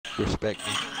Respect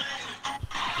me.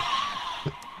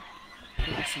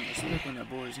 Put some respect on that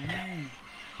boy's name.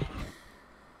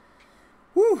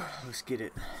 Woo! Let's get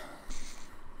it.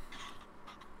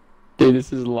 Dude,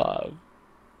 this is live.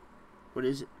 What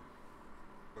is it?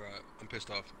 Bro, I'm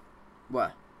pissed off.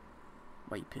 Why?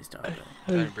 Why you pissed off, bro?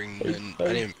 I didn't bring nothing.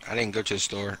 I didn't go to the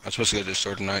store. I was supposed to go to the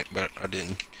store tonight, but I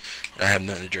didn't. I have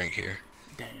nothing to drink here.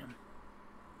 Damn.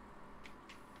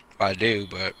 I do,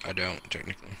 but I don't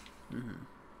technically. Mm-hmm.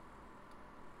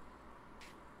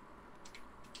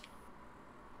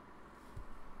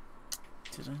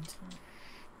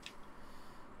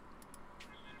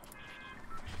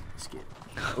 Let's get.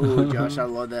 Oh, Josh, I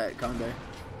love that combo.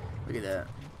 Look at that.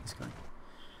 Let's go.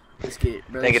 Let's get it,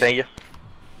 bro. Thank you, thank you.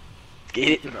 Get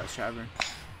it. About Shiver.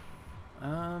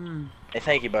 Hey,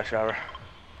 thank you, bus driver.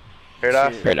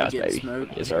 Paradise? Shit, Paradise, we getting baby.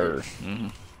 smoked. Yes, sir.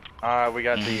 Mm-hmm. We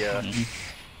got the,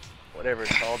 whatever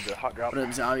it's called, the hot drop. What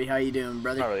up, Zombie? How you doing,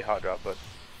 brother? Not really hot drop, but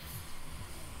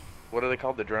what are they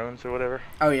called? The drones or whatever?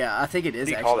 Oh yeah, I think it is What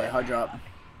do you call actually a that? hot drop.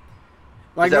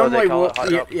 Like that what they normally, call it, hot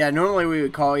drop? yeah, normally we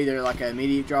would call either like an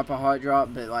immediate drop a hot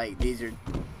drop, but like these are. Yeah,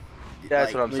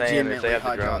 that's like, what I'm saying. If they have the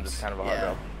hot drones, drops. it's kind of a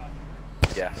hot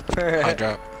Yeah. drop. Yeah. Hot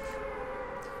drop.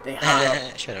 They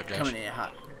hot Shut up, Josh. coming in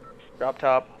hot. Drop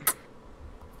top.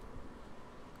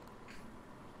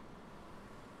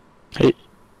 Hey,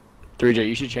 3J,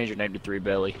 you should change your name to 3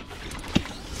 Belly.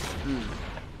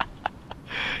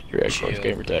 Your Xbox Chill.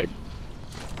 gamer tag.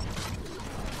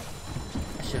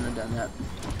 I shouldn't have done that.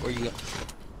 Where you go?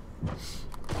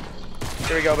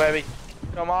 Here we go, baby.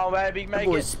 Come on, baby. That Make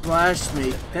boy it. splashed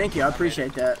me. Thank you, I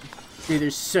appreciate that. Dude,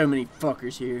 there's so many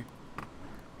fuckers here.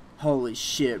 Holy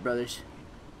shit, brothers.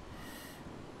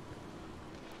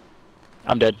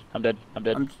 I'm dead. I'm dead. I'm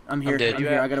dead. I'm here. dead. I'm You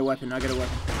here. out? I got a weapon. I got a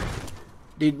weapon.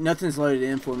 Dude, nothing's loaded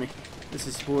in for me. This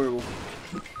is horrible.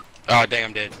 Oh, dang,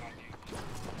 I'm dead.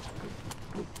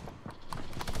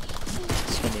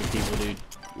 So many people, dude.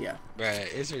 Yeah. Bruh,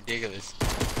 it's ridiculous.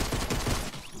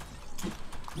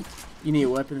 You need a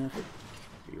weapon?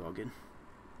 Are you all good?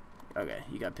 Okay,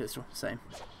 you got a pistol. Same.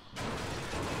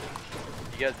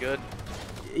 You guys good?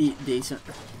 Decent.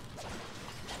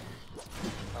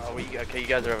 Okay, you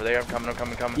guys are over there. I'm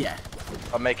coming. Yeah.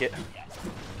 I'll make it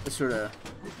Let's sort of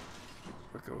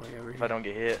work our way over if I here. don't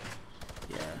get hit.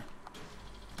 Yeah.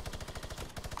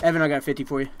 Evan, I got 50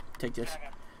 for you. Take this.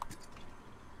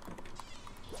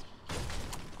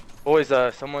 Boys,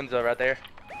 someone's right there.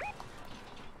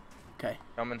 Okay.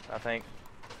 Coming, I think.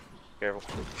 Careful.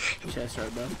 Chest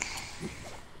right, bro.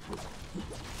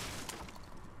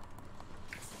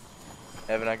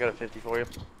 Evan, I got a 50 for you.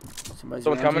 Somebody's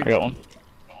Someone's around coming. I got one. here?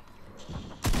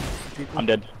 People I'm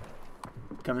dead.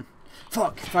 coming.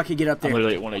 Fuck! If I could get up I'm there.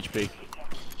 literally at 1 HP.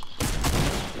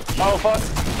 Oh, fuck.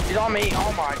 He's on me.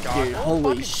 Oh, my God. Dude, Oh, holy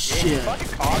fucking shit. Fucking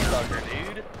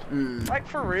cocksucker, dude. Mm. Like,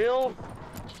 for real?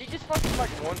 He just fucking, like,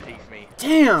 one-piece me.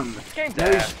 Damn! This game's No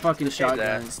ass. fucking This game's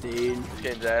shotguns, dude. This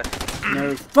game's ass.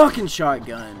 No fucking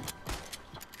shotgun.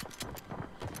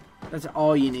 That's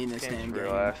all you need in this This damn game's game.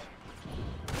 real ass.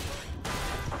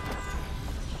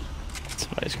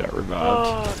 Somebody's got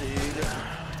revived. Oh, dude.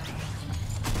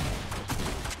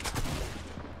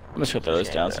 I'm just gonna throw this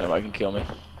down so nobody can kill me.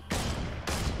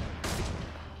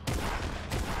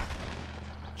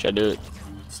 Should I do it?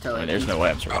 Just tell I mean, it. there's no way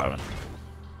I'm surviving.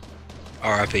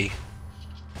 R.I.P.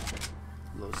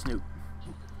 Little Snoop.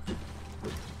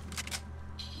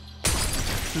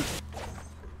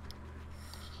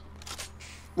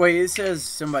 Wait, it says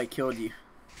somebody killed you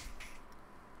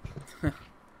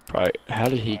Right. How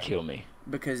did he kill me?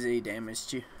 because he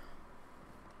damaged you.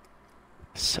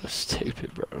 So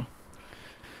stupid, bro.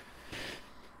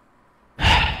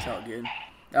 It's all good.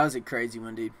 That was a crazy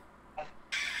one, dude.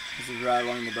 This is right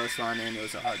along the bus line and it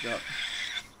was a hot drop.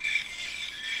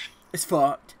 It's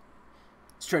fucked.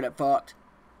 Straight up fucked.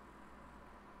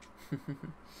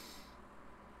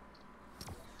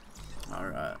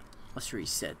 Alright. Let's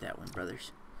reset that one,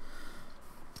 brothers.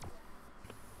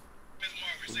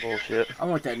 Bullshit. I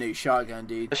want that new shotgun,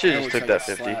 dude. I should've just looks took that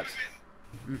it 50. slaps.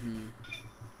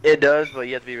 It does, but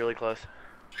you have to be really close.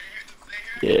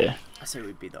 Yeah. I say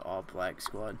we'd be the all black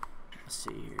squad. Let's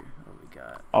see here what we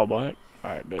got. All black?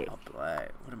 Alright, bet. All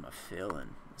black. What am I feeling?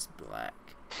 It's black.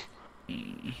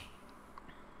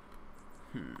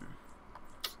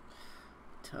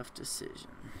 Tough decision.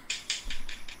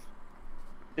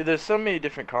 Dude, there's so many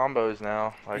different combos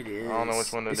now. Like, It is. I don't know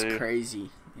which one to it's do. Crazy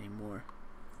anymore.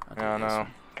 I'll Yeah, I do this know. one.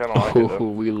 Kind of like it Oh, though.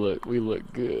 we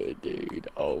look good, dude.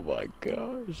 Oh my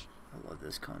gosh. I love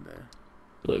this combo.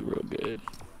 Look real good.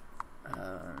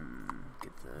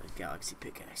 Get the galaxy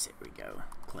pickaxe. There we go.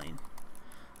 Clean.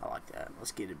 I like that.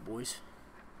 Let's get it, boys.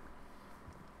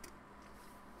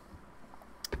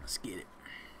 Let's get it.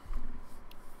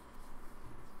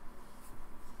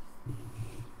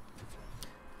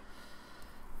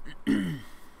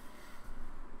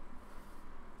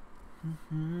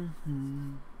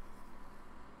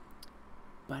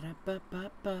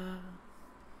 Ba-da-ba-ba-ba.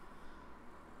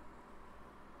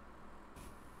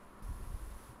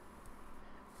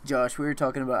 Josh, we were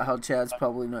talking about how Chad's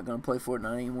probably not going to play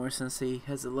Fortnite anymore since he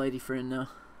has a lady friend now.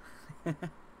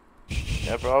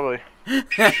 Yeah, probably.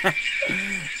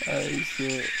 Oh,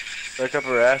 shit. Look up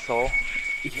her asshole.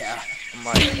 Yeah. I'm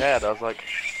like, Dad, I was like,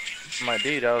 my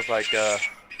dude, I was like,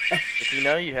 if you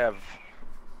know you have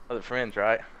other friends,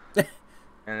 right?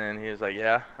 And then he was like,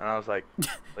 yeah. And I was like,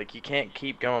 you can't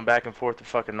keep going back and forth to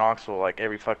fucking Knoxville like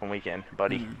every fucking weekend,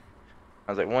 buddy.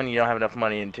 I was like, one, you don't have enough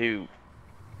money, and two,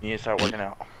 you need to start working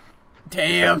out.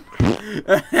 Damn.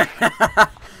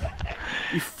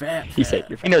 You fat. He said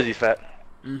you're He knows he's fat.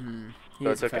 He So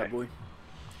is it's a okay. fat boy.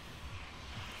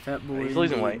 Fat boy. He's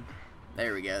losing indeed. weight.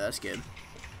 There we go. That's good.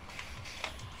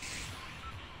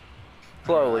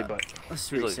 Slowly, but Let's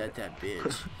he's reset that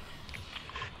bitch.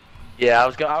 yeah, I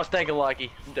was thinking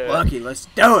Lucky. Do it. Lucky, let's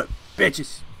do it,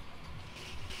 bitches.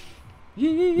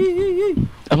 I'm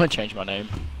gonna change my name.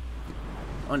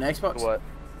 On Xbox? What?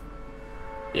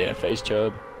 Yeah, Face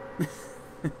Chub.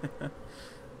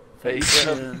 Face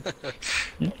Chub.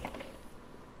 Yeah.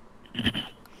 I'm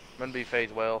gonna be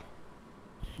phased well.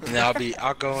 And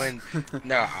I'll go in.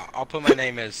 No, I'll put my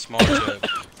name as Small Chub.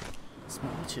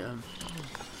 Small chub.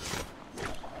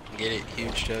 Get it?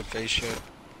 Huge chub, face chub.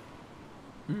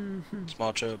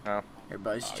 Small chub.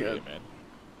 Everybody's Oh, chub. yeah, man.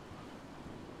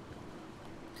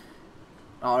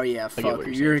 Oh yeah, get what fucker.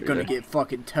 you're You're saying, gonna TJ. get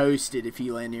fucking toasted if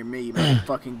you land near me, man.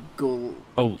 Fucking ghoul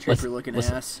Oh, tripper looking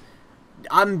listen. ass.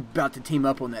 I'm about to team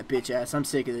up on that bitch ass. I'm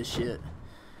sick of this shit.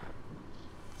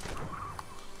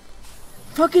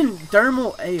 Fucking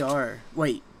thermal AR.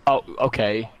 Wait. Oh,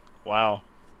 okay. Wow.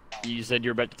 You said you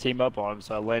were about to team up on him,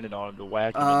 so I landed on him to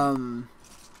whack him.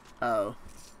 Oh.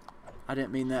 I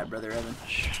didn't mean that, brother Evan.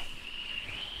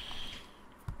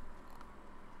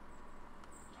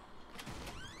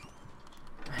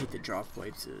 I hate the drop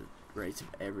rates of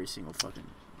every single fucking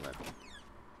weapon.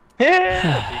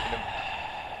 Yeah.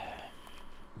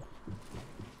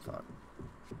 Fuck.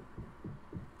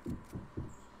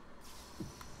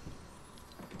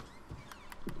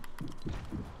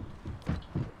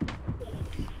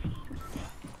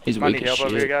 He's Might weak need as help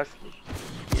over here, shit. guys.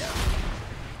 Yeah.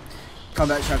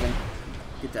 Combat shotgun.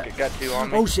 Get that. Got two on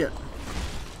me. Oh shit.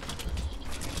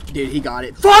 Dude, he got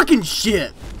it. Fucking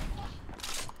shit!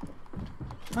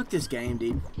 Fuck this game,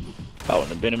 dude. If I wouldn't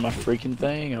have been in my freaking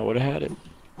thing, I would have had it.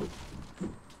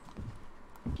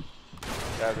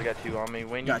 Guys, I got two on me.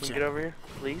 When you Gotcha. can get over here,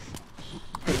 please.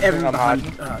 Evan I'm behind.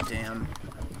 hiding. Oh damn.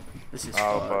 This is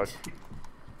Oh, fucked.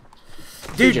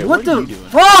 Dude, TJ, what what are the you doing?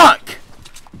 fuck?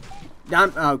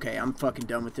 Okay, I'm fucking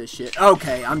done with this shit.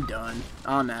 Okay, I'm done.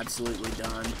 I'm absolutely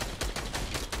done.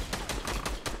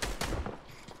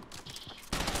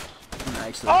 I'm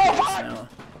actually pissed now.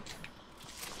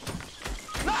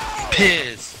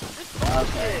 Piss.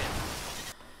 Okay.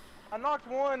 I knocked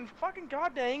one. Fucking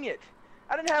god dang it.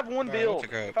 I didn't have one Bro, build. what's the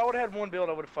grab? If I would have had one build,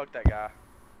 I would have fucked that guy.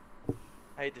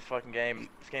 I hate this fucking game.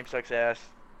 This game sucks ass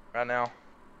right now.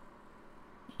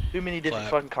 Too many different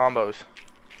Clap. fucking combos.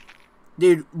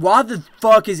 Dude, why the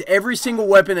fuck is every single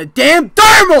weapon a damn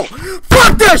thermal?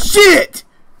 Fuck that shit!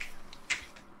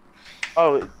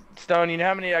 Oh, Stone, you know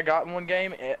how many I got in one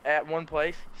game at one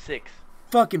place? 6.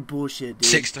 Fucking bullshit, dude.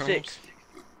 6 thermals. 6.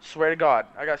 Swear to God,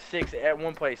 I got 6 at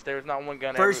one place. There was not one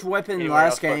gun First ever weapon anywhere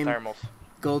last else but game. Thermals.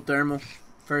 Gold thermal.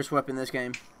 First weapon this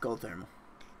game. Gold thermal.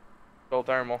 Gold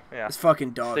thermal, yeah. It's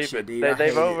fucking dog shit, Stupid. dude. I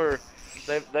They've hate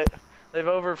it. they've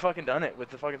over fucking done it with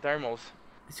the fucking thermals.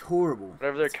 It's horrible.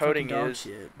 Whatever their It's fucking coding dog is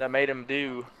shit. that made them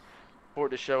do for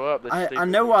it to show up. That's I stupid.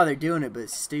 know why they're doing it, but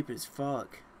it's stupid as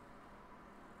fuck.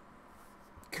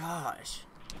 Gosh.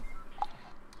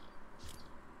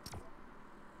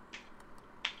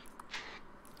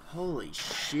 Holy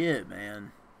shit,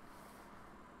 man.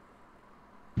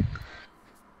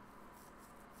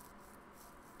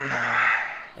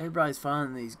 Everybody's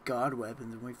finding these god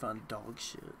weapons and we find dog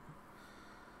shit.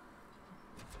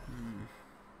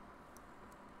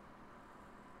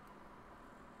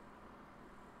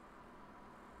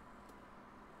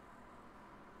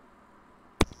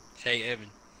 Hey, Evan.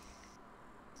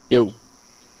 Yo.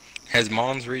 Has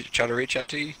Mons tried to reach out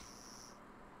to you?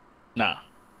 Nah.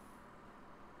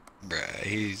 Bruh,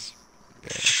 he's... Yeah,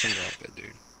 something off that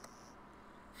dude.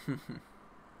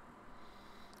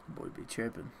 Boy be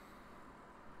tripping.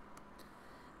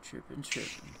 Tripping.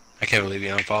 I can't believe he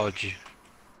unfollowed you.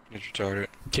 It's retarded.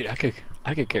 Dude,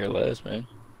 I could care less, man.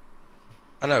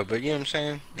 I know, but you know what I'm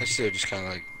saying? That's still just kind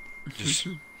of like, just,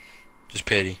 just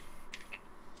petty.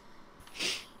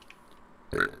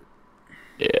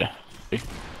 Yeah. It's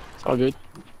all good.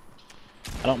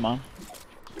 I don't mind.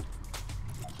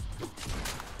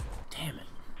 Damn it.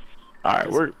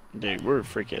 Alright, we're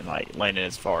freaking like landing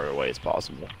as far away as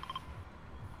possible.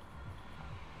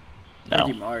 Where'd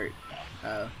you No. mark?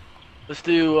 Let's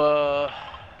do,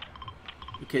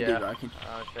 We could yeah. do Viking.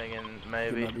 I was thinking Could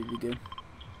maybe. maybe be good.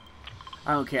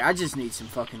 I don't care. I just need some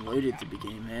fucking loot at the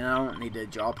beginning, man. I don't need to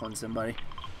drop on somebody.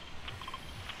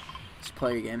 Just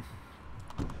play a game.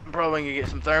 I'm probably gonna get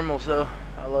some thermals though.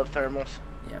 I love thermals.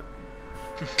 Yep.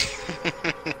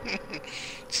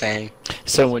 Same.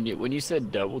 So when you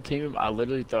said double team him, I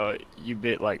literally thought you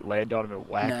bit like land on him and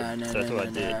whack him. No, So that's what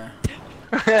I did.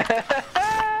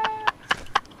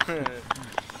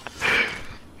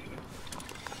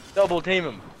 Double team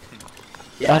him.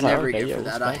 Yeah, I was like, never okay, get yeah, for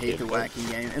we'll that. I smack hate it, the but- whacking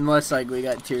game. Unless, like, we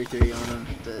got 2 or 3 on them.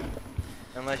 But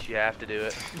Unless you have to do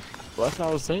it. Well, that's what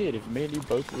I was saying. If me and you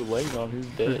both were laying on, who's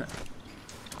dead?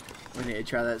 we need to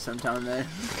try that sometime, there.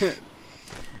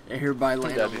 Everybody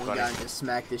land That'd on be one funny. guy and just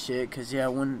smack the shit. Because, yeah,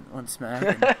 one smack.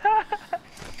 And,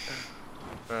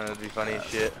 That'd be funny as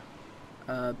shit.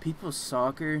 people's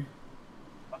soccer.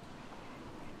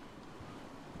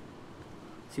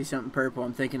 See something purple.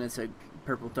 I'm thinking it's a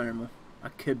purple thermal. I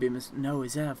could be No,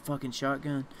 is that a fucking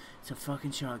shotgun? It's a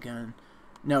fucking shotgun.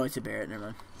 No, it's a Barrett. Never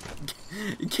mind.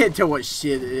 You can't tell what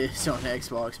shit it is on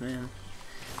Xbox, man.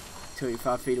 Till you're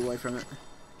 5 feet away from it.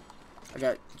 I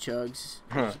got chugs.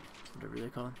 Huh. Whatever they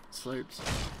call them. Slurps.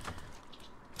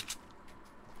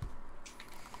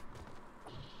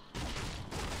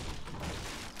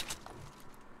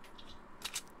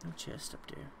 No chest up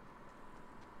there.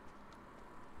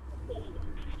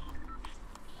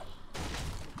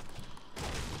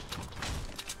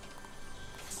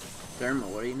 Thermal,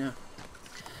 what do you know?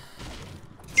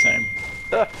 Same.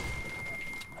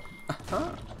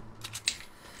 Huh.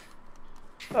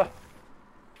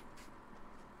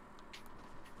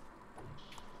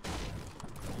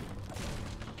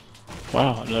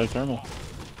 Wow, another thermal.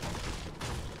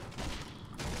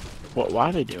 What? Why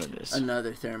are they doing this?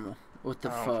 Another thermal. What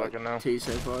the I don't fuck? fucking know. 2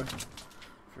 so far.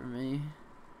 For me.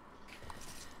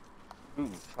 Ooh,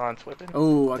 fine whipping.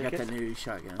 Oh, I Take got it. that new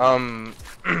shotgun.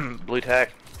 Blue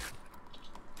tack.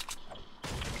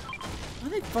 Why do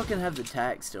they fucking have the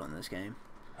tack still in this game?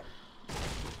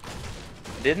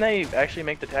 Didn't they actually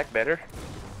make the tack better?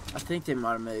 I think they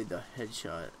might have made the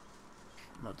headshot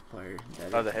multiplayer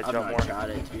better. Oh, the headshot I've not more? tried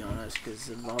it, to be honest, because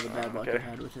of all the bad luck okay. I've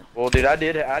had with it. Well, dude, I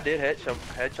did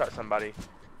headshot somebody,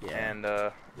 Yeah. and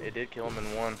it did kill him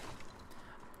in one.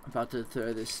 I'm about to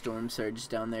throw this storm surge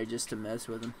down there just to mess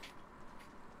with him.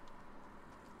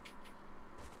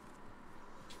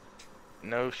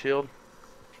 No shield.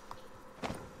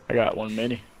 I got one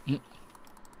mini. Yeah,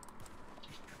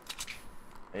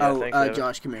 I think so.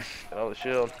 Josh, come here. Oh, the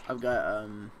shield. I've got,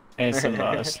 And some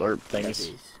slurp got things.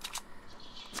 these.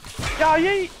 Yeah,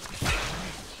 yeet!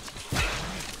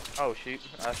 Oh shoot!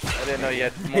 I didn't know you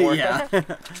had more. Yeah.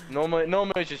 normally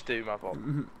it's just 2. My fault.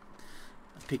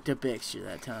 I picked up extra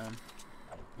that time.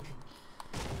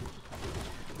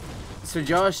 So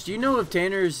Josh, do you know if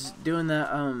Tanner's doing that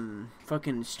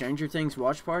fucking Stranger Things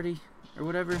watch party or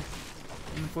whatever on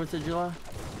the 4th of July?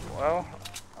 Well,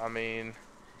 I mean,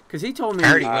 Cause he told me I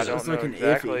heard he I was it was don't know looking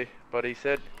exactly, iffy. but he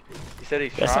said he's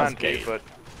That trying sounds to, gay. but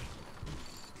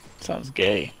Sounds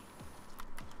gay.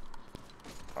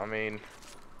 I mean,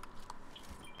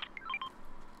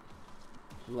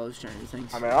 Love Stranger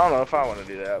Things. I don't know if I want to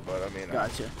do that, but I mean,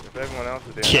 Gotcha. if everyone else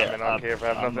is doing it, Yeah, I don't care if I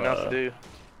have I'm, nothing else to do.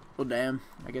 Well, damn.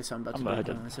 I guess I'm about I'm to do about it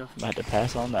to, by myself. I'm about to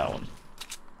pass on that one.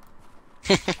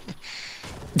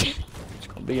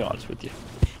 I'll be honest with you.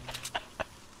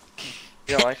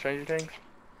 You don't like Stranger Things?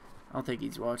 I don't think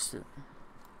he's watched it.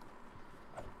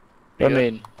 I Yeah.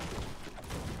 mean,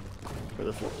 for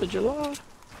the 4th of July,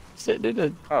 sitting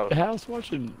in Oh. a house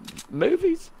watching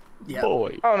movies? Yeah.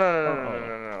 Boy. Oh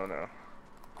no.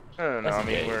 I That's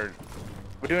mean, gay. we're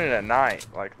doing it at night,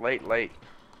 like late.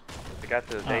 We got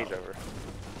the days Oh. over.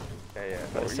 Yeah.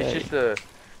 Let's It's say. just a.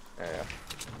 Yeah.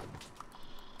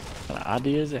 What kind of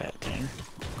idea is that, Tanner?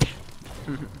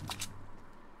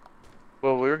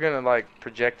 Well, we were gonna like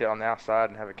project it on the outside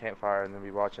and have a campfire and then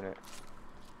be watching it.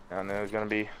 And it was gonna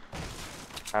be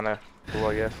kind of cool,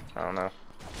 I guess. I don't know.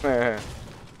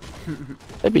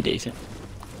 That'd be decent.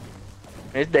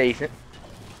 It's decent.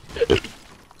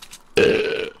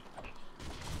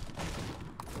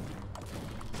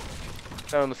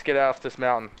 So let's get off this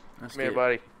mountain. Let's Come here, get-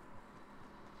 buddy.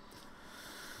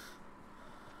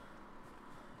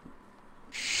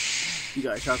 You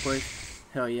got a shockwave?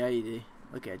 Hell yeah, you do.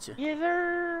 Look at you. Yes,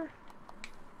 sir.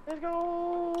 Let's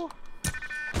go.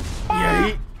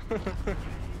 Yeah. I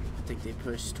think they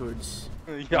pushed towards.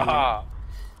 Yeah.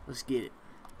 Let's get it.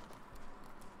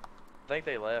 I think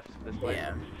they left this way.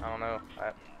 Yeah. I don't know.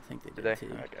 I think they Did did they?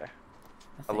 too. Okay.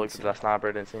 I think looked so. at that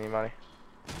sniper. Didn't see anybody.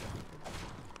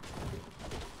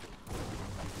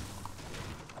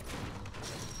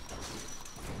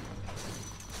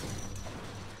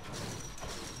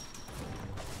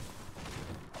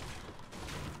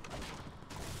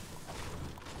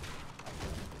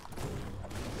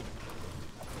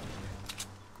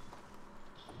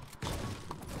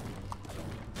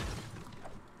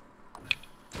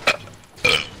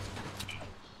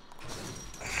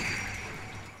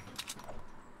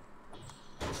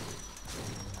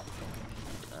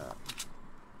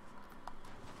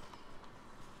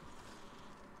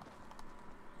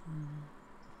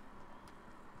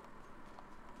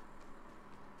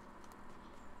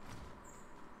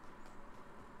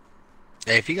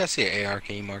 Hey, if you guys see an AR,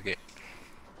 can you mark it?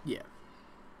 Yeah.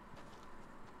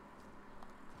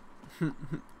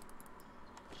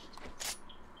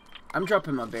 I'm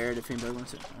dropping my Barrett if anybody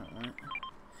wants it. I don't want it.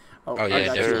 Oh, Oh, yeah, I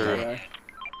got you. definitely. Yeah.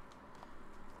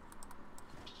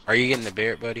 Are you getting the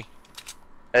Barrett, buddy?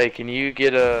 Hey, can you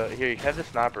get a... Here, you have the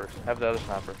sniper. Have the other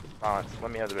sniper. Silence.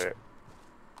 Let me have the Barrett.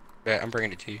 Yeah, I'm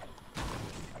bringing it to you.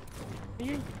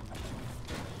 I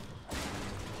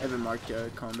haven't marked a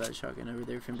combat shotgun over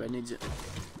there if anybody needs it.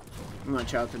 I'm gonna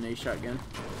try out the new shotgun.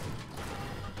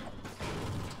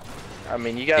 I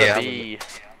mean, you gotta Yeah, be...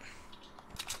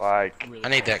 Like... I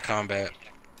need that combat.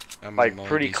 I'm Like, only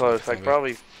pretty decent close. with Like, combat.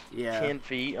 probably Yeah. 10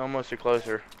 feet, almost or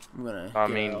closer. I'm gonna. I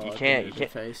get mean, it all you up can't- into you the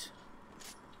can't- face.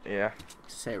 Yeah.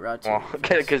 Say it right to Well, the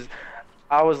face. because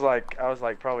I was like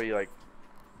probably like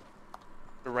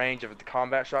the range of the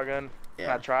combat shotgun. When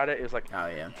I Yeah. tried it, it was like Oh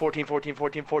yeah. 14, 14,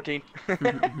 14, 14.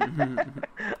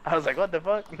 I was like, what the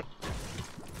fuck?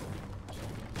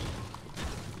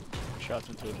 Shots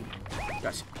into it.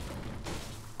 Gotcha.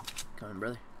 Coming,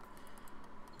 brother.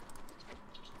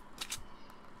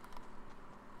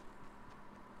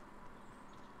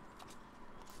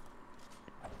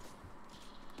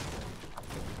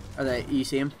 Are they? You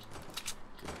see him?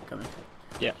 Coming.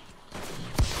 Yeah.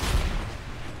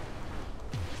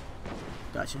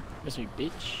 Gotcha. Miss me,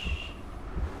 bitch.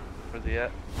 Where's he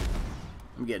at?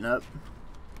 I'm getting up.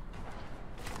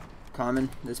 Common.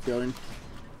 This building.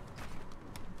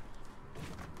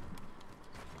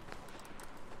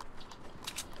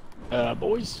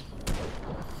 Boys.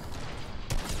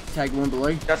 Tag one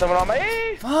below. Got someone on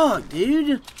me! Fuck,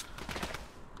 dude.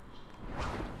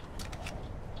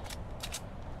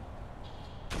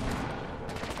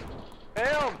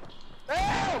 Bam!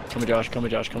 Bam! Come here, Josh. Come here,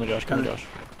 Josh. Come here, Josh. Come here, Josh.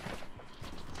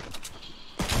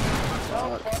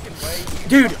 No fucking way.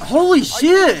 Dude, holy Are you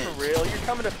shit! for real? You're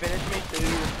coming to finish me too?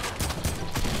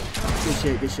 Good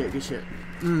shit, good shit, good shit.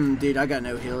 Dude, I got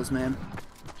no heals, man.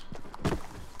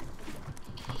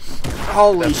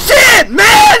 Holy shit,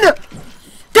 man!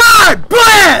 God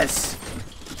bless!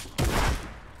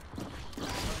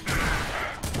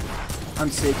 I'm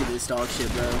sick of this dog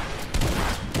shit, bro.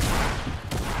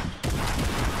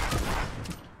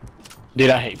 Dude,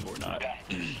 I hate Fortnite.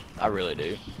 I really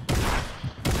do.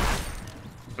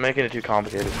 Making it too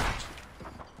complicated.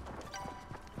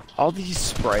 All these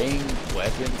spraying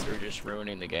weapons are just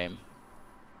ruining the game.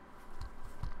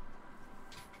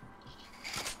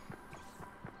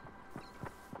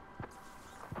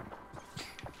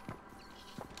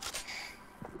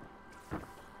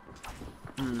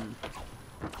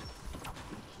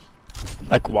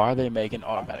 Like, why are they making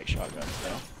automatic shotguns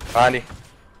now? Find him.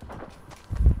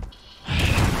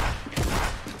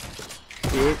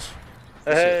 Bitch.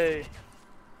 Hey.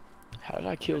 How did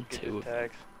I kill Get two the of them?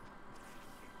 tags.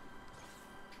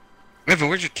 Evan,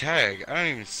 where's your tag? I don't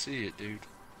even see it, dude. You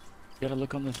gotta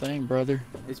look on the thing, brother.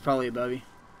 It's probably above you.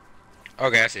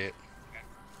 Okay, I see it.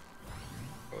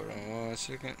 Hold on 1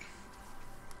 second.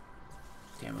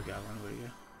 Damn, we got one. Where'd he go?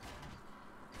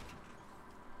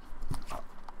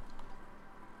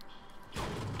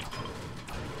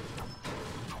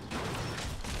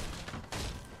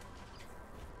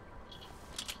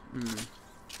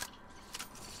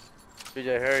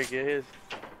 BJ, hurry, get his.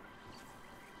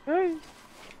 Hey.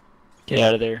 Get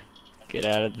out of there. Get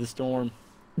out of the storm.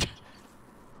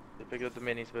 They picked up the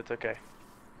minis, but it's okay.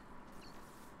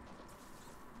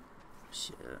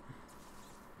 Shit.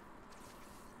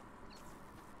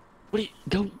 What are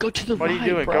you, go to the What are right,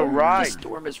 you doing? bro. Go right. The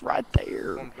storm is right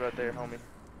there. One's right there, homie.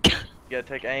 You gotta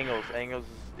take angles. Angles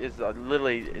is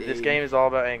literally, this game is all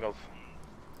about angles.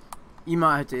 You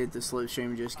might have to hit the slipstream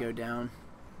and just go down.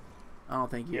 I don't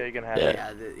think you. Yeah, you're gonna have Yeah.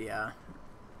 it. Yeah, yeah.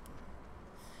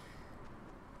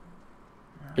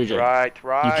 3J, Right, you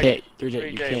right. can't. 3J,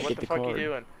 you 3J, can't what get the the fuck card. you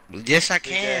doing? Yes, I 3J.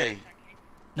 can.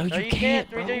 No, No, you you can't,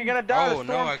 can't, bro. 3J. You're gonna die. Oh, The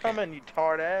no, storm's I can't. coming, you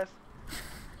tard ass.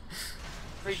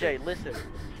 3J, listen.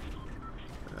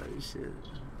 Oh shit.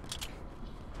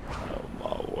 Oh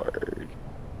my word.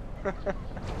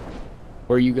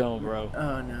 Where you going, bro?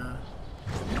 Oh no.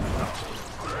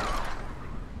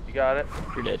 You got it.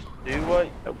 You're dead. Do what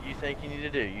Nope. you think you need to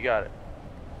do. You got it.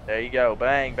 There you go.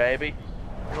 Bang, baby.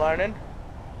 You're learning.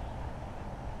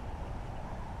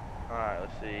 Alright,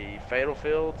 let's see. Fatal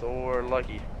Fields or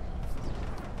Lucky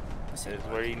Let's see is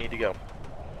what where I you can- need to go.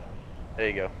 There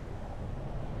you go.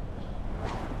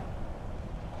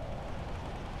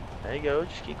 There you go.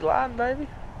 Just keep gliding, baby.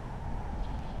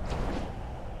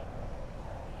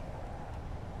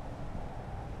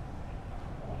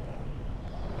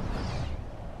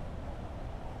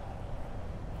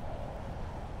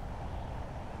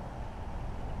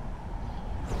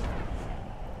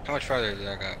 How much farther did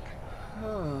I got?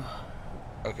 Oh.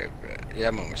 Okay, yeah,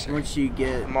 I'm almost there. Once you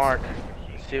get, Mark.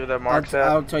 See what that mark's at?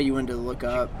 I'll tell you when to look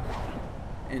up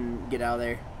and get out of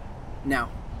there. Now.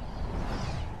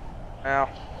 Now.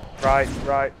 Right,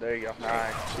 right. There you go.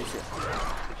 Nice. Good shit.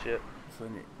 Good shit.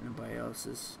 Hopefully nobody else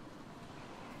is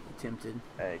tempted.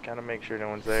 Hey, kind of make sure no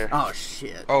one's there. Oh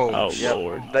shit. Oh Yep,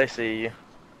 lord. they see you.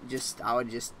 I would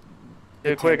just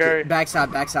Do it quick, attempt it. hurry.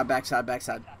 Backside, backside, backside,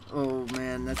 backside. Oh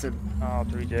man, that's a Oh,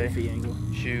 3J. goofy angle.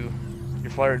 Shoo. You're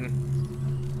flirting.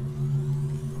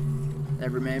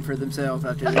 Every man for themselves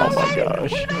after this. Oh my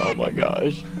gosh. Oh my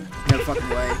gosh. No fucking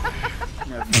way.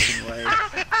 No fucking way.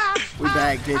 We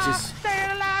back, bitches.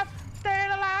 Staying alive.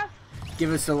 Staying alive.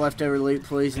 Give us the leftover loot,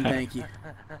 please, and thank you.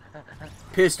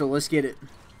 Pistol, let's get it.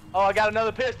 Oh, I got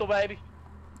another pistol, baby.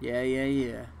 Yeah, yeah,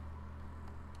 yeah.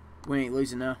 We ain't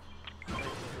losing now.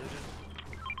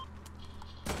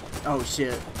 Oh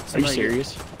shit. Are you Somebody get-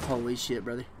 serious? Holy shit,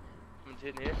 brother. Someone's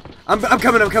hitting here. I'm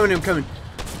coming.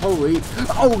 Holy.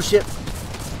 Oh shit.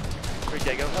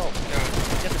 3J, go help.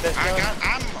 Get the best gun.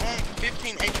 I'm on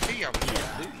 15 HP. I was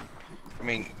just looting. I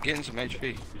mean, getting some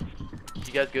HP.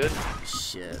 You guys good?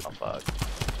 Shit. Oh, fuck.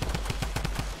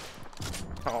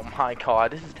 Oh, my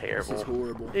God. This is This terrible. is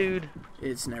horrible. Dude.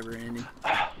 It's never ending.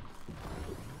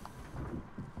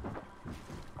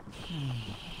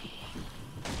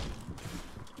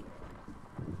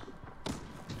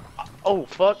 Oh,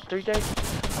 fuck. 3J.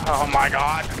 Oh, my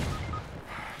God.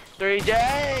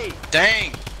 3J.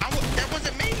 Dang! That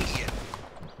wasn't me!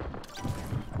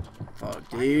 Fuck,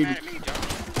 Why you dude. mad at me, John?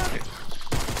 What about it?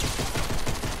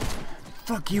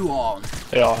 Fuck you all.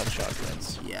 They all have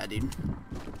shotguns. Yeah, dude.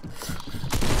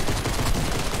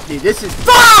 Dude, this is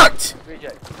fucked! 3J.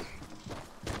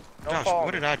 Don't Josh, follow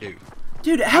what me. did I do?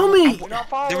 Dude, how many... Do not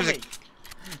follow There was a- me.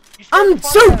 You scared I'm the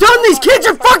fuck so out of done! me. These kids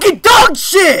are fucking dog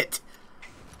shit!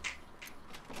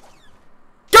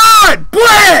 God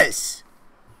bless!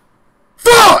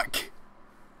 Fuck!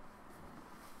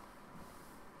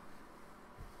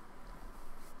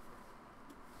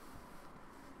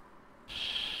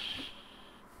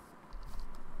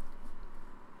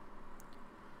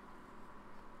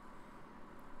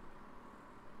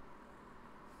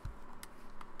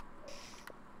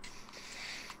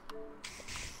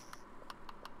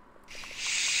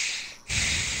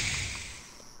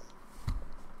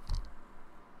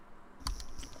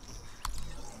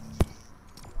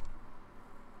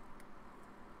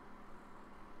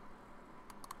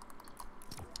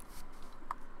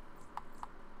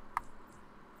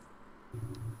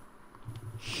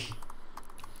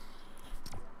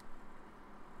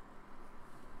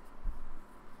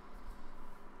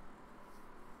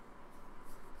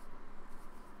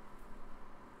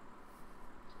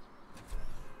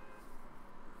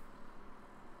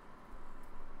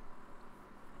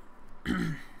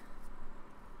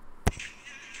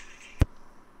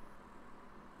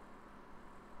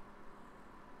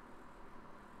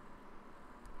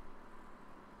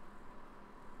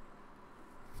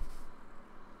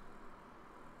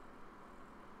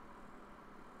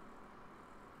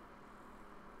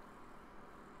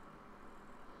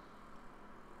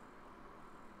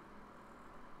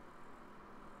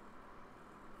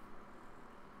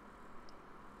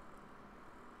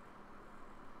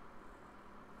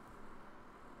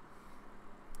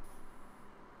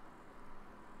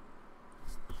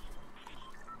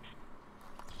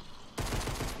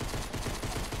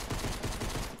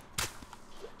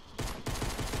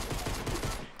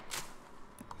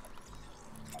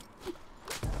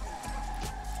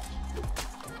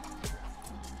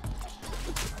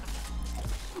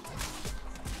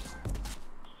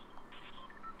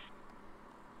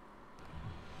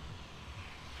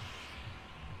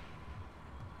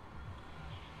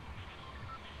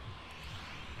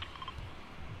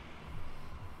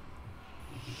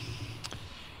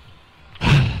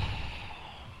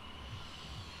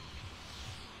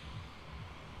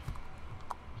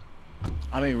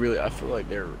 I mean, really, I feel like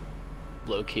they're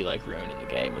low-key, like, ruining the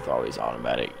game with all these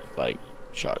automatic, like,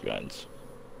 shotguns.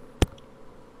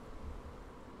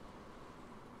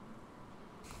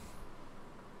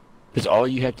 Because all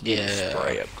you have to do is Yeah.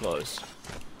 spray up close.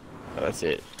 That's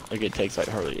it. Like, it takes, like,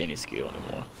 hardly any skill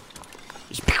anymore.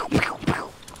 Just pew, pew, pew.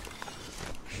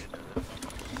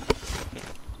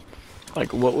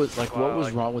 Like, what was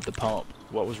wrong with the pump?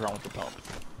 What was wrong with the pump?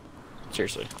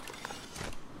 Seriously.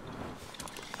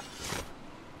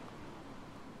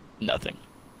 Nothing.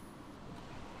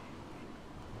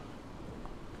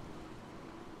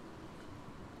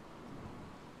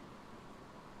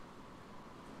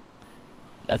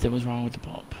 Nothing was wrong with the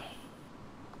pump.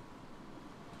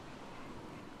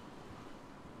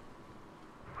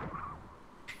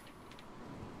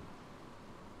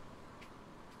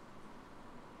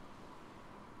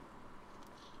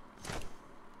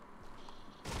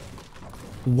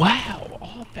 Wow,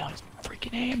 all about his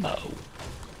freaking ammo.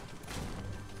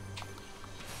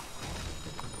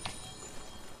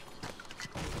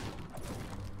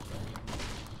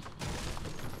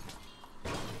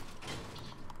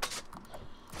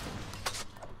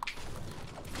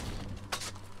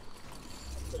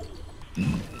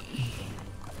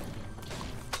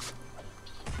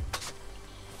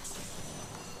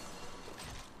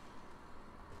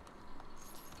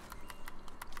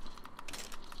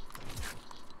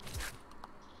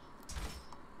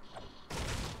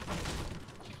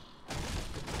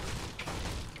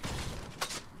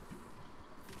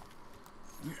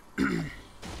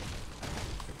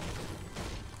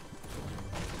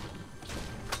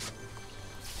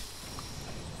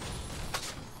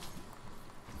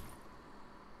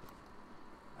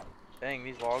 Dang,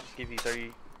 these logs give you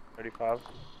 30, 35.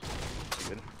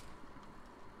 Good.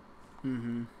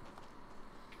 Mm-hmm.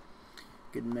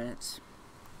 Good mats.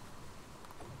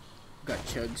 Got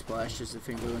chug splashes if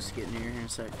anybody wants to get near here in a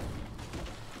sec.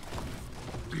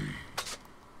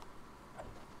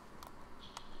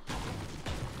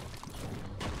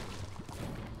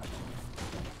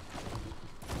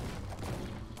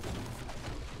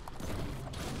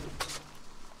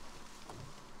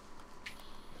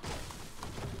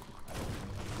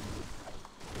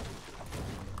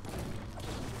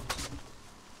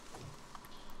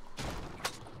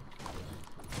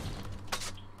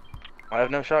 I have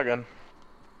no shotgun.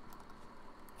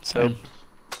 Same.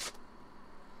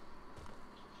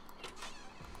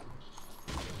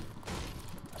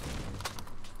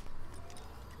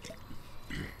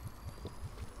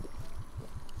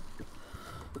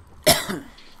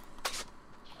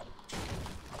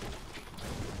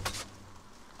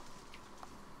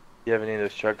 You have any of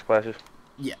those chug splashes?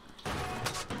 Yeah.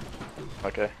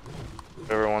 Okay.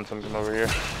 Whoever wants them, come over here.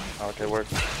 Okay, work.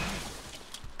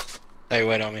 Hey,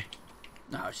 wait on me.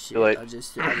 Oh shit! Too late. I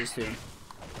just did. You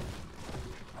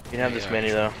can have this many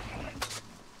though.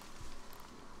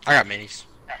 I got minis.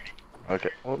 Okay.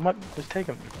 Well, just take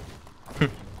them.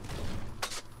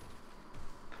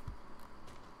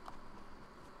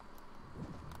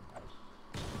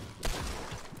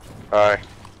 Alright.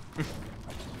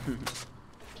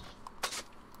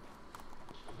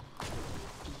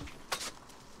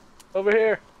 Over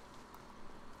here.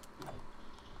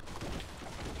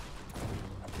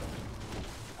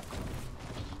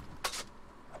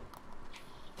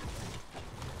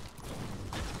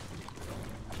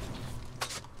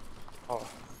 Oh.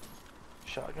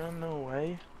 Shotgun? No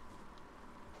way.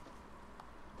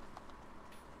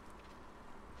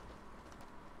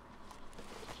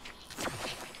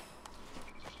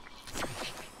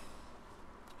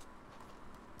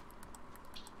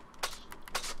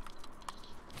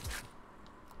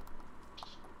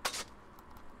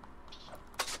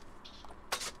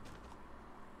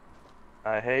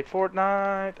 I hate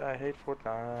Fortnite. I hate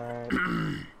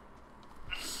Fortnite.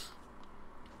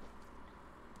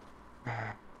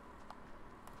 I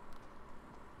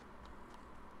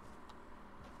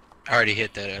already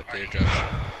hit that up there, Josh.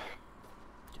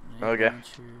 Okay.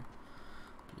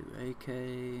 Blue AK.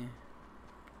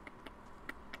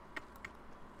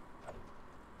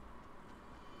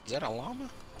 Is that a llama?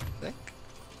 I think.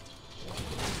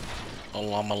 A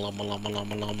llama, llama, llama,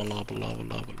 llama, llama, llama, llama, llama, llama,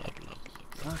 llama.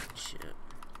 Fucking shit.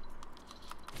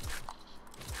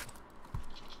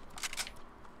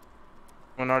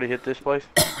 Someone already hit this place?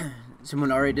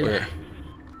 Someone already did it. Where?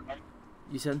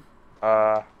 You said?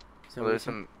 Well, So there's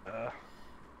some,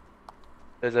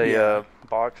 there's a,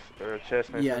 box or a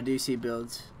chest missing. Yeah, I do see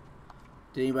builds.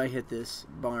 Did anybody hit this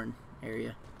barn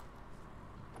area?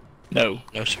 No.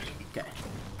 No, sir. Okay.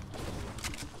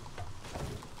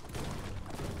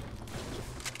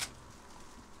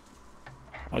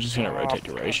 I was just gonna rotate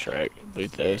the racetrack,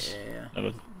 loot this. Yeah.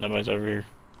 Nobody's over here.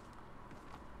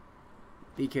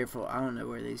 Be careful. I don't know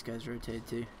where these guys rotated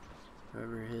to.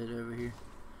 Whoever hit over here.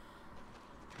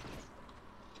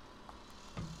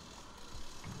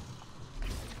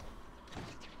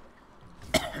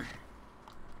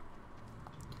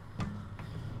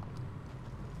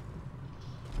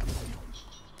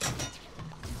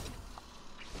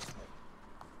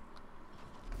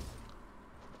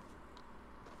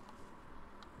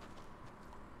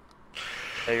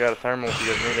 Hey, you got a thermal if you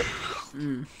guys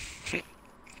need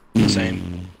it.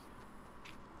 Same.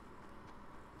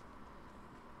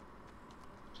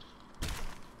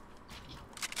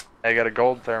 Hey, I got a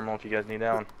gold thermal if you guys need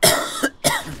that one.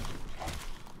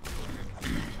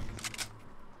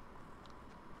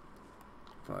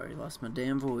 Sorry, lost my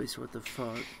damn voice. What the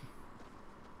fuck?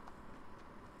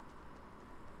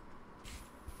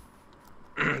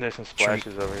 There's some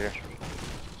splashes over here.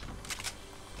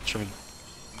 It's from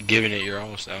giving it your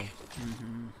all, so.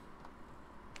 Mm-hmm.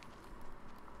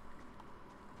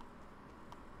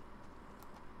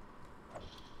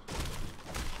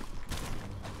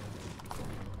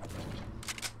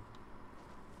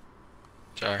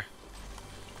 Sorry.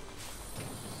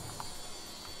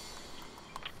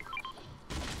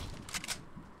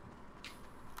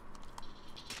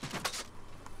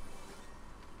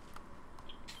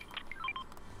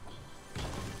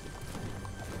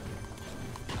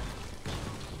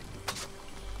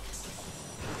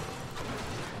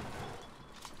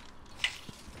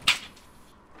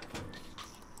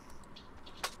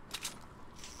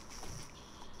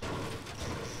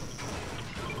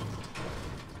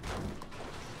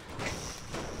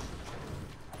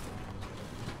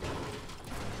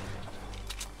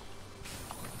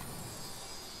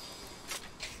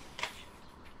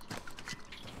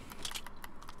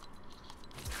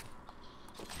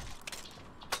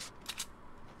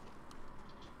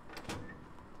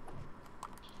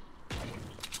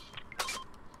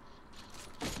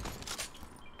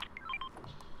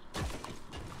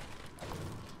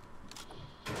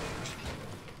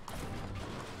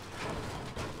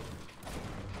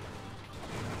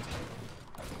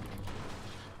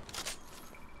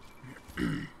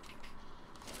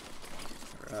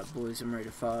 Alright, boys, I'm ready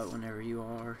to fight whenever you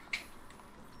are.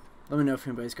 Let me know if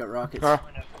anybody's got rockets. Huh?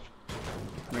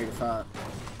 I'm ready to fight.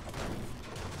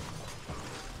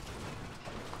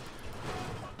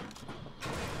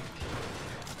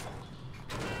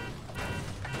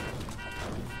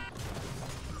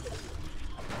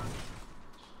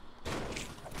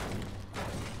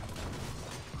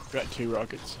 Got 2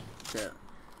 rockets. Yeah,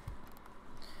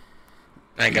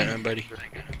 I ain't got none, buddy. I'm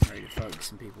ready to fuck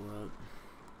some people up.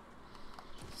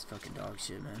 It's fucking dog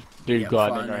shit, man. Dude, Yeah,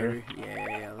 gliding flying right over. here.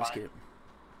 Yeah, let's get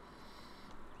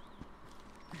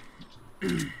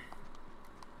it.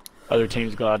 Other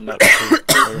teams gliding up.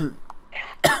 Too.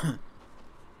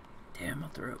 Damn, my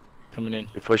throat. Coming in.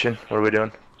 You pushing? What are we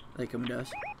doing? They coming to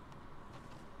us.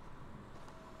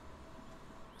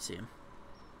 See him.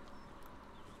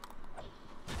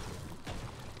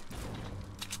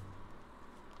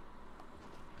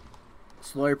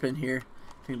 Slurp in here.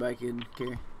 If anybody can carry.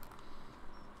 You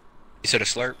said a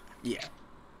slurp? Yeah.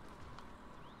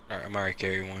 Alright, I'm already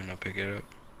carrying one. I'll pick it up.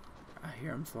 I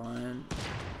hear him flying.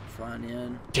 Flying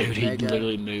in. Dude, he Mega.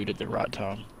 literally moved at the right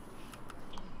time.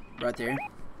 Right there.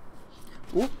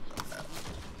 Whoop.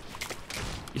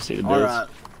 You see the builds? Alright.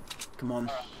 Come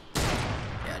on.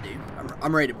 Yeah, dude.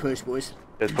 I'm ready to push, boys.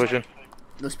 Guys pushing?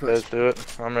 Let's push. Let's do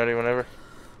it. I'm ready whenever.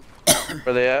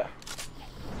 Where they at?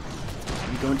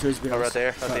 You going to his bills. Oh, right there.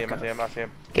 I Fuck see him. I up. see him. I see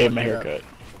him. Gave him a Yeah. haircut.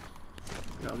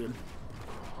 All good.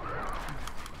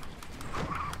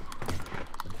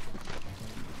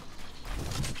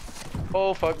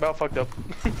 Oh, fuck. About fucked up.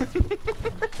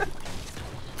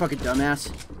 Fucking dumbass.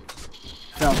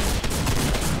 Fell.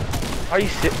 Are you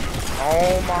sitting?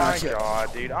 Oh my Gotcha.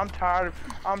 god, dude. I'm tired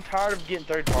of getting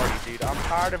third party, dude. I'm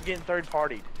tired of getting third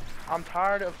partied. I'm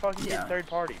tired of fucking Yeah. getting third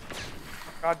partied.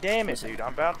 God damn it, Listen. dude.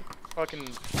 I'm about to fucking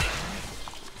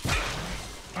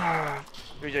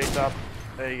 3J stop.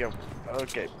 There you go.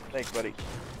 Okay. Thanks, buddy.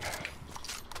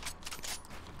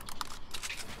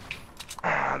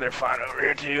 They're fine over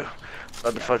here too.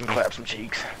 About to fucking clap some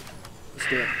cheeks. Let's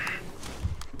do it.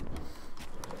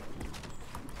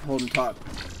 Hold him top.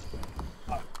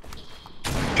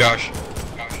 Josh.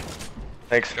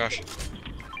 Thanks. Josh.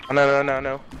 Oh,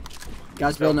 no.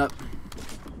 Guys building up.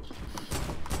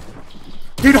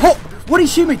 Dude, what did he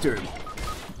shoot me through?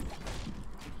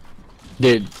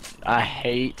 Dude, I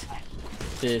hate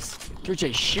this.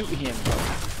 3J, shoot him, bro.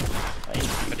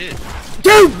 I did.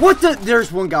 Dude, what the?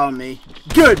 There's one guy on me.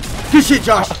 Good shit,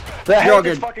 Josh. I You're all hate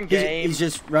this good. fucking game. He's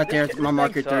just right there. This My thing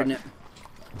marker, third net.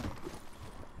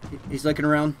 He's looking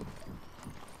around.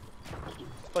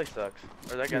 This place sucks.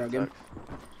 Or that Yeah, guy good.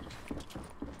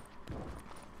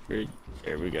 sucks.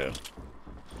 Here we go.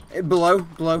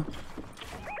 Below.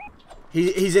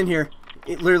 He's in here.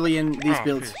 Literally in these Oh,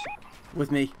 builds. jeez.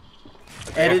 With me.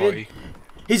 Okay, I'll follow Edited. you.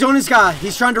 He's on his guy.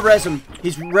 He's trying to res him.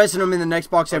 He's resing him in the next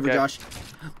box over, Okay. Josh.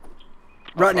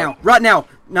 Right now.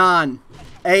 9,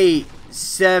 8,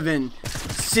 7,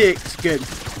 6. Good.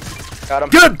 Got him.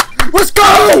 Good. Let's go.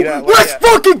 Where you at? Where Let's you at?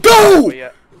 fucking go. Where you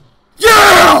at?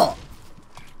 Yeah.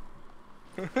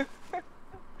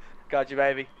 Got you,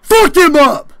 baby. Fuck him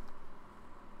up.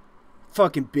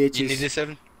 Fucking You need bitches. this,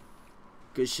 Evan?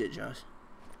 Good shit, Josh.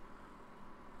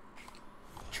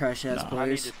 Trash ass Nah. I need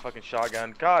players. this fucking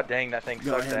shotgun. God dang, that thing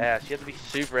Go sucks ahead. ass. You have to be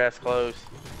super ass close.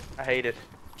 I hate it.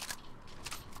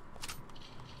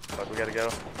 Fuck, we gotta go.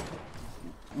 Is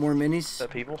More minis that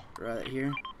people? right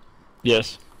here.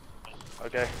 Yes.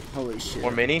 Okay. Holy shit.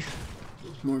 More minis?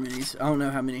 More minis. I don't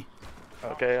know how many.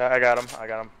 Okay, I got them.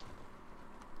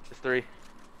 It's 3.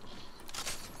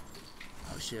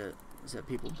 Oh shit. Is that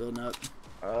people building up?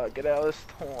 Get out of the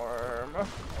storm.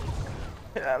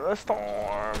 Get out of the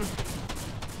storm.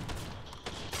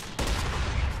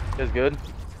 It's good.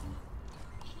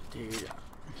 Dude.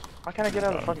 Why can't I get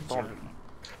out of the fucking storm?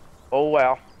 Oh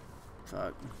wow.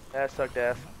 Fuck. That sucked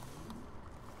ass.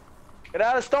 Get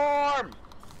out of the storm!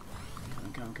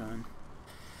 Come.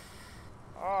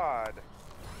 Odd.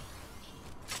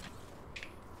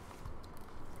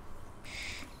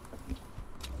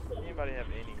 Anybody have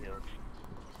any heals?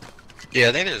 Yeah,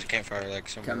 I think there's a campfire like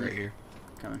somewhere Coming. right here.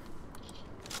 Coming.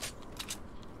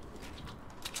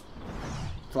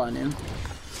 Flying in.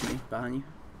 Me, behind you.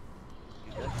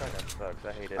 That shotgun sucks.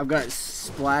 I hate it. I've got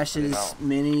splashes, No.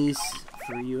 minis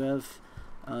for UF.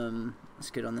 Let's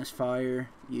get on this fire.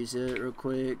 Use it real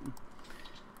quick.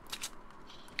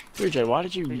 Jay, why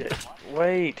did you...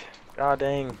 Wait. God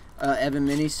dang. Evan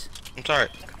minis. I'm sorry.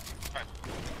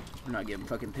 I'm not getting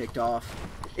fucking picked off.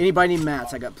 Anybody need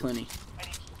mats? I got plenty.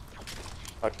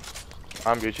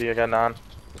 I'm Gucci. I got 9.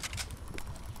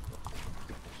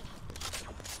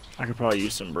 I could probably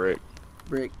use some brick.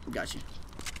 Brick, got you.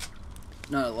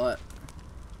 Not a lot.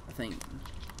 I think.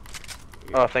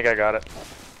 Oh, I think I got it.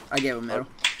 I gave him metal.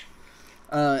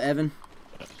 Evan.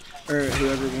 Or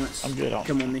whoever wants. I'm good.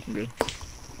 Come with me. I'm good.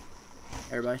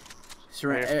 Everybody.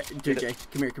 Surround. Here, Dude, Jay.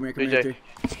 Come here. DJ. Three.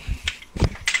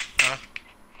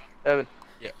 Evan.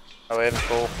 Yeah. Oh, Evan's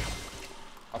full.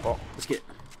 My fault. Let's get.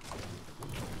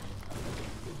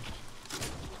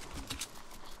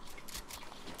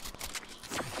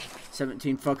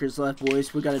 $17 fuckers left,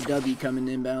 boys. We got a W coming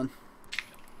inbound.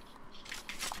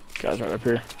 Guys right up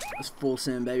here. That's full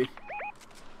send, baby.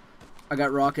 I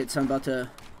got rockets. I'm launching.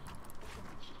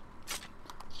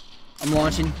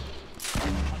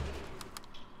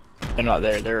 They're not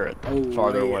there. They're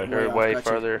farther away. They're off, way gotcha.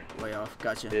 further. Way off.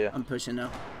 Gotcha. Yeah. I'm pushing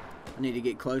now. I need to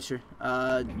get closer.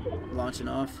 Launching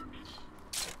off.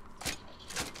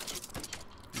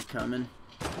 I'm coming.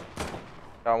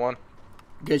 Got one.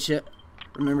 Good shit.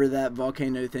 Remember that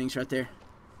volcano thing's right there.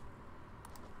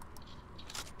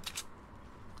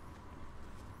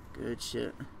 Good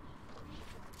shit.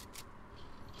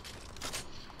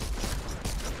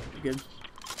 You good?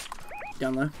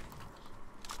 Down low.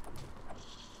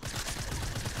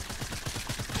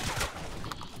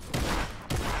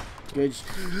 Good.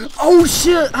 Oh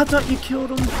shit! I thought you killed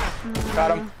him.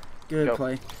 Got him. Good Go.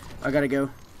 play. I gotta go.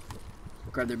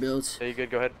 Grab their builds. Are you good?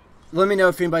 Go ahead. Let me know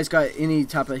if anybody's got any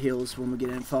type of heals when we get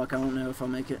in. Fuck, I don't know if I'll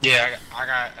make it. Yeah, I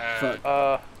got Fuck.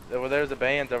 Well, there's the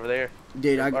bands over there.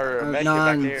 Dude, I Or got make it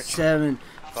back 9, there. 7,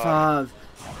 5,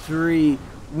 3,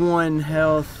 1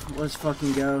 health. Let's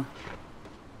fucking go.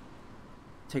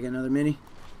 Take another mini.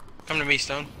 Come to me,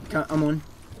 Stone. I'm on.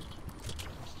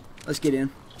 Let's get in.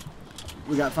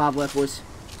 We got 5 left, boys.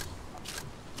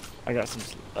 I got some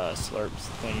slurps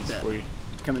things Bet. for you.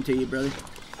 Coming to you, brother.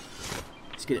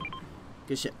 Let's get it.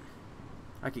 Good shit.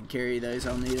 I can carry those.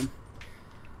 I'll need them.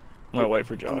 I'm gonna wait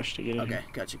for Josh to get in. Okay, here.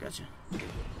 gotcha. Coming.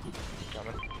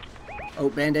 Oh,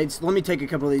 band-aids. Let me take a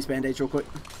couple of these band-aids real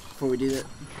quick before we do that.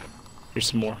 Here's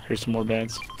some more. Here's some more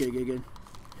bands. Good.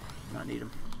 Might need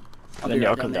them. And then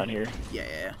y'all come down here.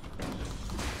 Yeah.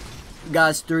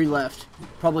 Guys, 3 left.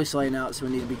 Probably slaying out, so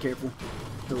we need to be careful.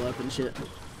 Fill up and shit.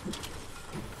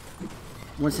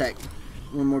 1 sec.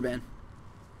 1 more band.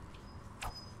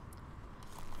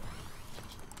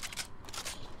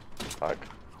 Fuck.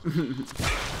 Good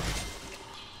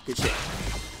shit.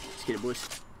 Let's get it, boys.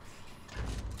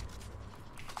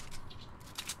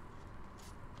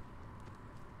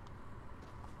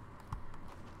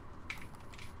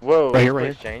 Whoa. Right here, this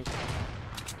right place changed.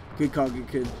 Good call,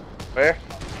 good. Where?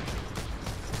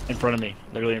 In front of me.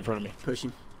 Literally in front of me. Push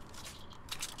him.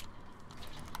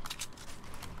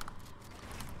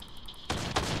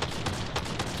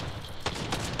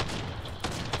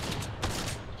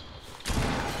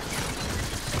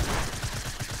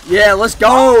 Yeah, let's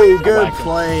go. Good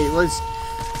play. Let's.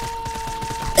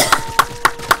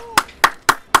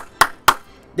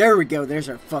 There we go. There's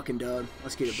our fucking dog.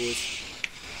 Let's get it, boys.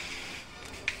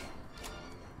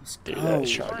 Let's Dude, go. that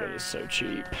shotgun is so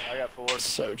cheap. I got 4.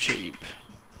 So cheap.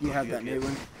 You have that new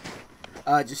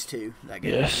one? Just 2. That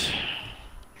good. Yes.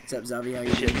 What's up, Zavi? How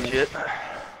you Shit, doing? shit.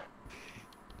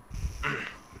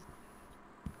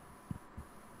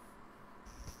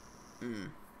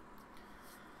 I'm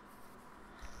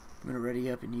gonna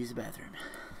ready up and use the bathroom.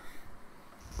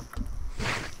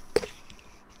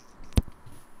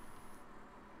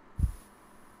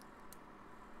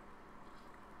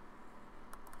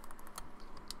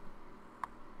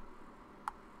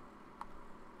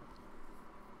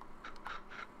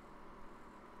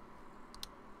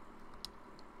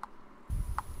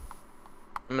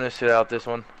 I'm gonna sit out this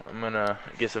one. I'm gonna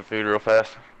get some food real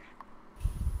fast.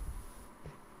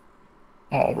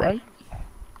 All right.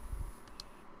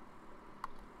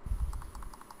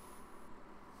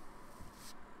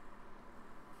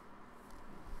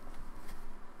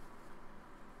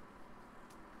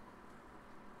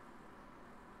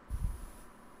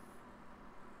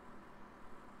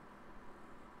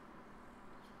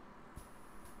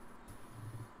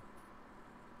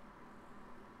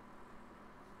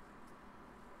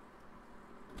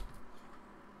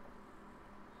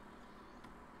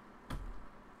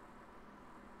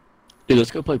 Dude,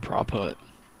 let's go play prop hut.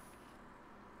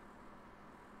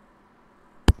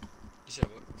 You said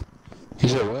what? You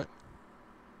said what?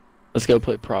 Let's go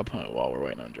play prop hunt while we're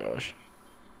waiting on Josh.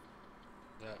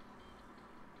 That.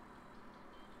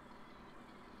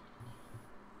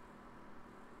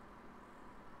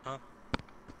 Huh?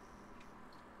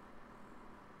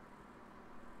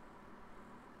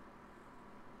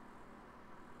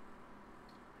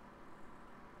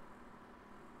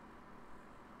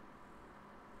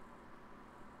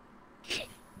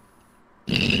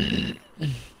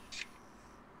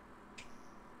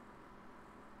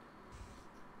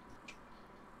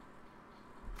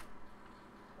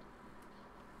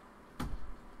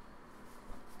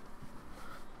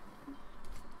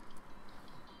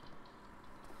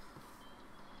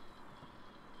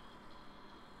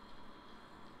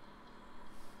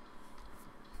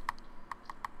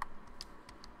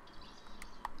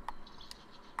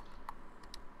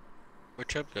 Where'd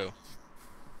Chubb go?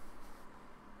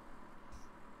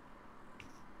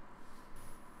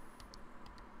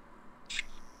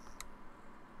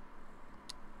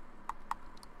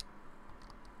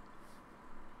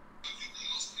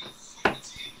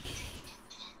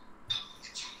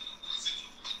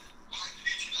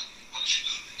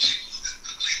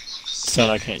 Son,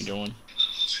 I can't join.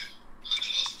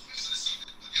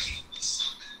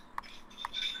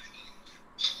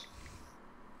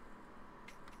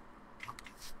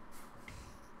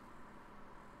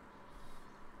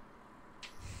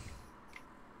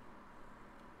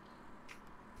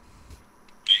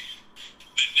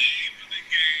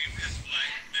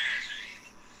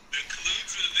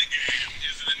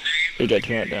 Dude, that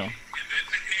turn it down.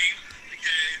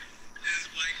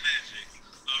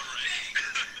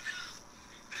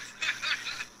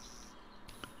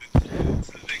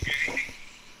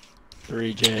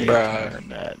 3J, Bruh. turn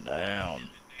that down.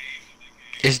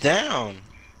 It's down.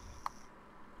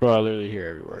 Bro, I literally hear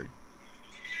every word.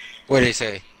 What did they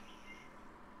say?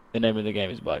 The name of the game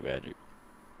is Black Magic.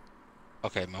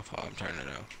 Okay, my fault. I'm turning it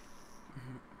off.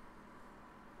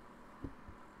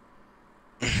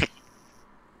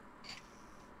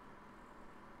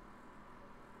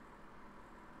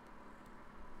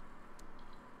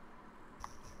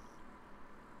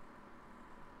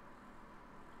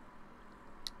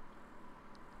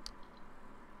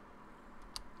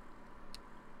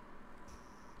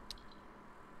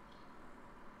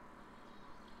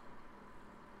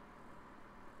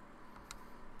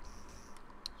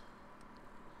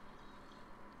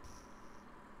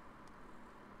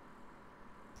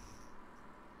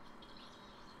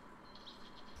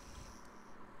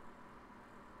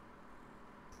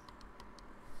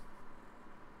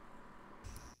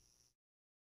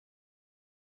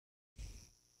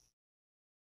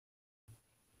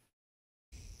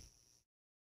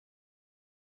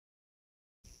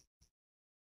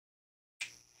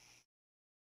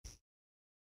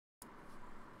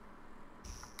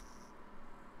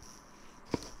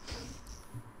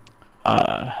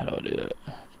 How do I do that?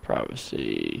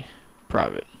 Privacy.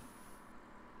 Private.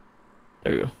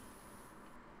 There you go.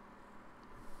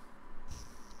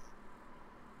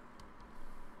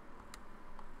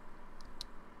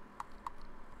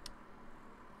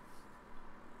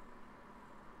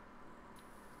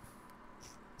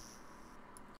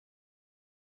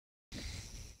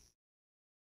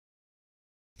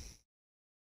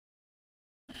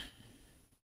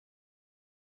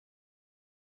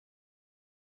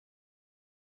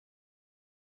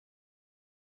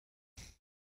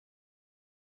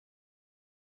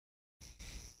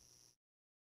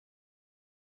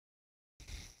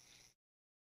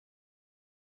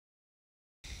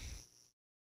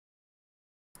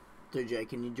 3J,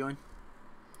 can you join?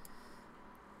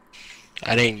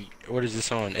 I didn't. What is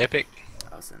this on? Epic?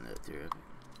 I'll send it through Epic.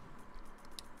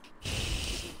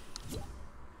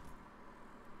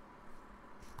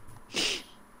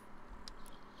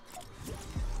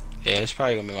 Yeah, it's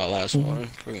probably gonna be my last one.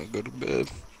 We're gonna go to bed.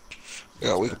 I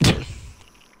got a week plan.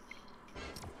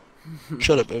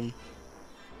 Shut up, baby.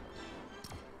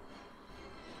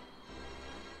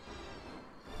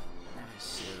 Ah,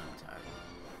 shit, I'm tired.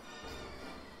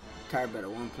 Tired, but I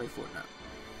want to play Fortnite.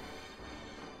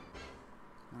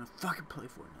 I want to fucking play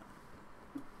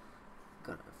Fortnite.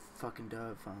 Got a fucking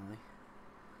dub finally.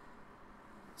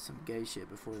 Some gay shit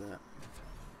before that.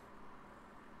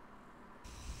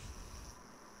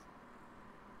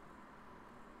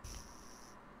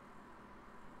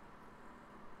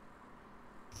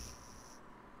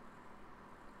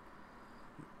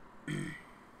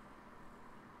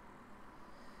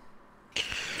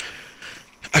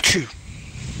 Achoo.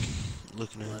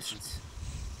 Looking at us. Blessings.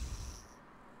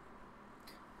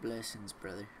 Blessings,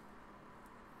 brother.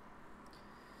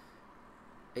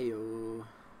 Ayo.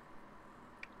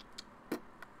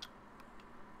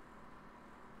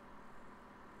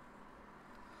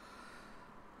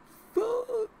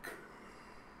 Fuck.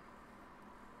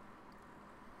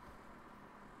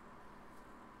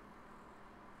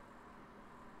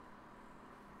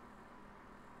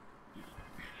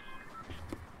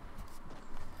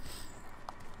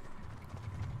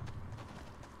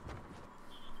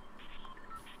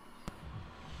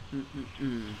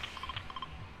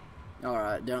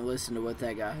 Alright, don't listen to what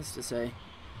that guy has to say.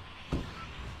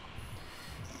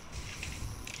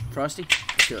 Frosty?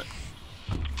 Do it.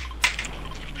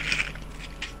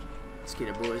 Let's get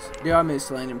it, boys. Dude, I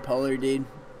miss landing Polar, dude.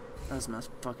 That was my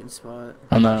fucking spot.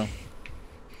 I know.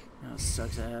 That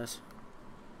sucks ass.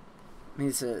 I mean,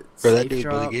 it's a Bro, that safe dude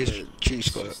drop, really gives but cheese it's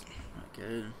squat. just not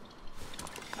good.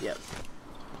 Yep.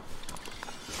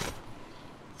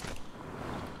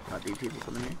 Might be people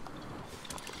coming here.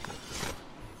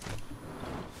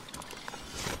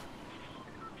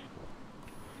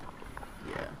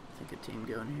 Yeah, I think a team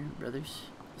going here, brothers.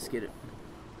 Let's get it.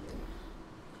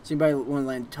 Does anybody want to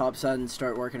land top side and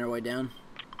start working our way down?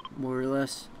 More or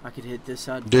less. I could hit this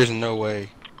side. There's no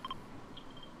way.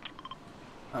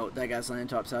 Oh, that guy's landing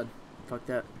top side. Fuck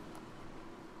that.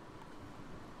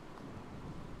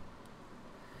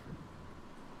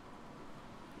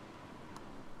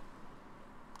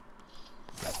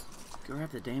 Go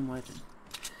grab the damn weapon.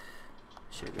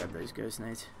 Should grab those ghost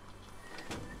nades.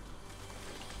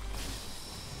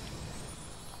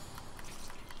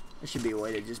 There should be a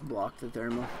way to just block the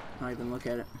thermal. Not even look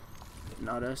at it.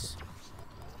 Not us.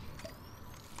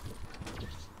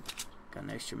 Got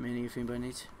an extra mini if anybody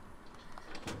needs.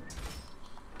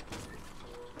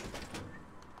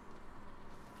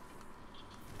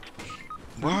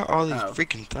 Why are all these Oh.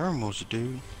 freaking thermals,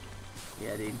 dude?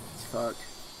 Yeah, dude. It's fucked.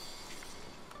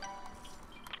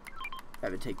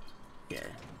 Have it take. Yeah.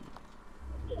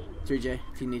 3J,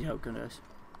 if you need help, come to us.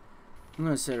 I'm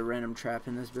gonna set a random trap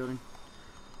in this building.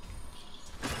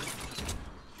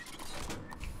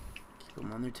 Keep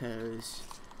them on their toes.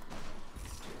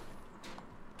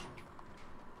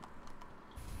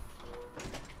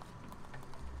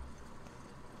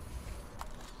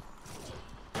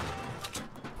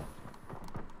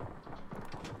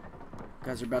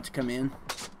 Guys are about to come in.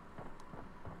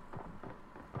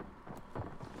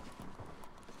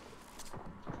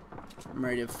 I'm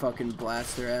ready to fucking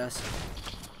blast their ass.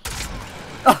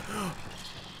 Oh!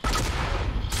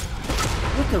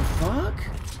 What the fuck?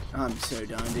 I'm so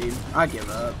done, dude. I give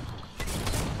up.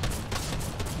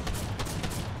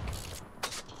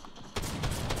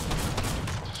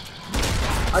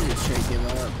 I just straight give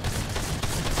up.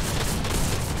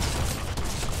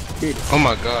 Dude. Oh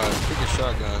my god, freaking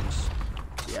shotguns.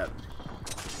 Yep.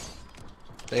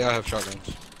 They all have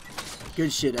shotguns.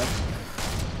 Good shit, up.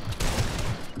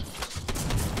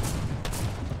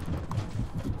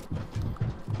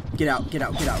 Get out, get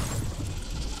out, get out.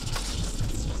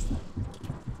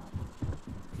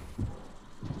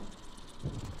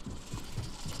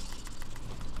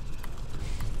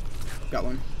 Got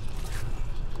one.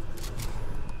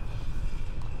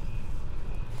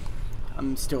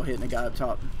 I'm still hitting a guy up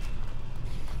top.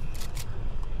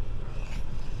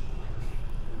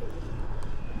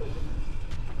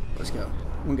 Let's go.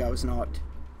 One guy was knocked.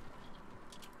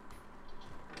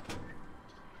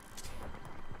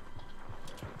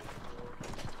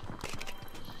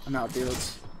 I'm out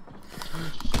builds.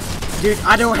 Dude,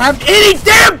 I don't have any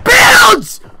damn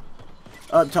builds!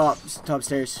 Up top, top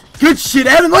stairs. Good shit,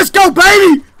 Evan, let's go,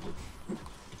 baby!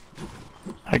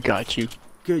 I got you.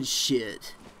 Good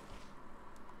shit.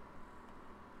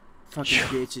 Fucking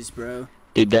bitches, bro.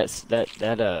 Dude, that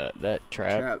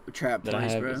trap Trap that I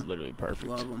place, have bro. is literally perfect.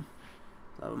 Love them.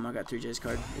 Love them. I got 3 J's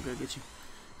card. We'll go get you.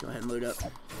 Go ahead and load up.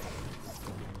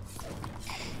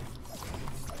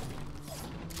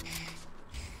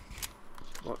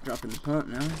 Well, dropping the pump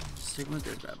now. Stick with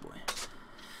this bad boy.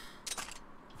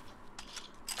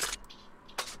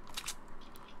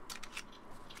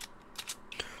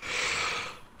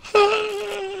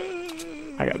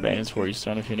 I got bands for you,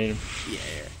 son, if you need them. Yeah.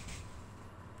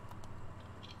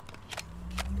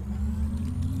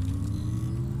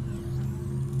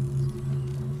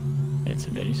 And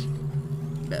some minis.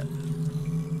 Bet.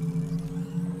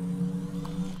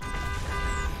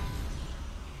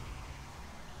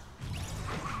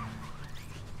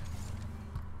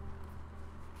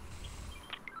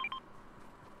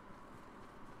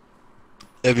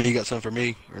 Evan, you got something for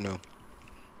me or no?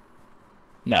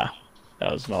 Nah,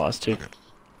 that was my last 2. Okay.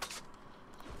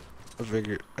 I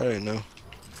figured. I didn't know.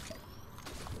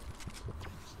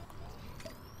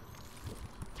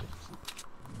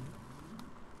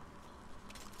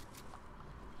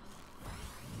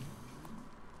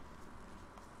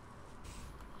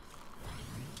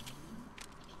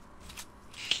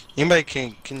 Anybody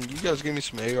can you guys give me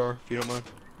some AR if you don't mind?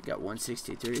 Got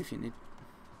 163 if you need.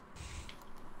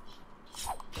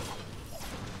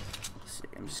 Let's see,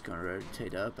 I'm just gonna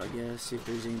rotate up, I guess. See if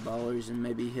there's any ballers and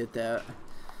maybe hit this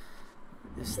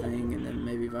thing, and then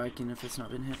maybe Viking if it's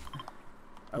not been hit.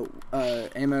 Oh,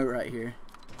 ammo right here.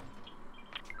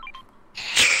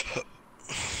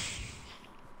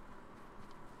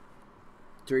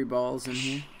 Three balls in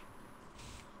here.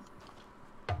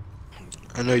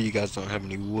 I know you guys don't have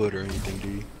any wood or anything, do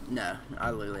you? No,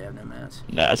 I literally have no mats.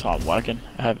 Nah, that's all I'm lacking.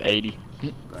 I have 80.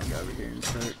 Gonna go over here and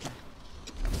start.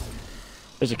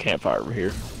 There's a campfire over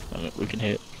here we can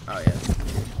hit. Oh yeah.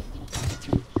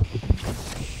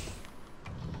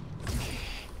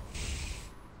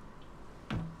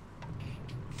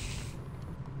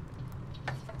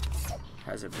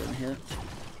 Has it been hit?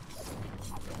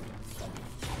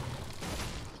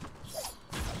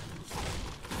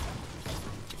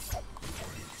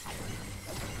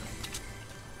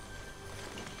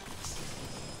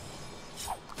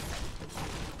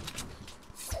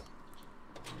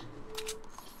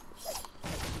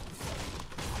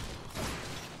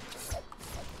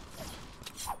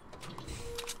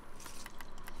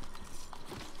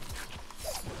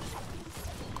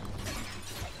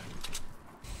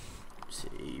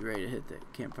 You ready to hit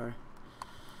that campfire?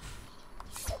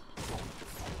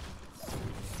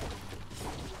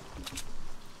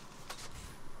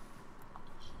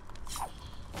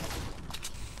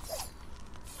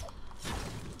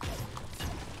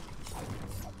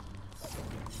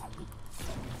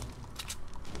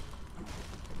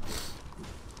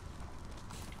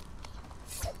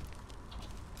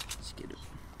 Let's get it.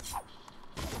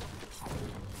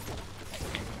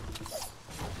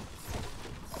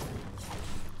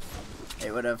 Hey,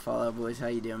 what up, Fallout boys? How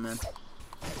you doing, man?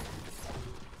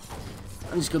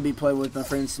 I'm just gonna be playing with my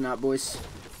friends tonight, boys.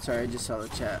 Sorry, I just saw the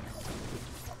chat.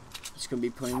 Just gonna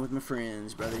be playing with my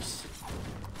friends, brothers.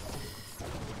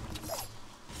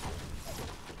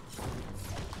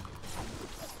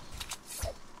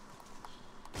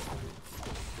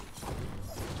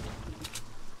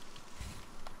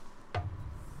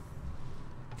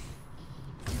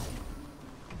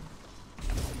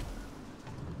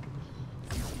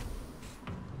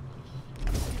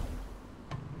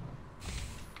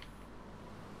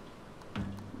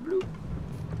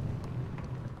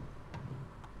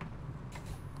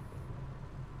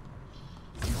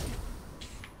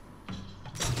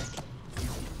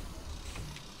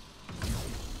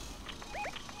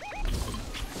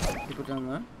 People down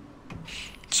low?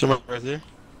 Someone right there.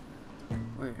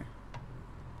 Where?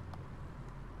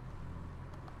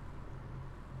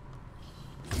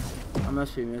 I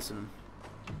must be missing them.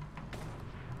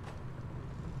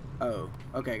 Oh,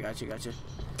 okay, gotcha. Come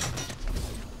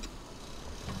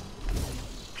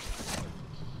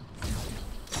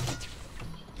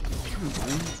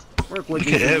on, work with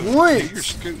Look at me Evan. once. You're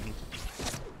scooting.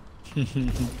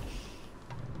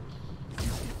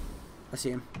 I see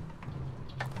him.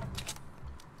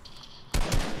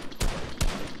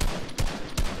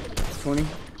 $20.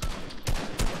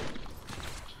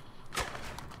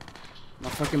 My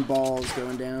fucking ball's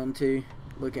going down too.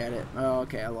 Look at it. Oh,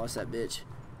 okay, I lost that bitch.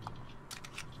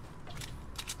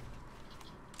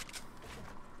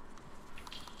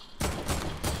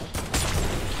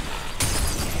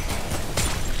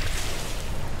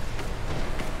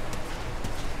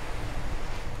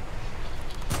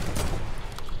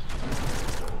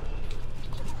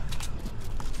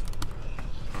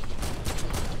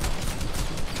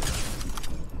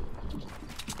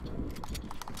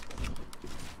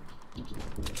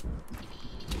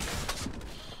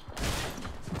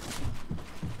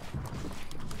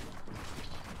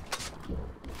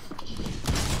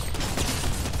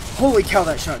 Holy cow,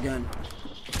 that shotgun.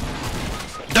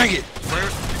 Dang it!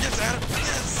 Yes, Adam!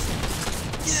 Yes!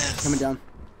 Yes! Coming down.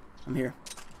 I'm here.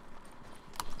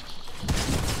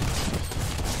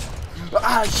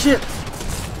 Ah, shit!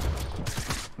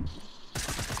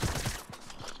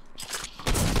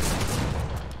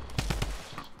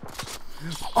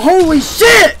 Holy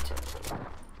shit!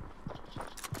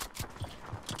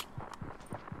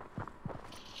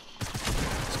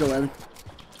 Let's go, Evan.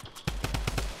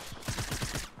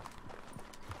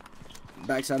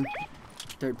 Backside.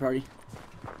 Third party.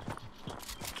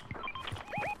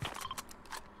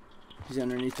 He's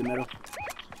underneath the middle.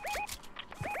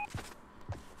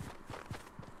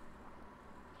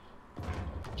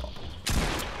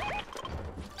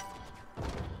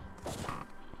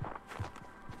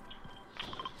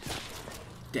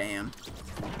 Damn.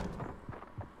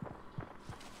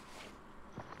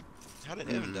 How did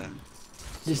Evan die?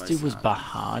 This dude was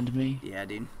behind me. Yeah,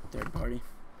 dude. Third party.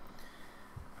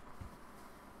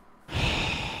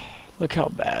 Look how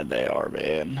bad they are,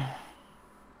 man.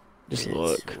 Just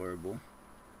look. It's horrible.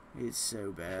 It's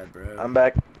so bad, bro. I'm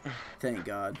back. Thank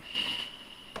God.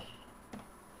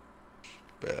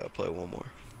 Yeah, I'll play one more.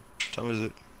 What time is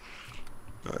it?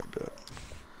 Alright, bet.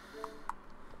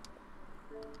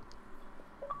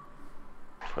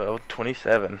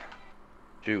 12:27.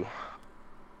 Jew.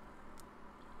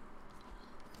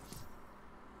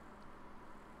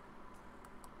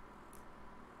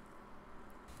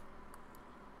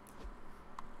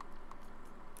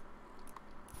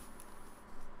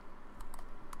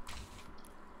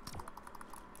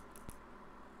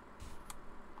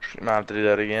 You might have to do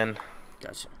that again.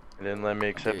 Gotcha. And then let me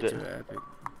accept it. Epic.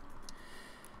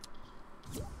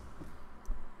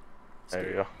 There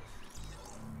you go.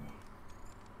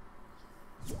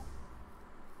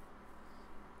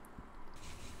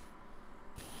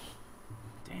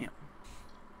 Damn.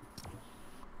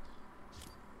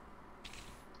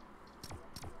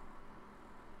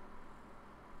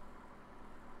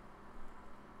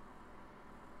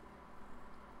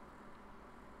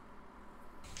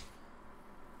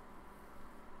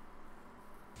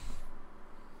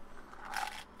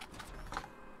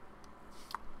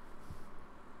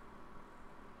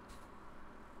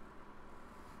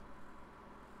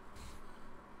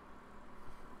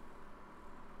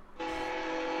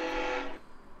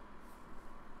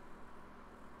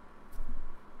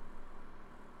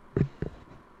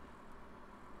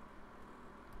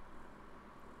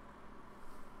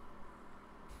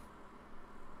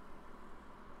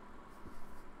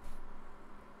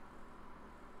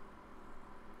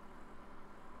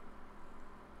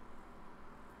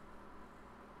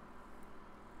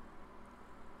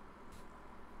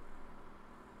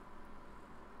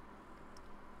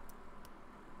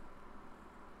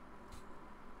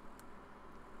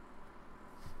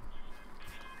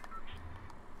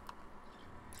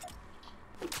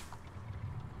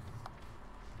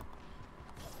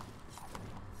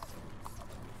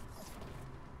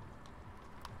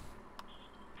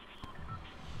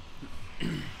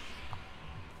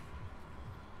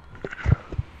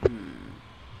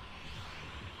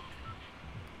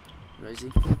 Where is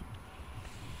he?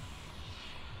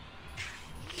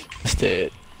 That's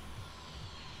it.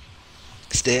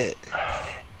 It's dead.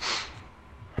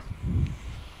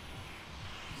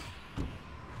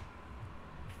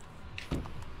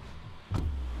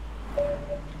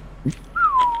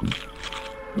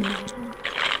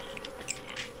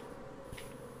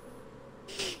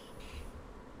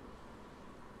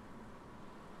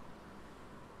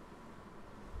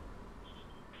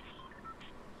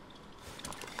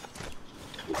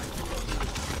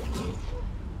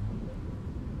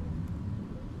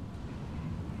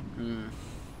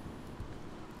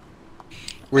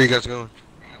 Where you guys going?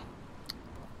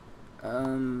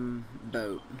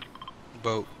 Boat.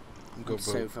 Boat. Go I'm boat.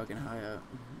 so fucking high up.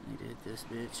 Need to hit this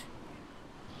bitch.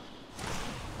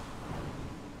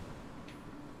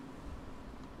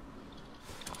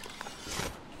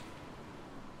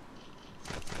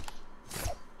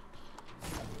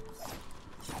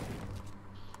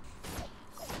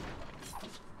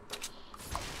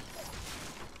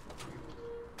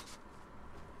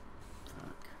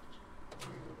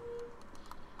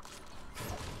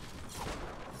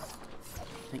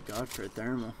 Thank God for a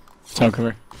thermal. Tom, come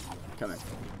here. Coming.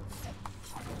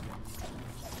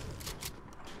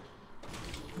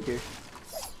 Here.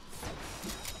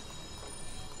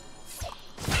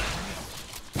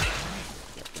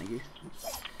 Yeah, thank you.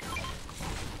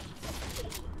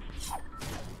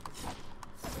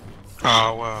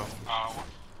 Oh, wow.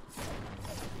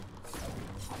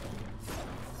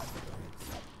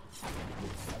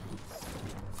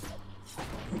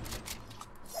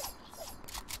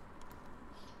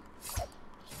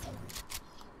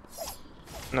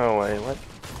 No way, what?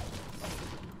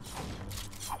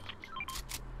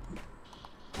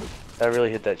 I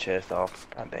really hit that chest off.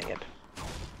 God dang it.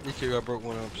 Me too, I broke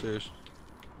one upstairs.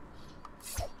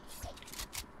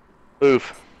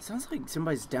 Oof. Sounds like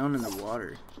somebody's down in the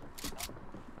water.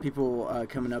 People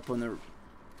coming up on the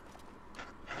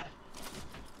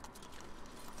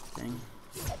thing.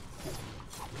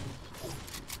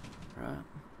 Right.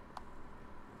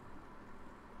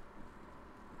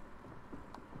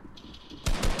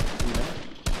 Yeah.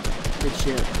 Good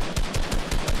shit.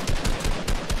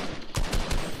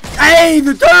 Hey,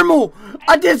 the thermal!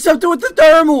 I did something with the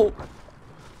thermal!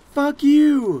 Fuck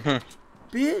you,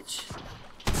 bitch.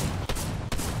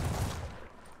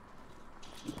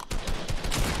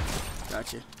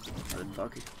 Gotcha,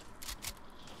 motherfucker.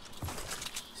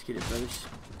 Let's get it, brothers.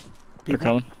 They're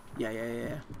coming.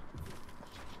 Yeah.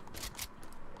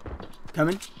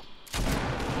 Coming.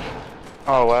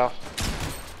 Oh, wow.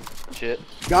 Shit.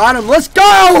 Got him. Let's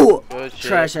go! Good shit.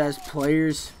 Trash ass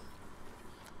players.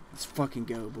 Let's fucking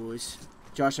go, boys.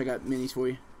 Josh, I got minis for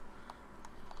you.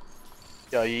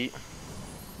 Y'all eat.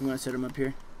 I'm gonna set them up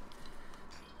here.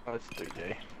 Oh, it's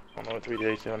 3J. I don't know what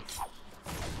 3J's doing.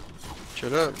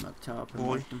 Shut up. Set them up top and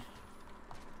Boy. mark them.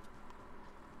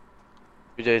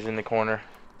 3J's in the corner.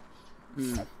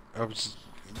 I was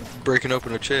breaking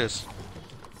open a chest.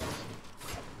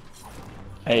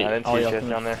 Hey, I didn't all see a y'all chest come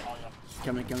down there.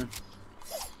 Coming.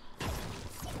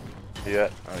 You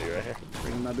at? Oh, you're right here.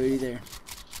 Bringing my booty there.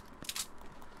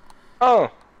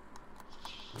 Oh!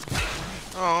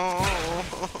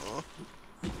 Oh.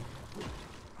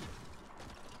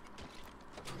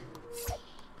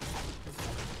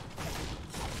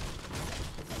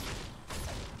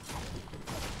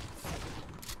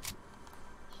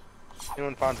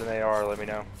 Anyone finds an AR, let me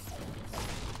know.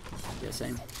 Yeah,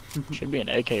 same. Should be an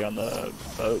AK on the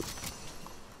boat.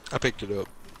 I picked it up.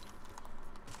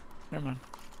 Never mind.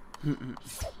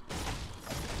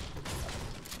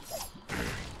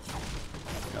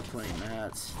 Got plenty of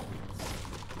mats.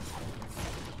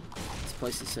 This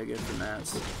place is so good for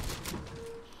mats.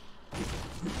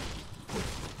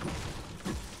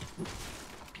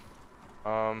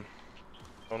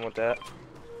 Going with that.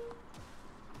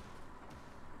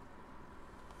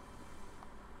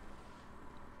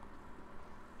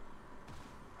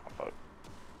 Oh, fuck.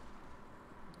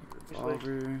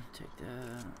 Revolver, take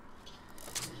that.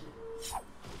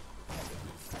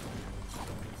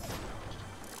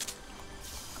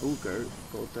 Oh,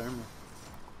 gold thermal.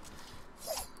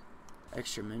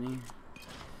 Extra mini.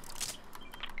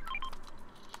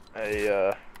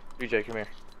 Hey, 3J, come here.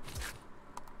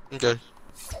 Okay.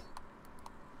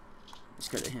 Let's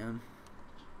go to him.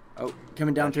 Oh,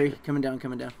 coming down 3. Coming down.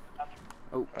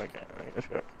 Oh. Okay, let's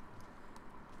go.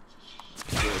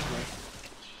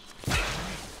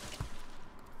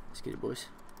 Let's get it, boys.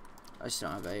 I just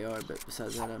don't have AR, but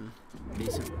besides that, I'm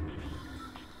decent.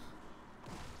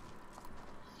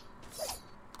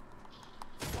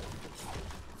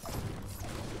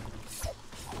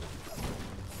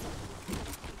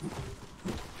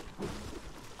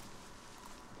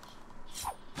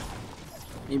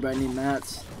 Anybody need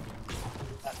mats?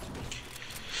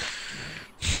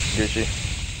 Gucci.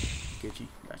 Gucci,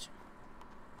 gotcha.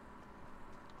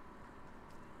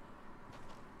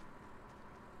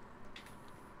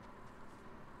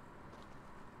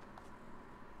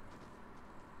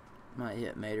 Might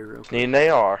hit Mater real quick. Need an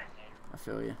AR. I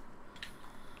feel you.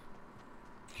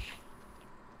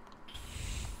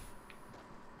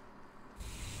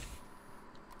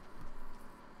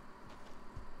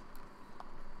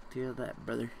 Feel that,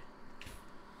 brother.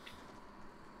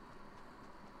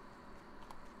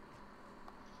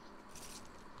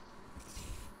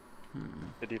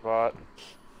 Pity pot.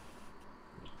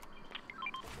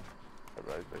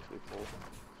 Everybody's basically full.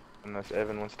 Unless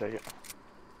Evan wants to take it.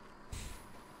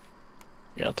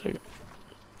 Yeah, I'll take it.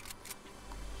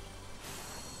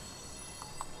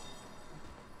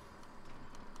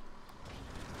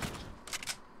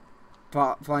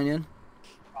 Flying in.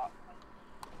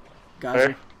 Gotcha.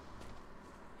 Where?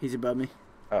 He's above me.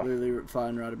 Oh. Literally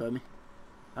flying right above me.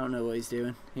 I don't know what he's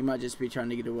doing. He might just be trying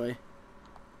to get away.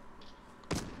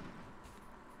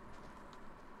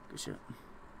 Good shit.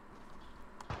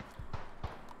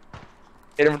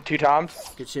 Hit him 2 times.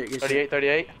 Good shit. 38,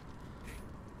 38.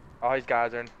 Oh, he's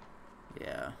geysering.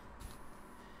 Yeah.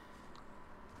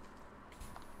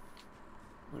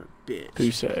 What a bitch.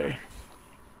 Who say?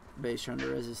 Base trying to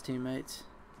res his teammates.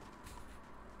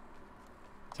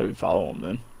 So we follow him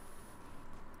then.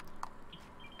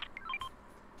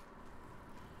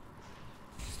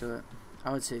 Let's do it.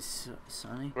 I would say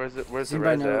Sunny. Where's Does the anybody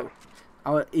res know?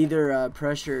 Either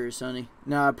pressure or Sunny.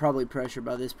 Nah, probably pressure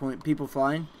by this point. People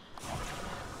flying.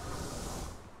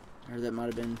 Or that might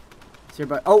have been. Is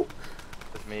everybody? Oh!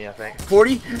 That's me, I think.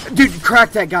 40? Dude,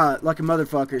 crack that guy like a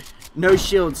motherfucker. No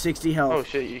shield, 60 health. Oh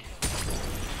shit, you.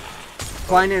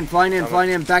 Flying in, flying in, flying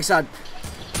in. Backside.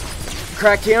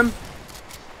 Cracked him.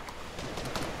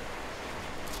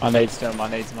 My nades down, my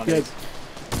nades. Good.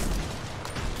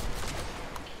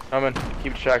 Coming.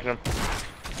 Keep distracting him.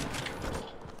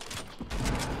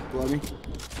 Blow me.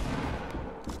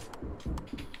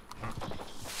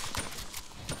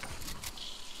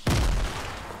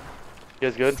 You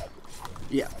guys good?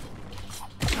 Yeah.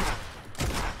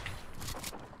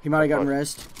 He might have gotten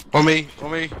rest. On me,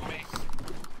 on me.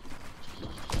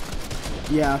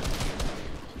 Yeah.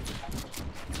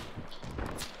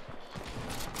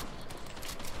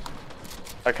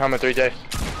 I come in 3J.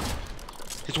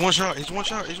 He's one shot, he's one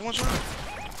shot, he's one shot.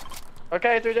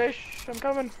 Okay, 3J, I'm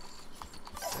coming.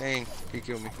 Dang, he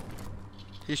killed me.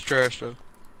 He's trash though.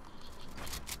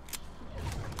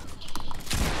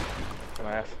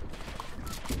 My ass.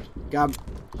 Got him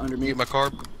under You me. get my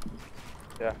card?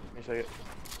 Yeah, give me a second.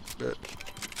 Bet.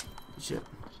 Shit.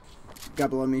 Got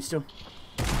below me still.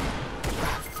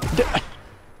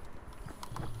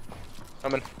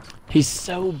 Coming. He's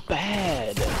so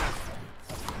bad.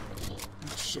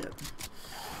 Shit.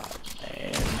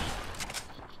 Man.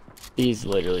 He's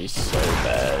literally so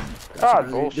bad. God,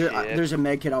 Brother. bullshit. There's a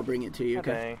med kit. I'll bring it to you.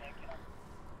 Okay. Dang.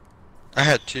 I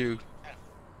had two.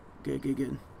 Good, good,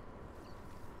 good.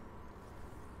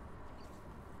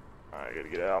 Alright, gotta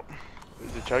get out.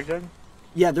 Is it chug jug?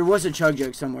 Yeah, there was a chug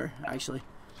jug somewhere, actually.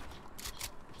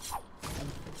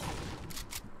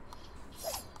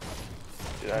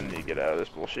 Dude, I need to get out of this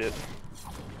bullshit.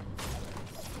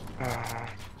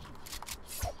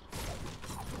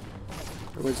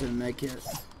 Or was it a med kit?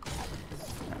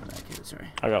 Not a med kit, sorry.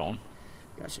 I got one.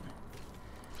 Gotcha.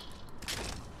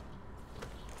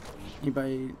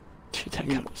 Anybody? Dude, that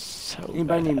guy was so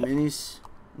Anybody bad. need minis?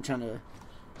 I'm trying to.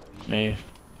 Me.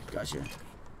 Gotcha.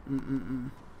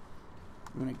 I'm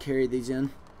gonna carry these in.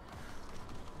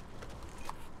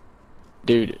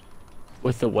 Dude,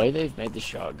 with the way they've made the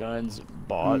shotguns,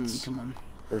 bots Come on.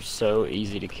 are so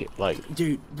easy to kill, like,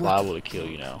 Dude, liable to kill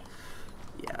you now.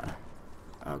 Yeah.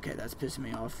 Okay, that's pissing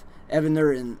me off. Evan,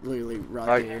 they're in literally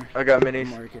right here. I got I'm minis.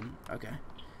 marking. Okay.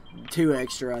 2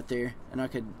 extra right there. And I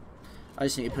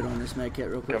just need to put on this med kit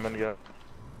real quick. Coming, go.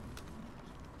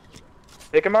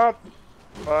 Pick him up.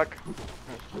 Fuck.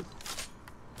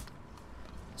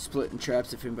 Splitting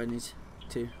traps if anybody needs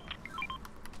to.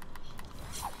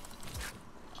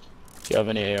 Do you have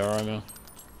any AR ammo?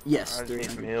 Yes, I just need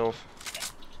some 300.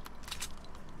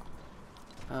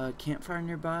 heals. Campfire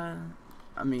nearby?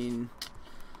 I mean,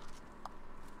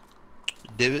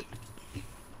 Divot.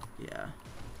 yeah.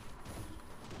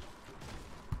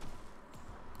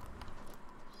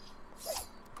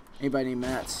 Anybody need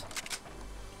mats?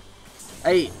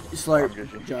 Hey, I'm Slurp,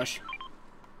 good, Josh.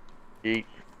 Eat.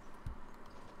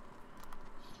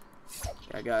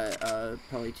 I got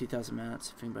probably 2,000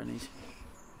 mats if anybody needs.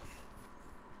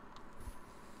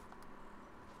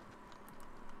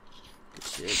 Good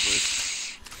shit, boys.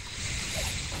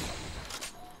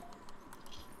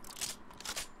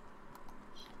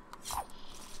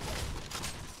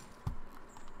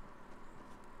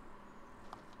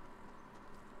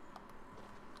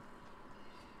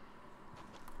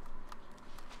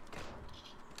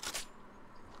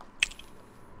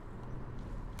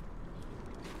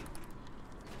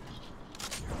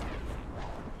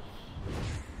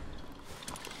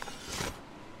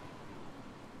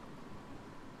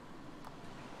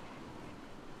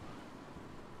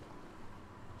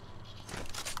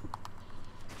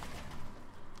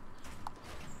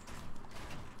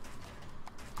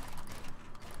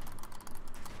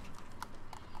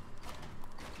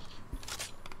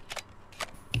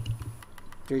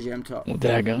 Jersey, I'm talking. Well,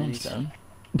 daggone, son.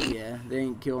 Yeah, they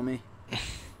ain't kill me.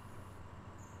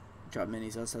 Drop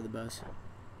minis outside the bus.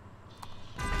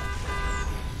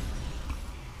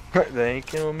 They ain't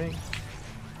killing me.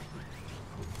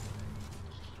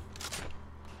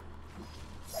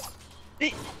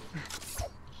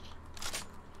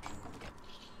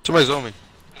 Somebody's on me.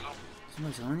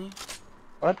 Somebody's on you?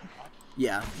 What?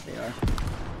 Yeah, they are.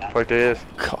 Fuck there is.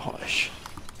 Gosh.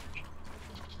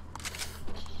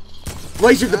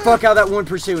 Laser the fuck out of that one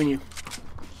pursuing you.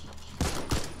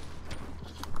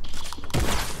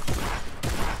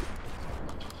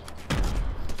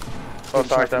 Oh,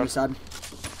 sorry, Shot from Tom. the side.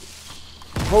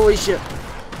 Holy shit.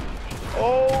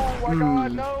 Oh my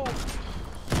god, no!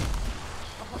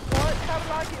 What? How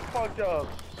did I get fucked up?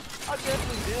 I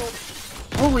definitely did.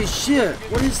 Holy shit.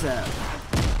 What is that?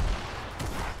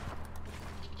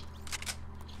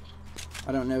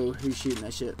 I don't know who's shooting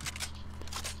that shit.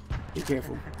 Be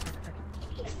careful.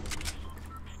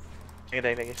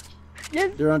 Thank you.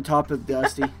 Yes. They're on top of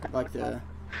Dusty, like the...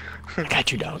 I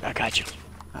got you, dog. I got you.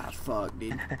 Ah, fuck,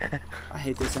 dude. I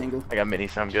hate this angle. I got mini,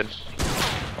 so I'm good.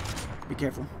 Be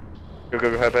careful. Go,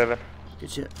 ahead, Evan.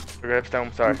 Good shit. Go, ahead,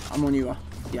 Stone. Sorry. I'm on you.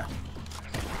 Yeah.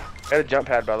 I had a jump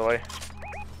pad, by the way.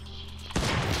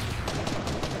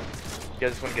 You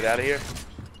guys just want to get out of here?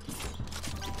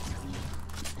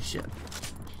 Shit.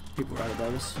 People right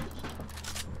above us.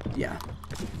 Yeah.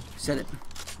 Set it.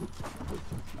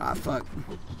 Ah, fuck.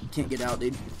 Can't get out,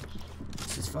 dude.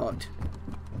 This is fucked.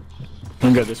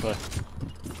 I'm go this way.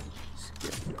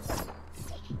 Skip.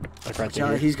 Like right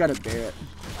Charlie, there. he's got a Barrett.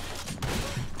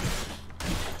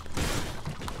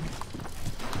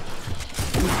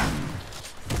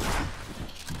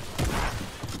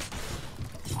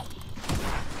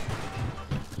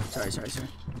 Sorry.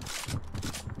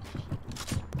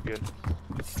 Good.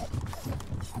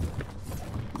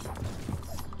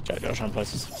 Josh, trying to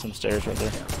place some stairs right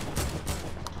there.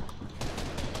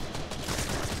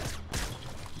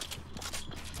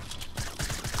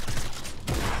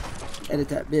 Edit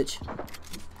that bitch.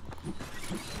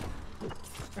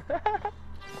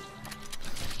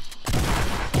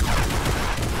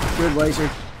 Good laser.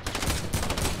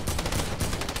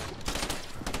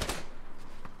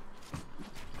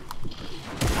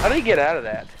 How do you get out of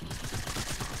that?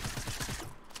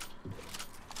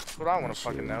 That's what I want to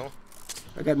fucking know.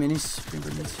 I got minis.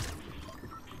 Fingerprints.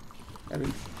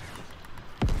 Evan.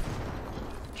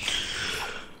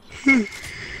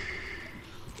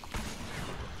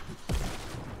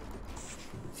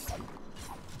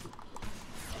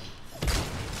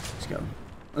 Let's go.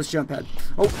 Let's jump pad.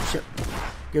 Oh shit.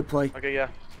 Good play. Okay, yeah.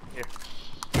 Here.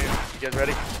 Come here. You guys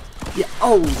ready? Yeah.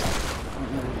 Oh. I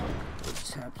don't know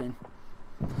what's happening.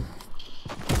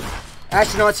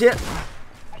 Astronauts hit.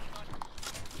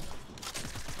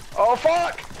 Oh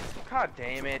fuck! God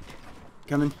damn it.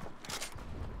 Coming.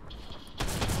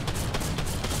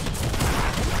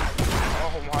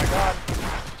 Oh my god.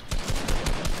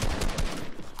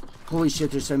 Holy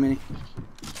shit, there's so many.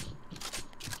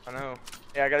 I know.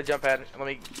 Yeah, I got a jump pad. Let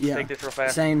me take this real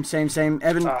fast. Same.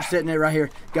 Evan, sitting there right here.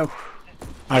 Go.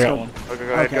 I got one. Okay,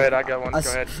 go ahead. I got one. Go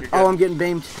ahead. You're good. Oh, I'm getting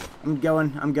beamed. I'm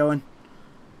going.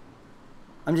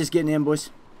 I'm just getting in, boys.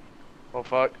 Oh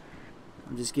fuck.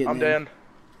 I'm just getting I'm in. dead.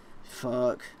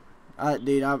 Fuck.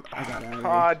 Dude, I got out of here.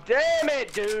 Aw, damn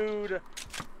it, dude.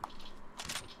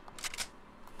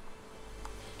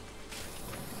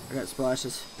 I got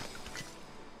splashes.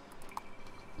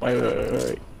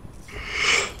 Wait.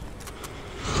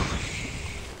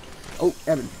 Oh,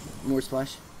 Evan. More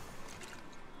splash.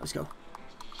 Let's go.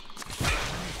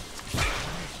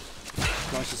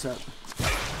 Splash this up.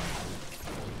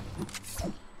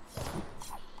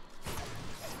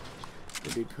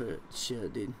 Could be put.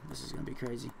 Shit, dude. This is gonna be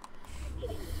crazy.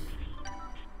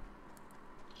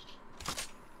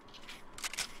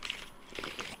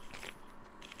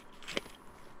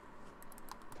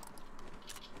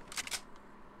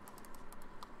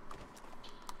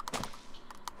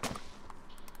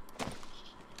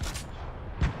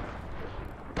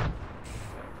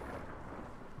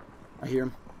 I hear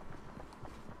him.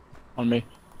 On me.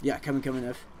 Yeah, coming,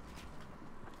 F.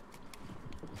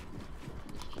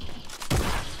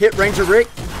 Hit Ranger Rick.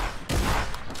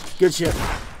 Good shit.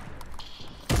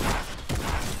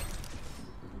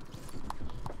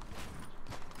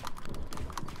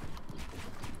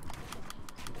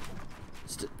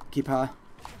 Keep high.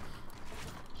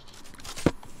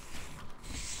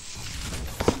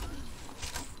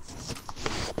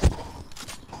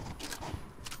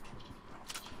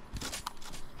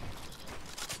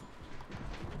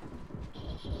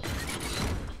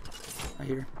 I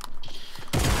hear.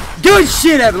 Good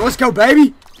shit, Evan. Let's go,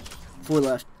 baby. 4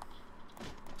 left.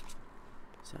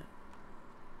 Is that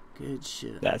good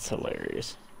shit? That's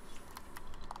hilarious.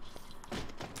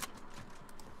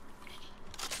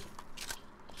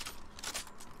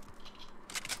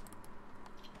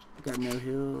 Got no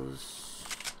heals.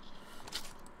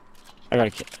 I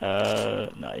got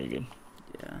no, you're good.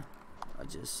 Yeah,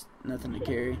 nothing to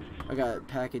carry. I got a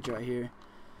package right here.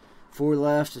 4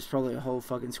 left. There's probably a whole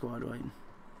fucking squad waiting.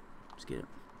 Let's get it.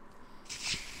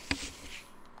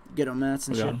 Get on mats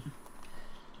and shit.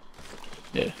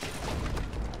 Yeah.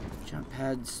 Jump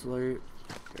pad, slurp.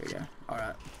 There you go.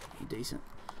 Alright. Decent.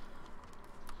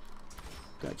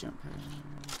 Got jump pad.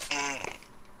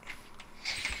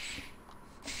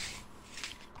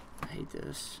 I hate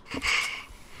this.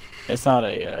 It's not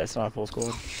a full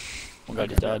squad. One guy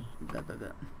just died. Bet.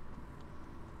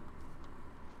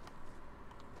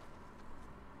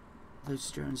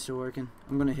 Those drones still working.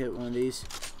 I'm gonna hit one of these.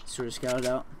 Sort of scout it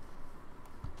out.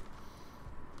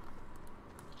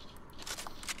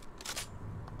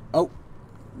 Oh,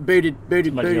 booted.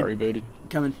 Somebody already booted.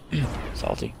 Coming.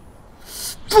 Salty.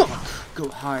 Fuck! Go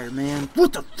higher, man.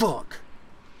 What the fuck?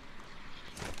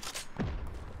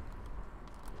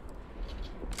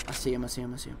 I see him. What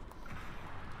the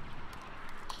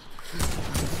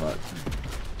fuck?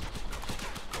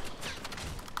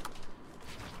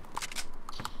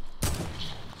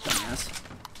 Dumbass.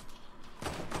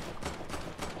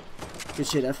 Good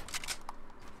shit, F.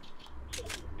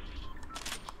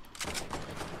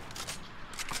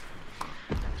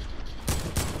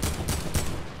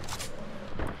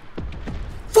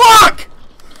 Fuck!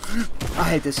 I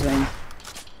hate this thing.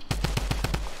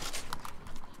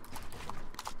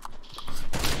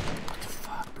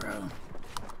 Fuck, bro.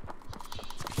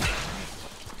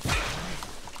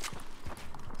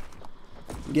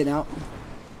 I'm getting out.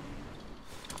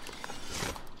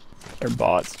 They're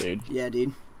bots, dude. Yeah,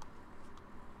 dude.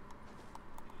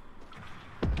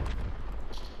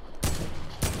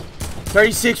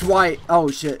 $36 white. Oh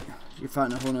shit. You're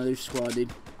fighting a whole nother squad,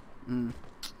 dude. I'm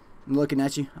looking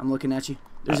at you.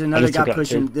 There's another guy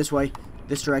pushing this way.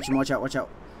 This direction. Watch out.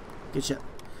 Good shit.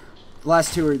 The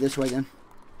last two are this way then.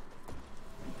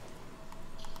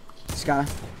 Sky.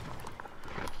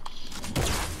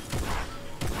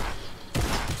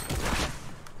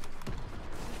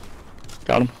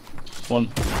 Got him. One.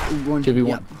 2v1.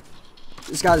 Yep.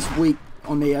 This guy's weak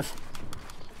on me, F.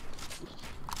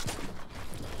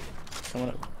 Coming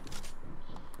up.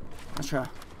 Let's try.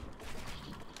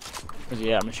 Where's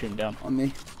he at? I'm gonna shoot him down. On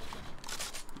me.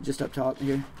 Just up top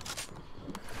here.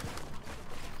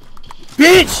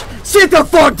 Bitch! Sit the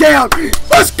fuck down!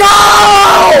 Let's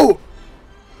go!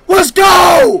 Let's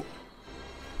go!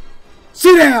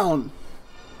 Sit down!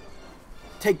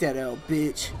 Take that L,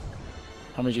 bitch.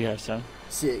 How many do you have, son?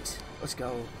 6. Let's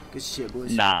go. Good shit,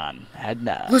 boys. 9. Had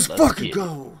 9. Let's fucking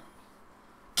go.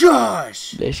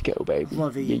 Gosh! Let's go, baby.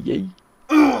 Love it. Yeah.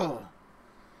 Ugh.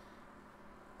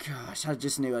 Gosh, I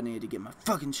just knew I needed to get my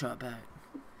fucking shot back.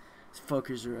 These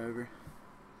fuckers are over.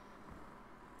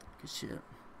 Good shit.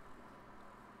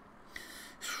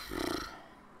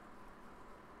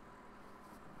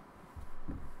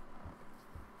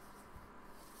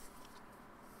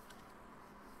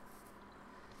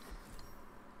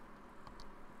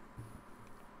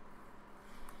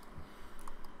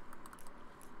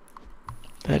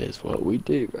 That is what we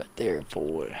do right there,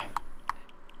 boy.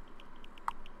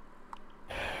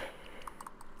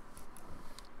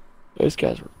 Those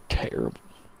guys were terrible.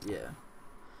 Yeah.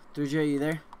 3J, you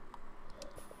there?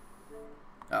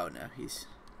 Oh no, he's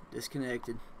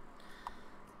disconnected.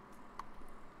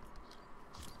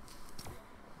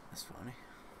 That's funny.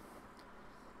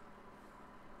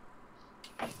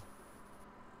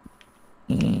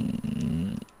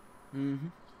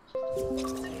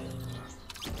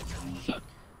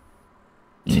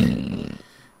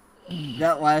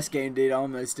 That last game, dude, I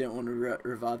almost didn't want to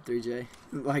revive 3J.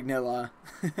 Like, no lie.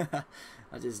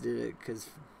 I just did it because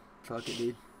fuck it,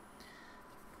 dude.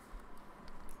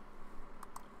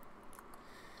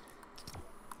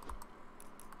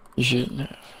 You shouldn't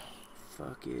have.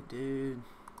 Fuck it, dude.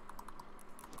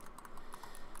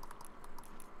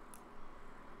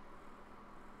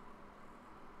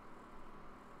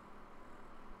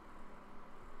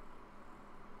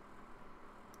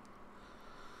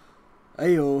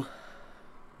 Ayo.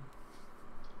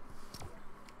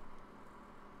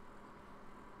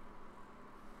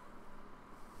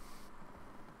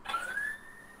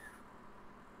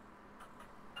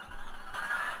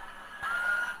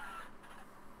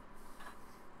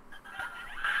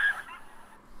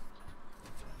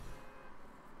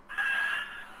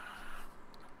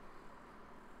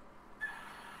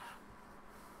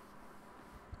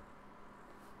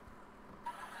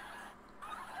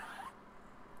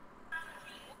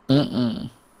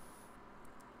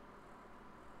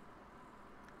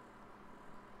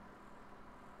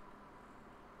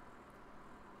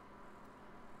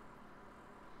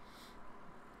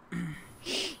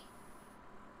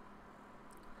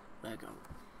 Lego.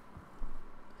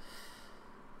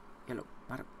 Hello,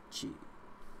 Parachi.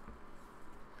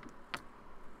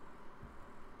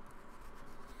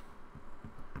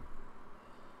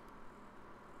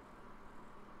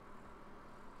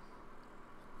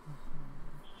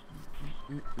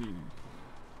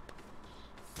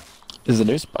 Is the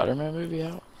new Spider-Man movie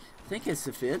out? I think it's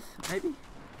the 5th, maybe.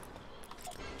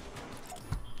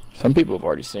 Some people have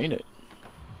already seen it.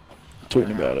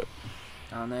 Tweeting about it.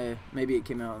 I don't know. Maybe it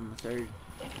came out on the 3rd.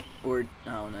 Or,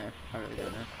 I don't know. I really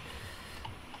don't know.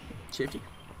 Shifty.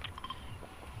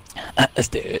 Let's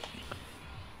do it.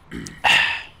 Let's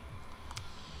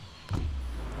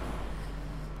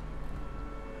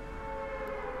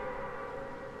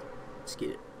get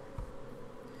it.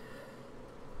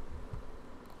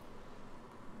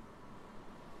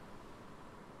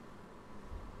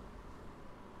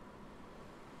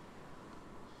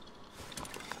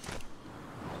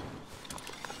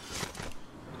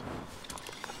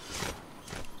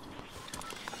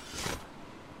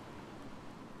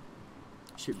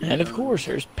 Should be And of fun. course,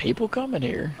 there's people coming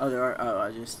here. Oh, there are. Oh,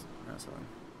 I just. Oh, sorry.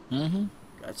 Mm-hmm.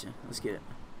 Gotcha. Let's get it.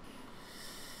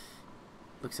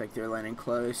 Looks like they're landing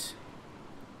close.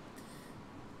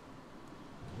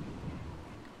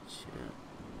 Shit.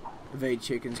 Evade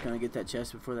Chicken's gonna get that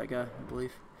chest before that guy, I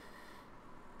believe.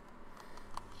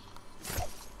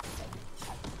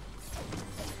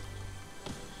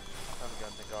 Oh,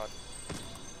 God, thank God.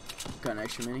 Got an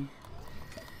extra mini.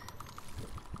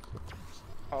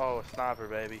 Oh, a sniper,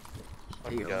 baby.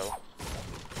 Let's There you go.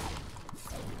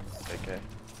 Okay.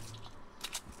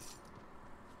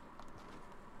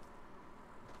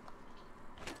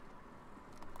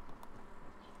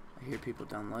 I hear people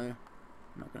down low. I'm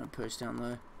not gonna push down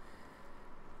low.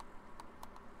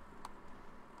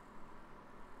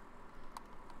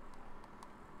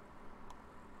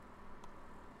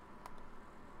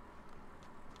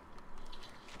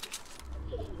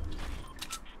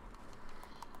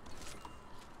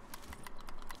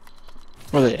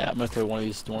 Where they at? I'm gonna throw one of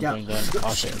these storm Yeah. things down.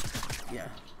 I'll share. Yeah.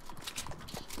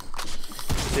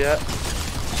 Yeah.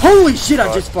 Holy shit! I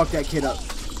God. just fucked that kid up.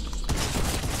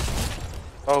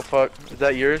 Oh, fuck. Is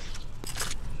that yours?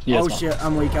 Yeah, Oh it's mine. shit!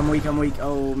 I'm weak. I'm weak. I'm weak.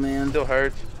 Oh man. Still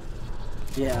hurts.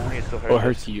 I Yeah. think it still hurts. Well, it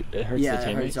hurts you. It hurts Yeah. the It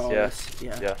teammates. hurts all Yeah. of us.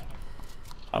 Yeah. Yeah.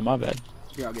 Oh, my bad.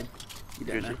 You're all good. You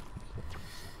done Good now. shit.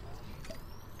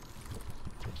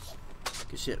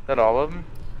 Good shit. Is that all of them?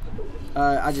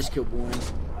 I just killed one.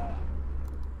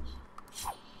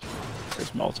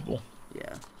 There's multiple.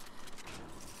 Yeah.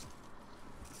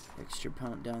 Extra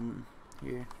pump down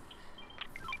here.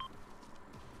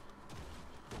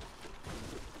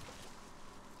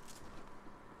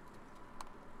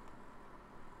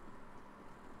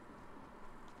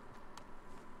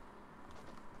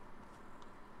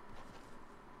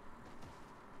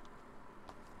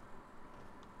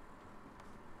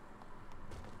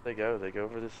 They go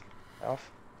over this house.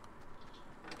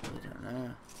 I don't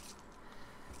know.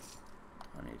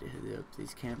 I need to hit up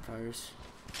these campfires.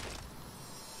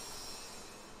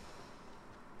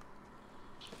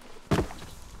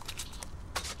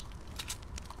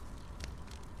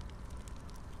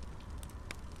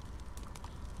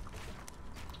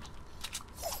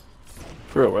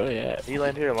 For real, where they at? He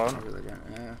land here I alone. really don't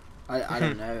know. I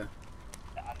don't know.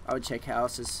 I would check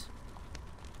houses.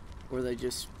 Or they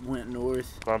just went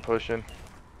north. So I'm pushing.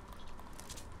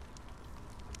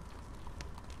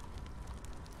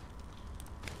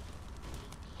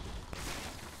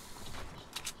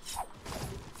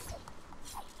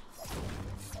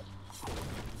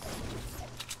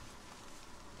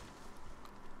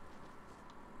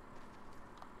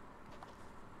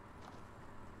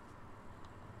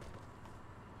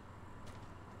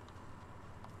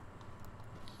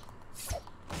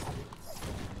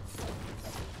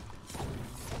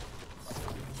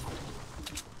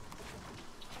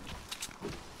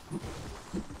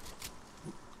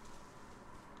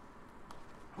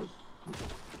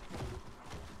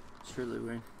 It's really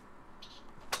weird.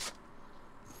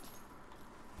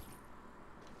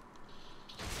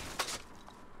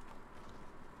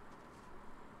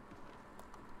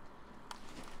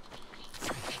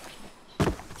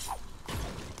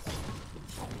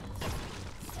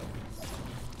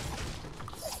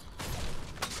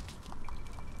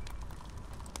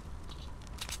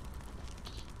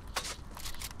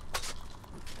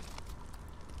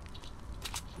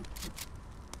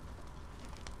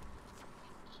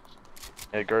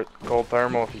 Yeah, gold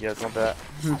thermal if you guys want that.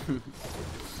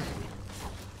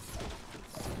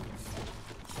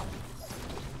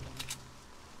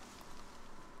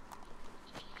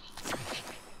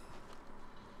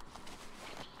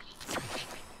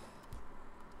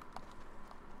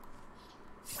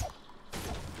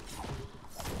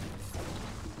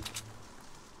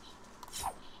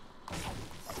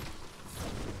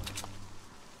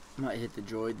 Might hit the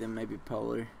droid, then maybe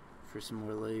polar for some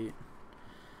more loot.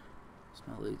 It's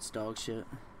not loot's dog shit.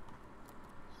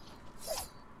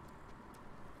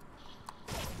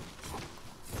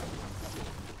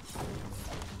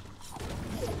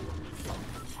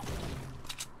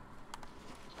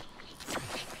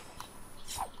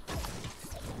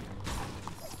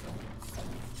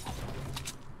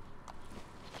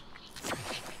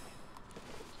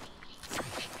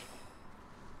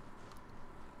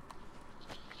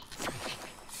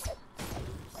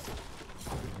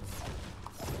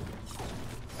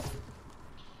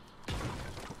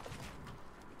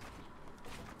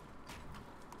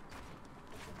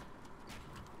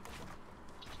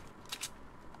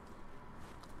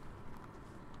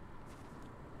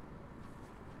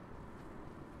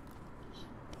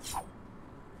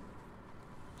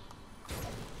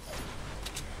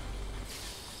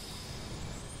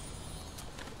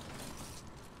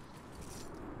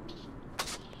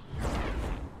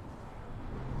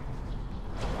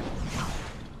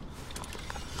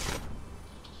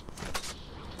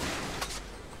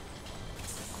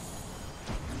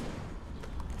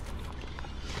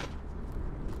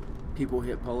 People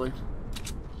hit Polo.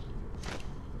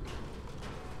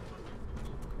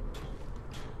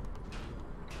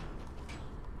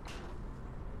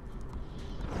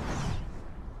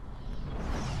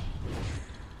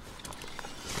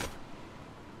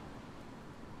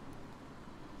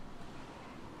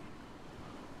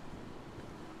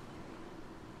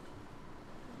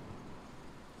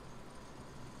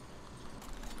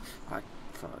 Fuck.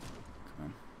 Come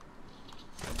on.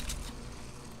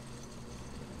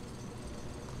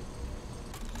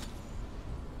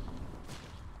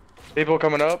 People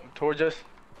coming up towards us.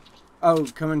 Oh,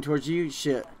 coming towards you?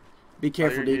 Shit. Be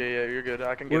careful, dude. Yeah, you're good.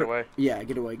 I can get away. Yeah,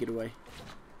 get away, get away.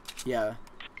 Yeah.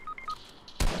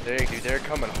 Dude, they're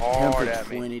coming hard at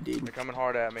me. 20, dude. They're coming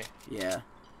hard at me. Yeah.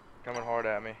 Coming hard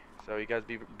at me. So you guys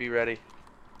be ready.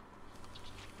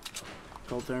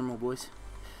 Cold thermal, boys.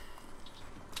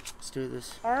 Let's do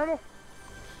this. Thermal.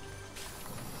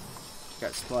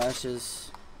 Got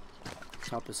splashes.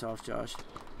 Top us off, Josh.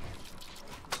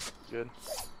 Good.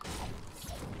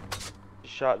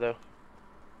 Shot though.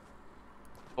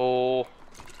 Oh.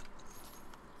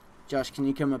 Josh, can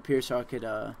you come up here so I could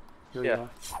heal you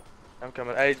off? I'm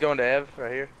coming. Hey, he's going to Ev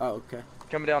right here. Oh, okay.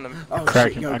 Coming down the. Oh,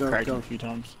 cracked shit. him. Go, I cracked go. him a few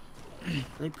times. Are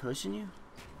they pushing you?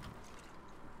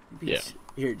 Yeah.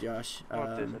 Here, Josh. I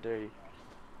want this. I dare you.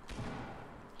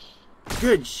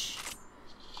 Good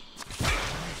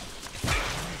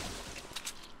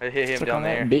I hit him Suck down on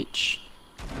that, there. bitch.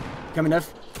 Coming up.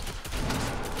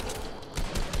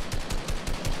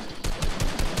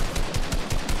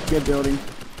 Good building.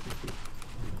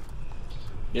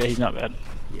 Yeah, he's not bad.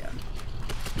 Yeah.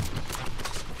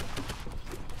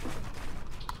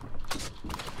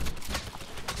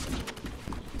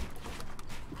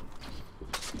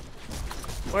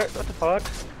 What the fuck?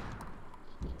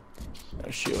 Got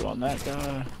a shield on that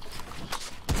guy.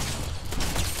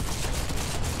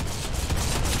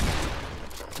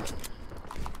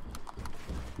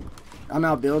 I'm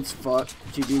out builds. Fuck.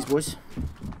 GG's, boys.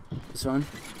 It's fine.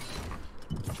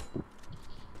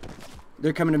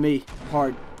 They're coming to me.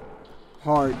 Hard.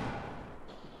 Hard.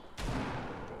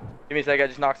 Give me a sec. I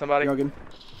just knocked somebody. Yoggin.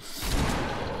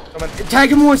 Coming.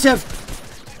 Tag him one, Sev.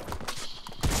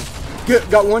 Good.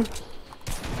 Got one.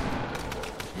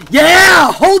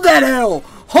 Yeah! Hold that L!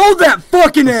 Hold that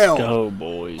fucking L! Let's go,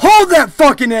 boys. Hold that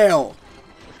fucking L!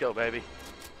 Let's go, baby.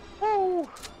 Woo!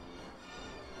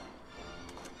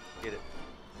 Get it.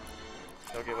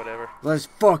 Go get whatever. Let's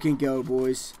fucking go,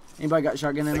 boys. Anybody got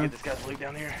shotgun Let's ammo? get this guy's loot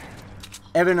down here.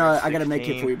 Evan, I got a med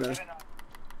kit 16. for you, brother.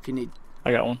 If you need.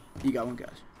 I got one. You got one,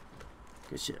 guys.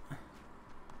 Good shit.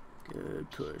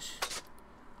 Good push.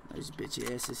 Those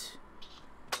bitchy asses.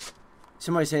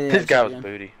 Somebody say they This have guy was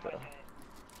shotgun. booty. So.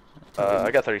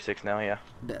 I got 36 now, yeah.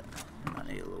 Bet. I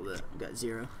need a little bit. Got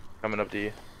 0. Coming up to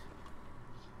you.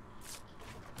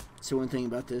 So one thing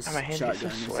about this Oh, my hands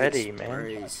shotgun are so is sweaty, it man.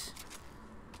 sprays.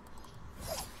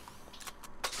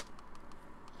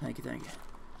 Thank you, thank you.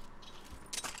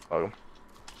 Welcome.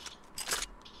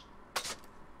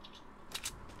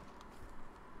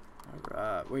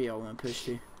 Alright, where y'all want to push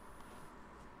to?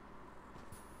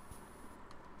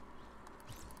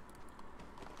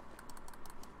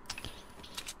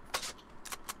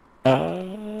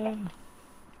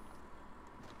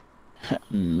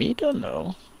 Me don't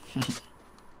know.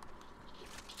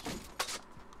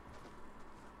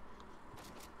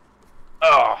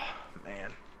 Oh,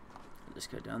 man. Just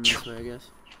go down this way, I guess.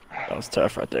 That was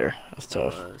tough right there. That was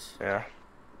tough. Yeah.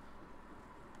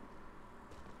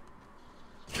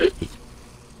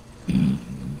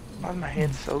 Why are my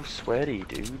hands so sweaty,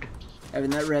 dude?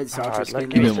 Evan, that red soccer Alright, skin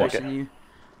give me that's one. pushing you.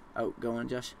 Oh, go on,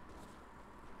 Josh.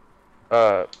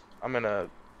 I'm gonna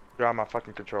dry my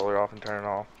fucking controller off and turn it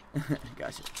off.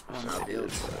 Gotcha. Oh, my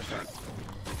builds.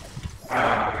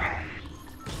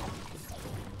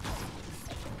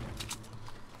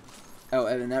 Oh,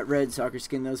 Evan, that red soccer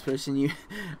skin that was pushing you.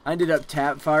 I ended up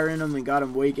tap firing him and got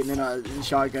him weak, and then I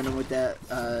shotgunned him with that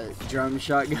drum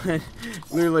shotgun.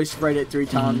 Literally sprayed it 3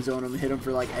 times on him, hit him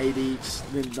for like 8 each,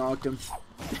 then knocked him.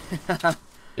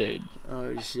 Dude.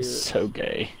 Oh shit. So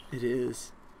gay. It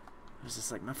is. I was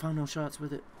just like, my final shots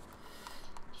with it.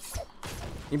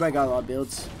 Anybody got a lot of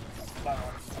builds?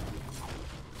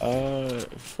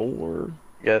 4.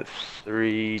 Got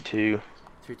 3, 2.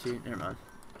 3, 2. Never mind.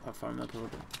 I'll farm up a little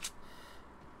bit.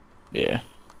 Yeah.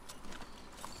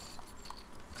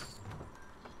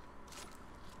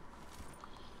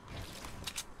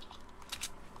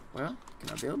 Well, can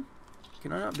I build?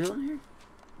 Can I not build in here?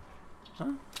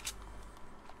 Huh?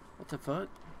 What the fuck?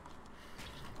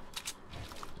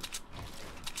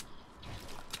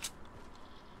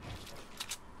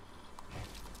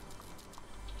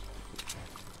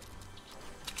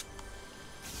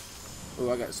 Oh,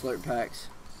 I got slurp packs.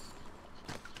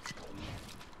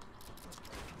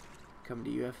 Coming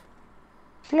to UF.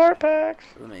 Slurp packs.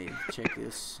 Let me check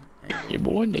this angle. Your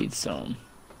boy needs some.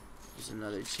 There's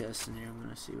another chest in here. I'm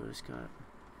gonna see what it's got.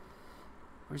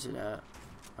 Where's it at?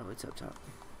 Oh, it's up top.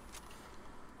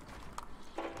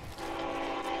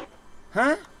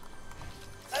 Huh?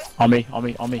 On me, on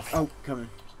me, on me. Oh, coming.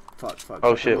 Fuck, fuck.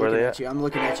 Oh fuck. shit, where they at? You. I'm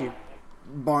looking at you.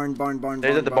 Barn.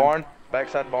 There's at the barn.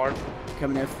 Backside barn.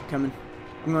 Coming, F. Coming.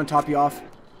 I'm gonna top you off.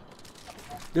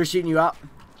 They're shooting you out.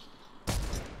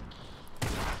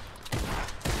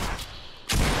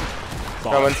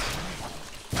 Coming.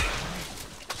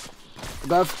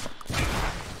 Above.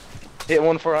 Hit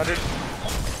one 400.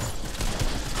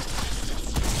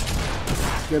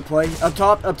 Good play. Up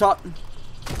top, up top.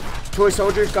 Toy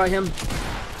soldiers, got him.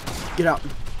 Get out.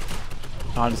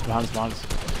 Behind us, behind us, behind us.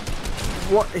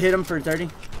 What, hit him for 30.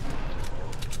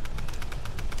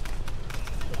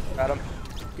 Got him.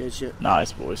 Good shit.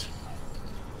 Nice, boys.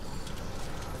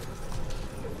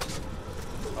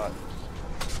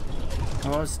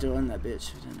 Oh, I was still in that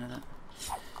bitch. I didn't know that.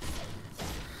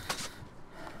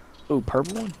 Ooh,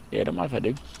 purple one? Yeah, don't mind if I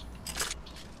do.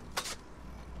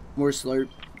 More slurp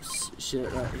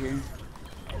shit right here.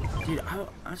 Dude,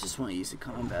 I just want to use the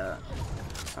combat.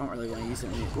 I don't really want to use it.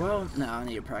 Well, no, I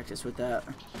need to practice with that.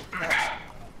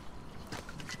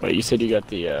 Wait, you said you got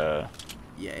the,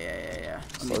 Yeah.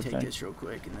 Let me Slow take thing. this real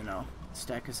quick and then I'll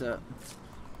stack us up.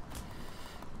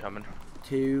 Coming.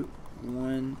 2,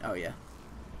 1. Oh, yeah.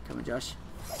 Coming, Josh.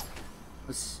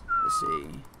 Let's see.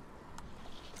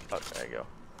 Oh, there you go.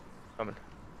 Coming.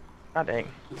 God dang.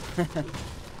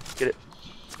 Get it.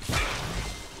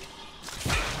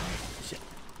 Shit.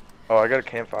 Oh, I got a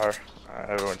campfire.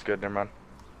 Everyone's good. Never mind.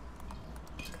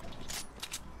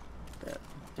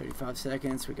 35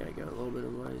 seconds. We gotta go a little bit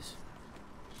of ways.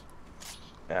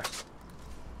 Yeah.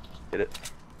 Get it.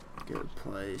 Good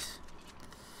place.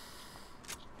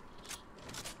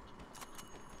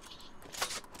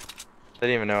 They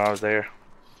didn't even know I was there.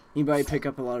 Anybody pick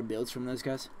up a lot of builds from those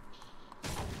guys?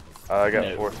 I got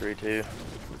No. 432.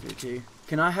 432.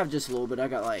 Can I have just a little bit? I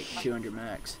got like 200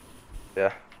 max.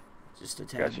 Yeah. Just a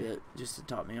tad Gotcha. bit, just to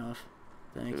top me off.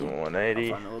 Thank Doing you. I'll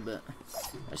 180. find a little bit.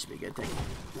 That should be good. Thank you.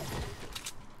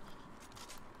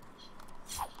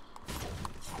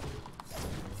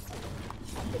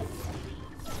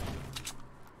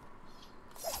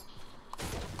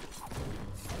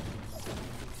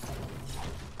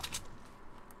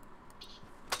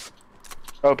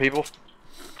 Oh, people.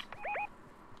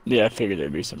 yeah, I figured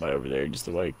there'd be somebody over there just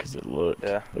the way, because it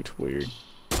looked weird.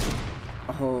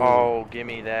 Oh, Oh, give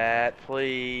me that,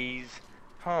 please.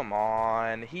 Come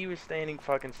on. He was standing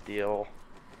fucking still.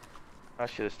 I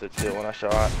should have stood still when I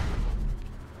shot.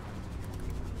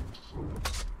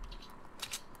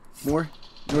 more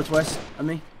northwest of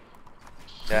me.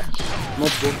 Yeah.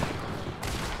 Multiple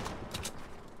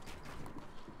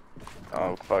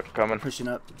Oh, fuck. Coming. pushing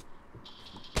up.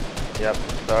 Yep.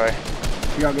 Sorry.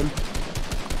 You're all good.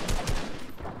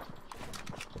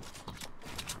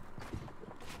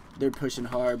 They're pushing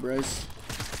hard, bros.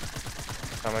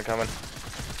 Coming.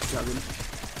 You're all good.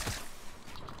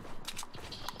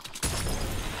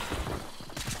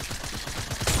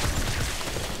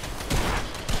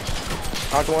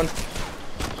 Knocked one.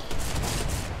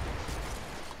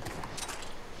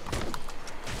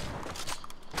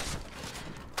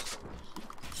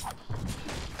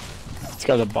 It's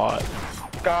got a bot.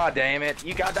 God damn it.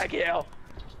 You got that kill.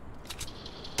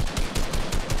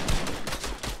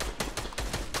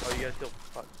 Oh, you guys still...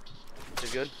 Fuck. You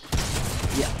good?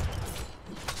 Yeah.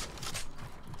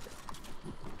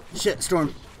 Shit,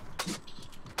 storm.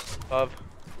 Above.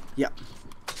 Yeah.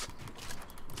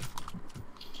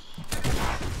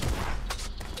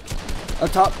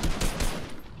 Up top.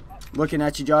 Looking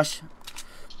at you, Josh.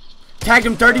 Tagged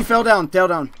him 30, fell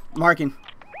down. Marking.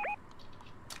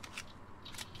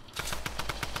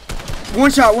 One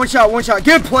shot.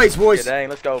 Good plays, Yeah, boys. dang,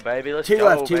 let's go, baby. Let's Two go,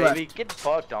 left, baby. Get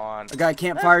fucked on. I got a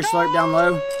campfire slurp down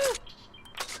low.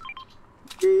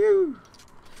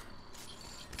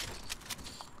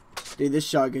 Dude, this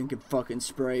shotgun can fucking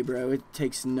spray, bro. It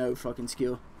takes no fucking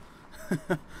skill.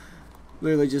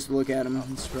 Literally just look at him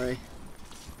and spray.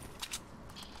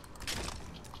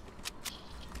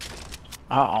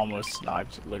 I almost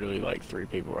sniped literally like 3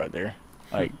 people right there.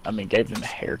 Like, I mean, gave them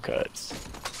haircuts.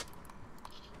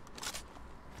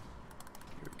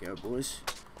 Here we go, boys.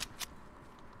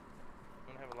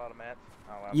 You have a lot of mats?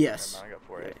 Oh, wow. Yes. Never mind, I got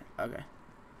 4 8. Okay.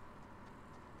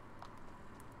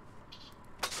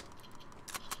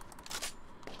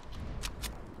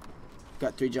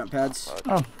 Got 3 jump pads.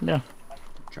 Oh, yeah.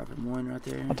 Dropping 1 right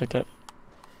there. I'll take that.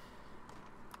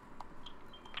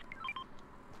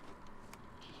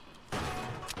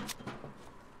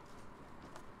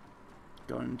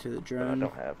 to the that I drone.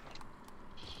 don't have.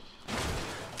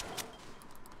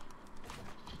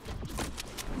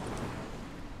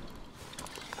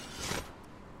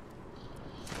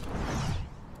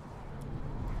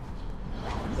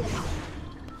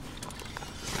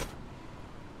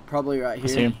 Probably right I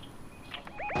see here. him.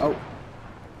 Oh.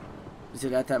 Is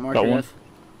it at that marker? Got one. F?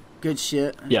 Good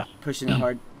shit. Yeah. Pushing it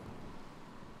hard.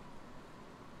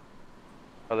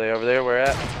 Are they over there? Where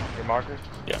at? Your marker?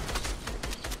 Yeah.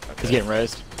 He's getting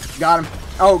raised. Got him.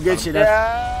 Oh, good shit. F.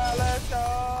 Yeah, let's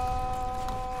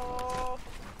go.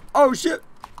 Oh shit.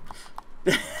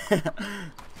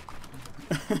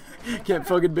 Can't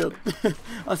fucking build.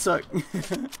 I suck.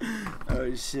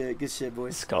 Oh shit. Good shit,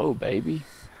 boys. Let's go, baby.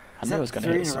 I Is knew I that was gonna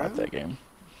 3 hit in a start row? that game.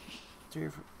 3 or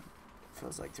 4.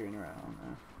 Feels like 3 in a row. I don't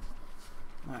know.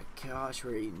 My gosh,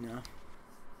 we're eating now.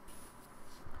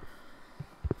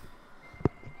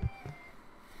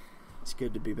 It's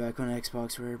good to be back on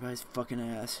Xbox where everybody's fucking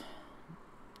ass.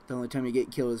 The only time you get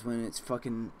killed is when it's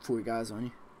fucking 4 guys on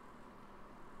you.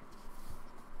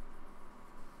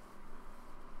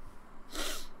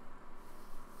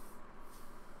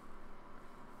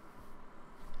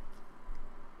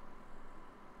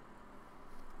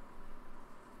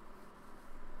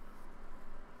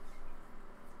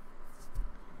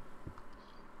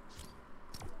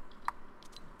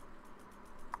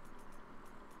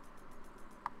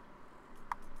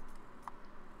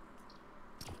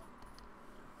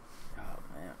 Oh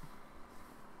man.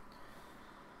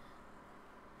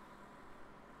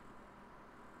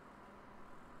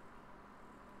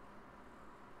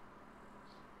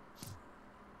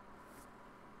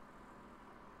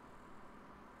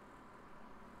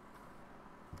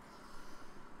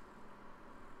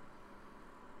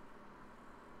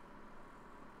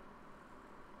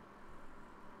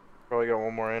 Probably got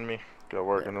one more in me. Go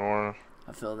work in the morning.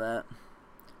 I feel that.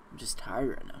 I'm just tired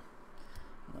right now.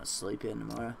 I'm gonna sleep in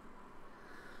tomorrow.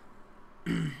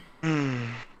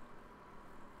 Mm-mm-mm.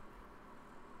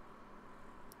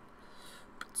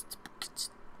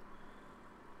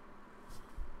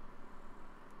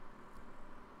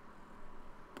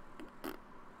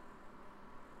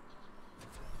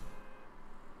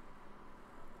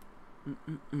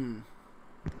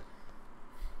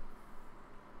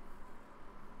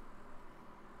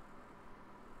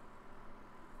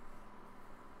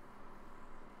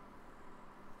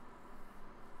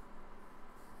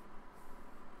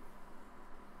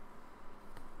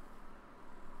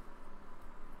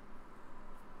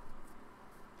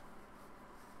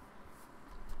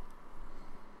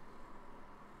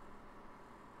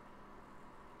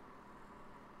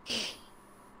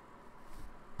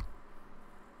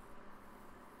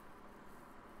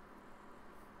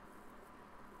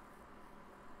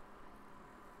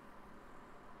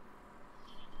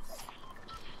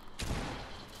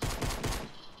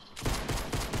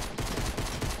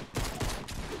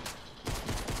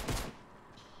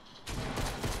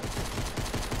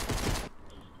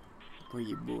 Where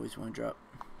you boys want to drop?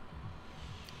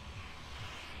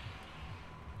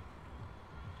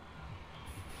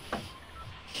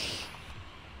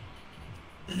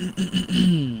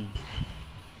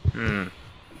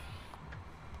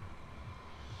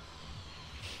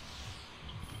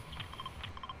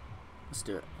 Let's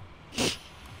do it.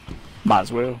 Might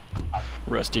as well.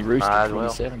 Rusty Rooster Might as well.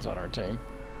 27's on our team.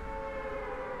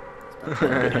 We're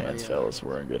in good hands, fellas.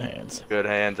 We're in good hands. Good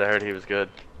hands. I heard he was good.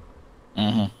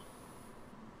 Mm-hmm.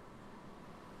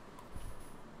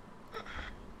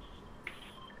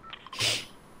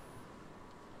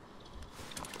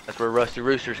 That's where Rusty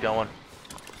Rooster's going.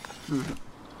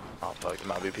 Oh fuck, there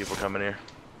might be people coming here.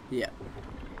 Yeah.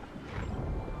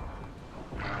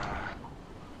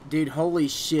 Dude, holy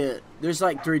shit. There's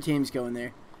like 3 teams going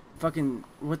there. Fucking,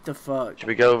 what the fuck? Should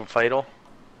we go fatal?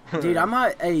 Dude, I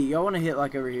might, hey, y'all want to hit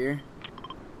like over here?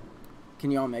 Can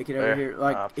y'all make it over Where? here?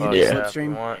 Like, Fuck hit the yeah, if you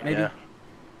slipstream, want, maybe? yeah.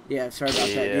 Yeah, sorry about that,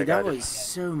 Yeah, dude. That got it. was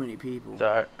so many people. It's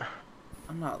alright.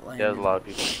 I'm not landing. Yeah, there's a lot of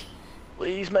people.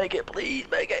 Please make it. Please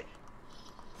make it.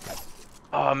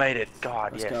 Oh, I made it.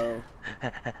 God, Let's yes. go.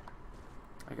 I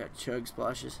got chug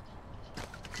splashes.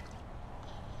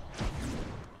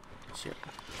 Shit.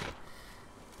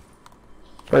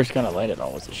 First gun I landed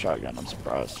on was the shotgun. I'm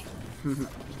surprised.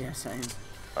 Yeah, same.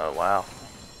 Oh, wow.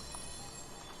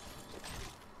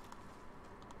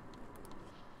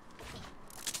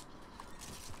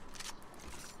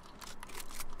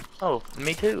 Oh,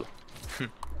 me too.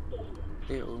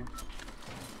 Ew.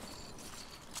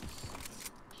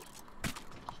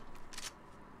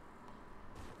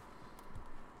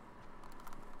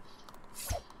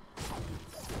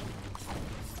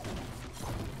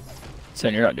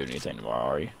 Saying you're not doing anything tomorrow,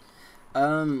 are you?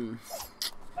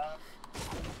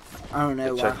 I don't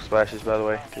know why. Check the splashes, by the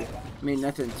way. Too. I mean,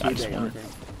 nothing too I just big, I don't wondered.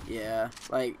 think. Yeah,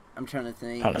 like, I'm trying to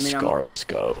think. How I to mean, scars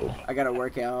go. I gotta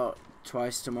work out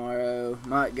twice tomorrow.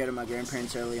 Might go to my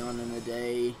grandparents early on in the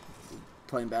day.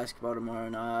 Playing basketball tomorrow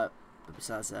night. But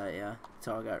besides that, yeah, that's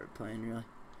all I got playing, really.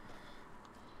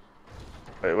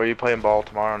 Wait, where you playing ball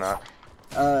tomorrow night?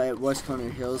 At West Corner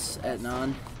Hills at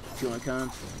 9, if you want to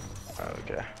come. Oh,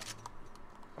 okay.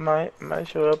 I might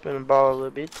show up and ball a little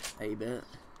bit. Hey, you bet.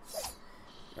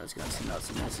 I was gonna send out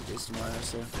some messages tomorrow,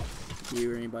 so if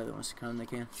you or anybody that wants to come, they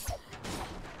can.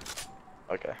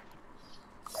 Okay.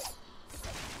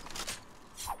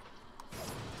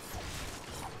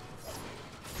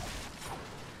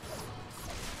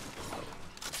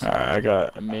 Alright, I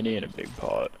got a mini and a big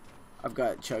pot. I've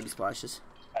got chug splashes.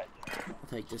 I'll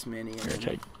take this mini and Here, then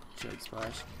take. chug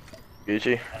splash.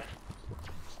 Gucci.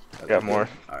 Okay, Got more.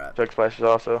 Alright. Check splashes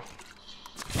also.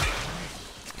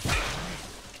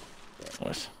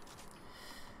 Nice.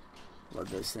 Love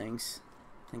those things.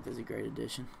 I think that's a great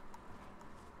addition.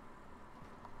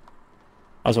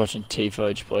 I was watching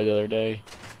T-Fudge play the other day.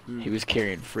 Mm. He was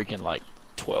carrying freaking like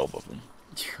 12 of them.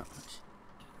 Gosh.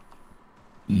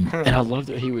 And I loved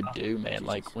what he would do, man.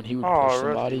 Like when he would Oh, push Rusty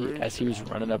somebody, Roots. as he was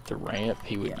running up the ramp,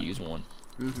 he would Yeah. use one.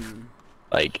 Mm-hmm.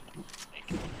 Like,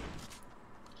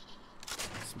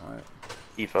 Smart.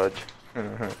 E-fudge.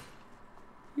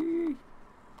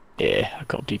 yeah, I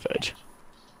call him T-Fudge.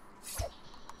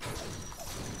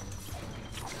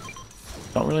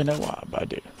 Don't really know why, but I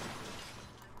do.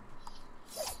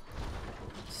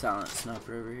 Silent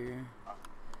sniper over here.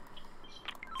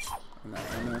 On that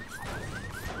ammo.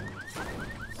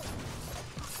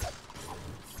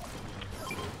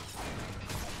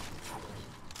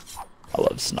 I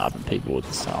love sniping people with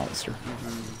the silencer.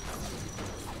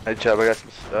 Mm-hmm. Hey, Chubb, I got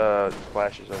some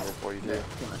splashes over here for you, too.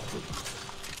 Come on.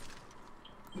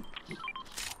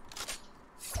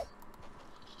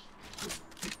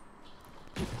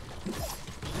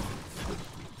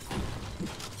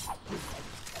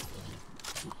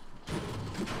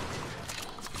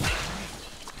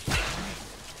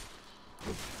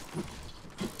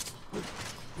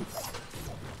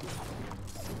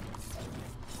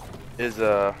 Is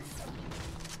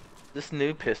this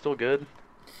new pistol good?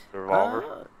 The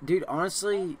revolver? Dude,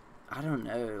 honestly, I don't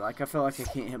know. Like, I feel like I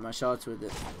can't hit my shots with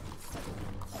it.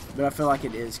 But I feel like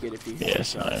it is good if you hit your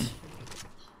Yes, I am. shots.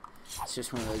 It's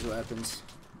just one of those weapons.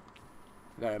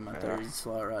 I got it in my third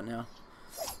slot right now.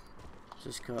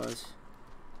 Just cause.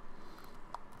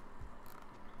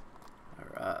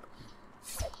 Alright.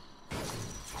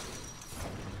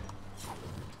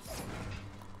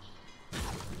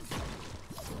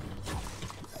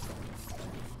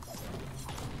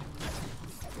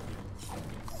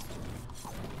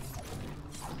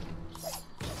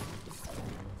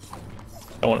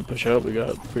 I want to push up. We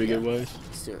got pretty good ways.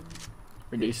 Let's do it.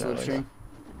 Pretty decent ways. Slipstream.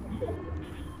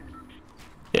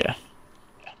 Yeah.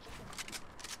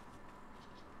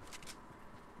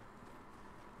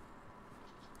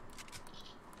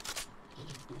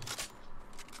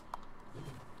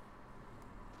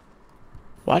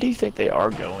 Why do you think they are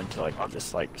going to like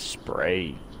just like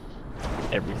spray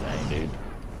everything, dude?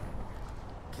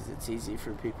 Because it's easy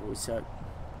for people who suck.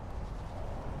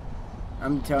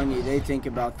 I'm telling you, they think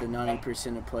about the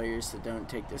 90% of players that don't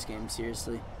take this game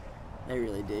seriously. They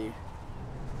really do.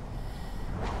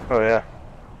 Oh,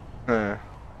 yeah.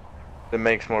 It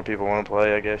makes more people want to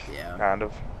play, I guess. Yeah. Kind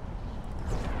of.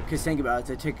 Because think about it,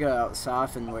 they took out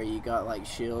Soften where you got like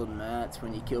shield and mats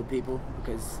when you kill people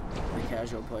because the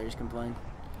casual players complain.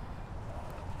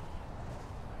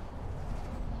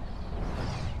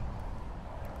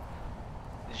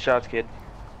 Shots, kid.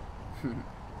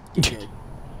 Get good.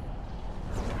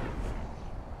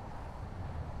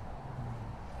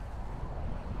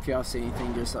 If y'all see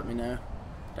anything, just let me know.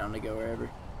 Down to go wherever.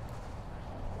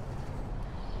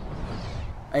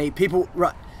 Hey, people,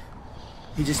 right.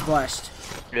 He just splashed.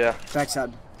 Yeah.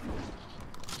 Backside.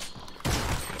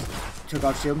 Took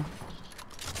off shield.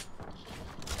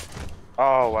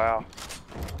 Oh, wow.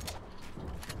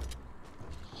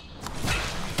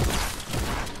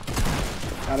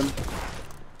 Got him.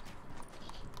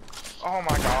 Oh,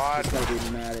 my God. He's gotta be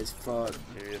mad as fuck.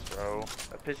 Serious, bro.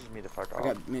 That pisses me the fuck I off.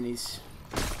 got minis.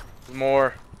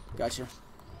 More. Gotcha.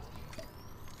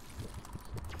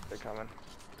 They're coming.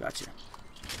 Gotcha.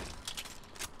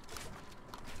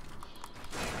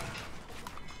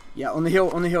 Yeah, on the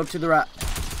hill to the right.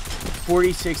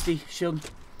 40, 60, shield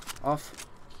off.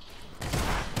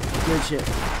 Good shit.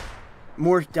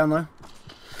 More down low.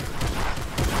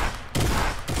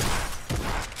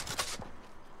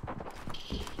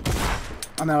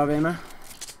 I'm out of ammo.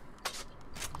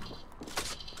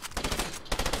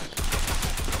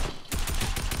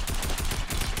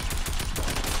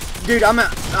 Dude, I'm at.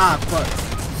 Ah,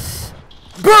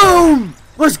 fuck. Boom!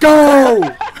 Let's go!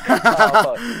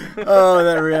 Oh,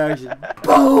 that reaction.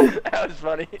 Boom! That was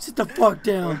funny. Sit the fuck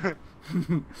down.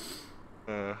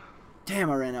 uh,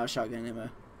 Damn, I ran out of shotgun ammo.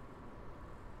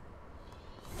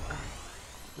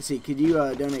 Let's see, could you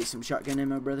donate some shotgun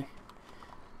ammo, brother?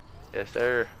 yes,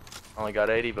 sir. Only got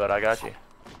 80, but I got you.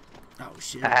 Oh,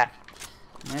 shit.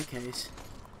 In that case.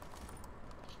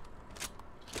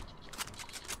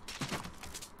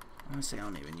 Honestly, I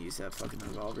don't even use that fucking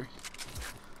revolver.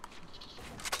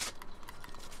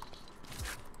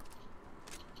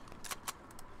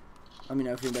 Let me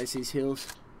know if anybody sees heals.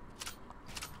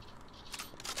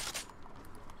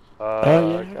 Oh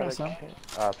yeah, I got got a some.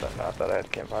 I thought I had a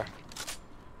campfire.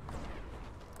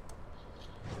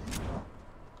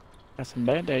 Got some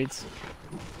band-aids.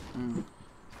 I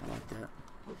like that.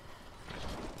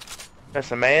 Got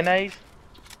some mayonnaise?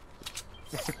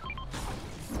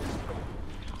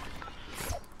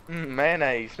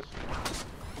 Mayonnaise.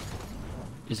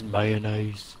 Is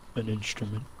mayonnaise an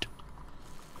instrument?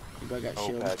 Anybody got Oh,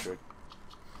 shield? Patrick.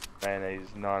 Mayonnaise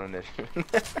is not an issue.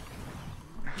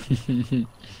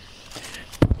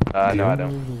 No, I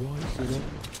don't.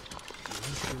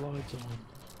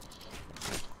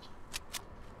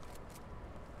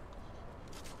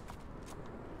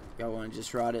 Y'all want to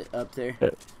just ride it up there?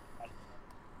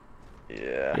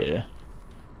 Yeah. Yeah.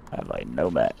 I have like no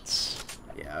mats.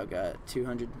 Yeah, I got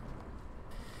 200.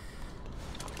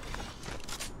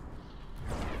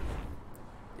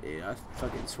 Dude, I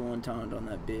fucking swan-toned on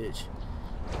that bitch.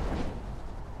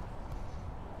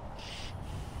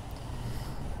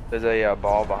 There's a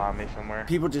ball behind me somewhere.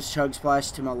 People just chug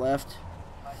splash to my left.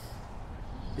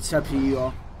 It's up to you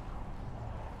all.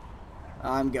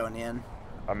 I'm going in.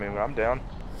 I mean, I'm down.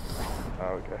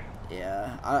 Oh, okay.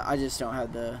 Yeah, I just don't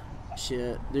have the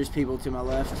shit. There's people to my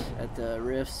left at the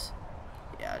rifts.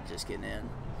 Yeah, just getting in.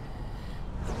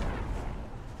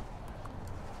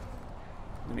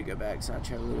 Let me go back so I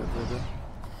try to loot up a little bit.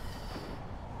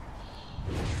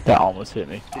 That almost hit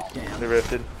me. Damn, They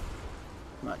rifted.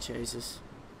 might chase us.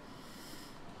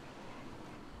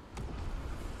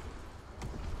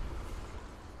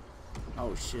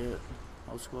 Oh shit.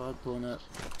 Whole squad pulling up.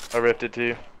 I rifted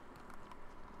too.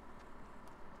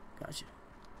 Gotcha.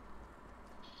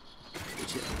 Good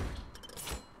shit.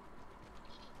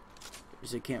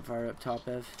 There's a campfire up top,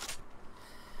 Ev.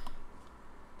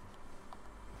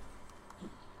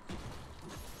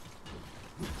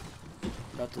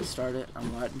 About to start it.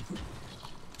 I'm lighting.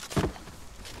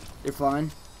 They're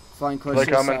flying. Flying close They're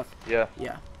to the coming. south. Yeah.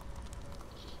 Yeah.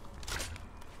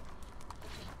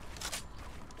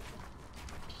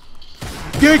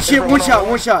 Good shit. One shot.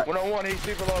 One shot. 101. He's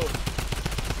super low.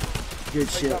 Good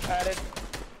He's shit. up padded.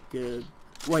 Good.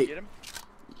 Wait. Get him.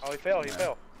 Oh, he fell. He No.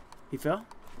 fell. He fell?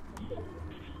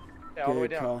 Yeah, all the way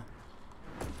Good down. call.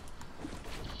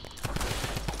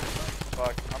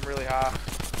 Fuck. I'm really high.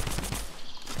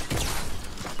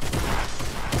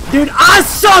 Dude, I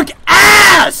suck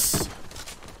ass!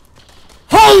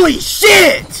 Holy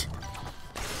shit!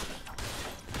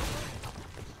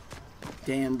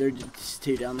 Damn, there's just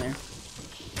two down there.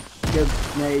 Good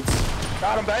nades.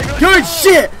 Got him, baby. Good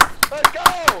shit! Let's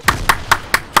go.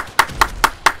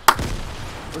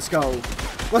 Let's go.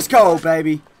 Let's go,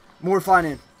 baby. More flying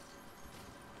in.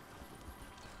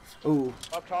 Ooh,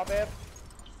 Up top, Ed.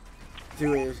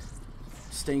 threw a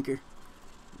stinker.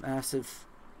 Massive.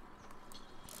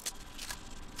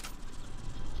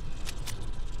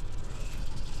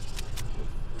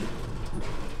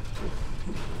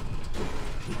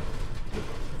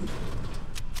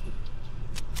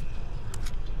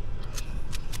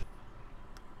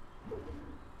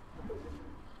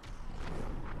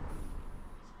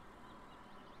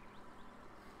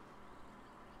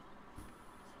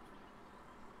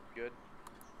 Good.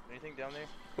 Anything down there?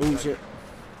 Oh shit.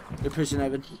 They're pushing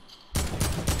Evan.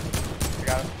 I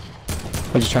got him.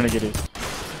 I'm just trying to get it.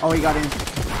 Oh, he got in.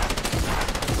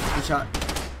 Good shot.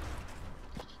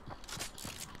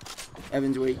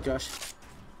 Evan's weak, Josh.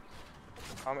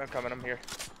 I'm coming. I'm here.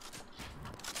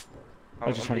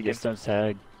 I'm just trying to get Stone's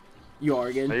tag. You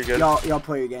are good. No, you're good. Y'all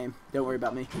play your game. Don't worry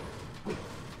about me.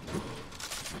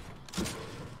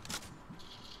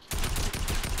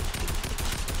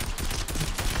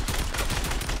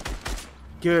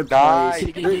 Good Nice.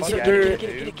 plays. Get it, get it, get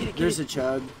it, get it. There's a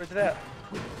chug. Where's it at?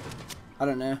 I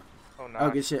don't know. Oh, nice. Oh,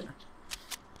 good shit.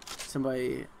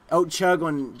 Somebody. Oh, chug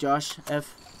on Josh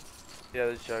F. Yeah,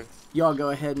 there's Chug. Y'all go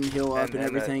ahead and heal up and And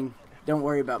everything. Don't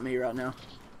worry about me right now.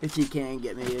 If you can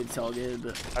get me, it's all good.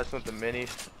 But I just want the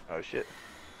minis. Oh, shit.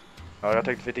 Oh, I'll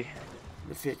take the 50.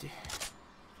 the 50.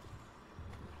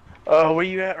 Oh, where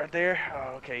you at right there?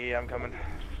 Oh, okay, yeah, I'm coming.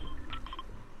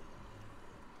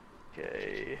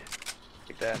 Okay.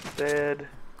 Take that instead.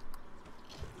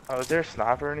 Oh, is there a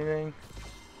sniper or anything?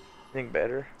 Anything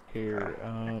better? Here,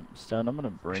 Stone, I'm gonna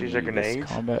bring She's you a this grenades?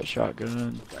 combat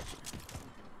shotgun Gotcha.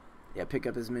 Yeah, pick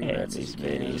up as many and rats as these you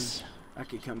can. minis. I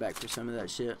could come back for some of that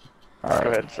shit. Alright, Go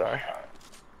ahead, sorry.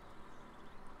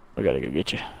 we gotta go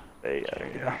get you. There you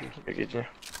go. Go get you.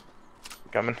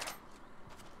 Coming.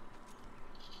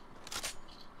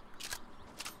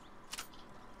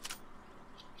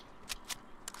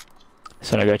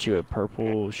 So I got you a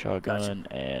purple shotgun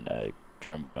and a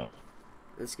trombone.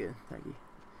 That's good, thank you.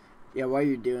 Yeah, while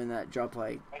you're doing that, drop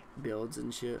like builds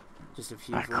and shit. Just a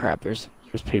few. Ah, for me. crap, there's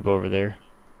people over there.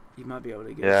 You might be able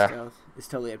to get Yeah. stealth. It's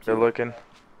totally up to They're you. looking.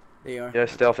 They are. Yeah,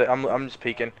 stealth it. I'm just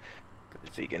peeking.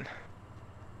 Just peeking.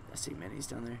 I see minis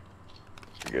down there.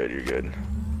 You're good, you're good.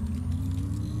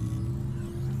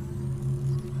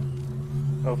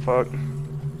 Oh fuck.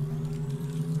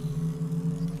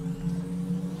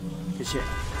 Good shit.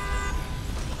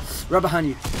 Right behind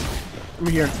you. I'm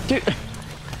here. Dude.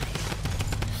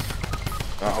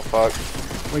 Oh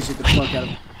fuck. Wasted the fuck out of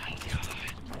him.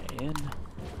 Man.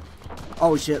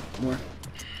 Oh shit, more.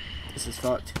 This is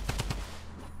fucked.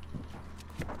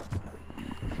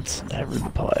 It's never the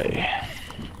play.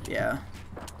 Yeah.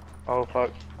 Oh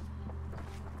fuck.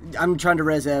 I'm trying to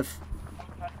res F.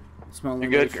 Small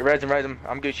You're good. Res him.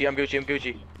 I'm Gucci, I'm Gucci, I'm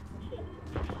Gucci.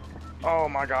 Oh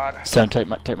my god. Stone, take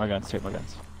my guns, take my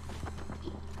guns.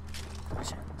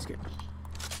 Gotcha. That's good.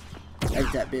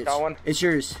 Take that bitch. Got one. It's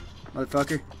yours,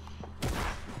 motherfucker.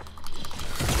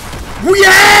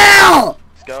 Yeah!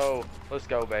 Let's go. Let's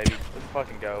go, baby. Let's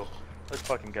fucking go. Let's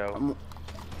fucking go. Good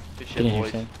Get shit, in here, boys.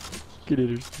 Stone. Get in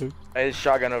here, Stone. Hey, there's a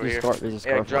shotgun over here. There's a Yeah,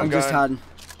 scarf. drum I'm gun. just hiding.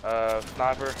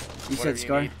 Sniper. You said whatever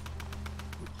scar? need.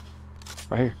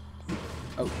 Right here.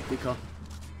 Oh, good call.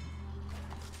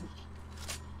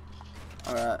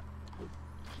 Alright.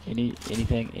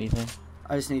 Anything?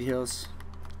 I just need heals.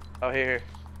 Oh, here.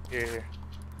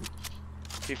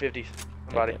 250s.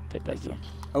 Somebody. Take that Stone.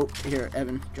 Oh, here,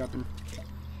 Evan, dropping.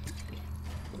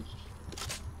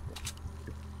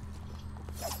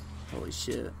 Holy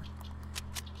shit.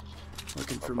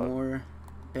 Looking for more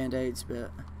band-aids,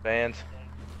 but Bands.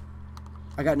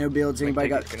 I got no builds. Anybody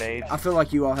got grenades? I feel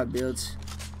like you all have builds.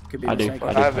 Could be I do.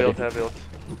 mistaken. I have built.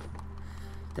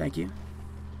 Thank you.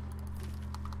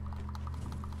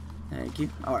 Thank you.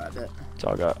 Alright, bet. That's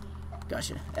all I got.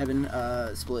 Gotcha. Evan,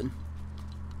 splitting.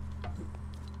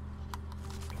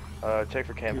 Check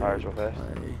for campfires real fast.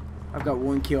 Play. I've got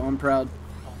 1 kill. I'm proud.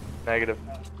 Negative.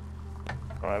 I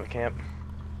don't have a camp.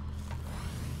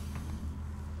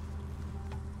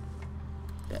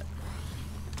 Bet.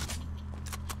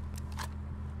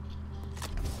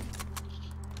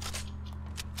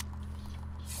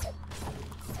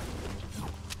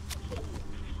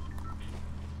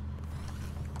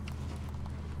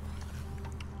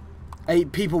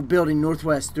 Eight people building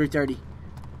northwest 330.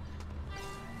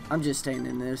 I'm just staying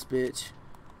in this bitch.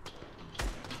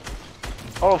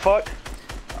 Oh fuck.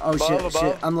 Oh shit, Above.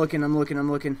 shit. I'm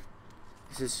looking.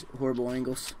 This is horrible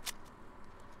angles.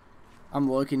 I'm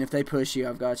looking. If they push you,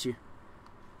 I've got you.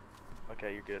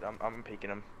 Okay, you're good. I'm peeking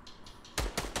them.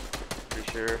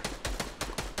 Pretty sure.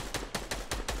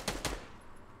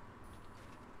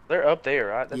 They're up there,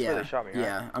 right? That's where they shot me, right?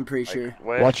 Yeah, I'm pretty Like, sure.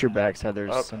 west? Watch your backside.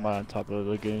 There's Up. somebody on top of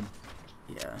the lagoon.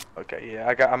 Yeah. Okay, yeah,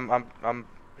 I'm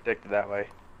protected that way.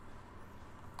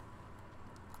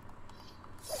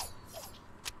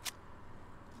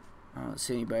 I don't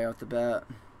see anybody off the bat.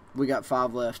 We got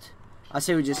 5 left. I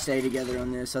say we just stay together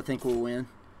on this. I think we'll win.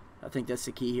 I think that's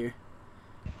the key here.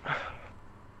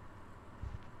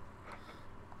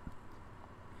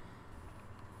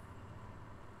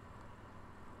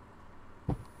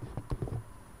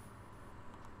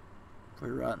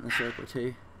 We're right in the circle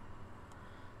too.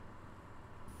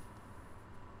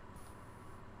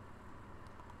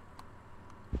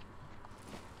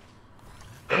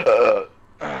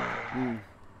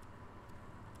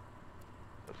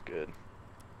 That's good.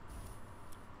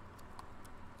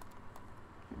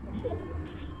 I'm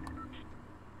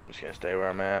just gonna stay where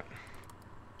I'm at.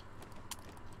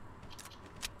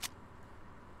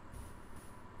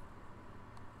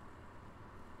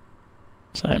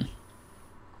 Same.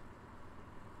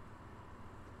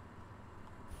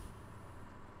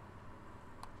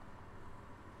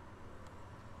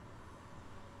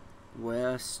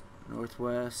 West,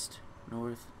 northwest,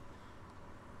 north.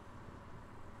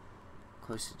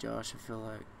 Close to Josh, I feel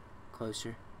like.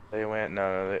 Closer. They went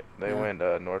they Yeah. went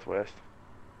northwest.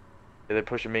 Yeah, they're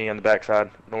pushing me on the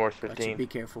backside, north Gotcha. 15. Be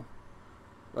careful.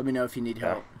 Let me know if you need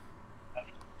Yeah. help.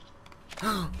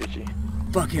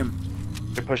 Gucci. Fuck him.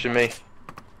 They're pushing me.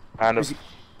 Kind Where's of.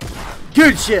 he?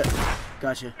 Good shit.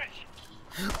 Gotcha.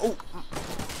 Oh,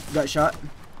 got shot.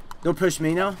 Don't push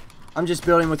me now. I'm just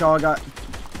building with all I got.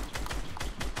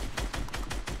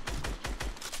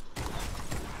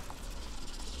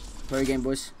 Play a game,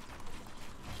 boys.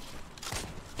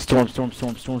 Storm.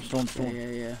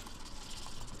 Yeah.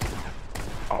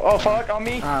 Oh fuck on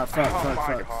me. Ah,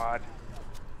 fuck. God.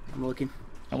 I'm looking.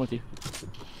 I'm with you.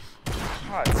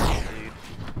 God, dude.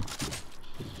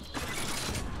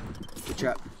 Good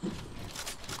trap.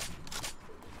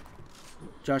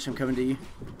 Josh, I'm coming to you.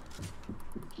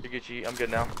 You get you. I'm good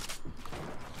now.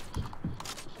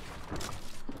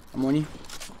 I'm on you.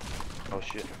 Oh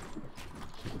shit.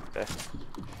 Okay.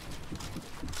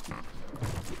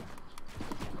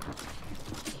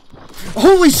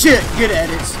 Holy shit! Good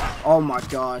edits. Oh my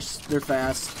gosh, they're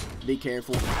fast. Be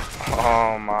careful.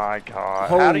 Oh my god.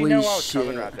 How do you know Holy I was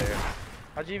coming shit. right there?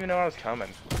 How'd you even know I was coming?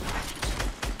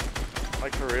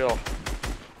 Like for real.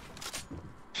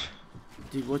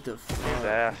 Dude, what the His fuck?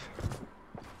 ass.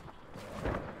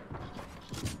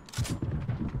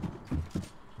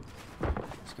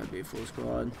 It's gotta be a full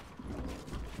squad.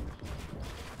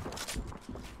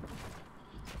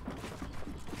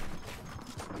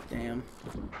 Damn.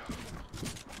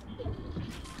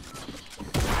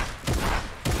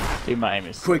 Dude, my aim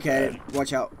is so Quick at bad. it.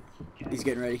 Watch out. He's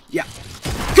getting ready. Yeah.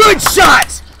 Good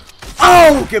shot!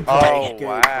 Oh, good play. Oh, Good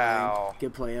wow. play.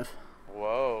 Good play, F.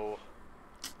 Whoa.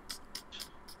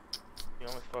 You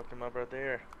almost fucked him up right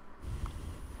there.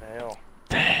 The hell.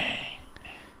 Dang.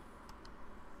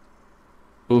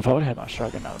 Ooh, if I would have had my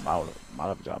shotgun out, I might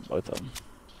have got both of them.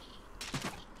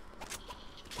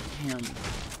 Damn.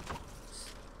 This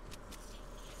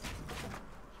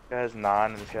guy's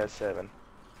 9 and this guy's 7.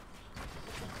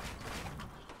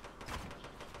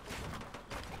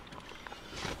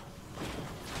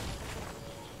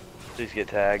 Please get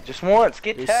tagged. Just once.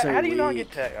 Get You're tagged. so How do you not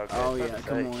weak. get tagged? Okay, Oh, I was yeah. about to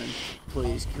Come say. on.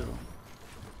 Please kill.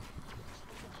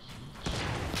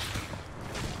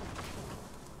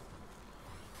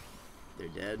 They're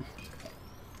dead.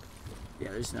 Yeah,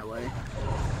 there's no way.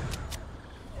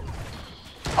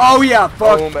 Oh, yeah.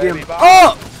 Fuck Boom, baby, him. bye.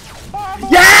 Oh!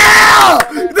 Yeah!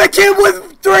 The kid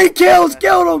with 3 kills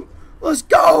killed him. Let's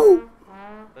go.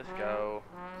 Let's go.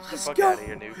 Let's Fuck go. out of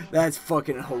here, noob. That's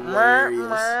fucking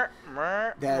hilarious.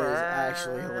 That is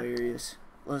actually hilarious.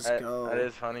 Let's go. That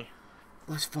is funny.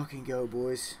 Let's fucking go,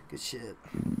 boys. Good shit.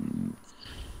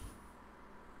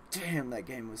 Damn, that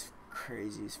game was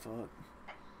crazy as fuck.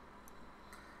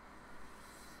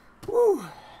 Woo.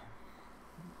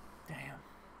 Damn.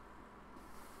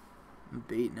 I'm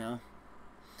beat now.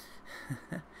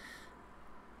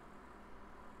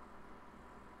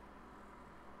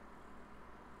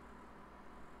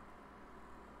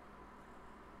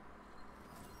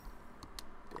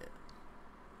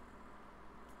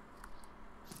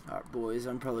 Alright, boys,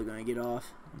 I'm probably gonna get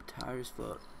off. I'm tired as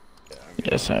fuck.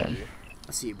 Yeah, same.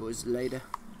 I'll see you boys later.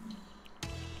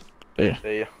 Yeah.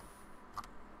 See ya.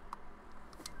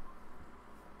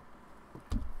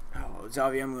 Oh,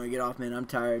 Zavi, I'm gonna get off, man. I'm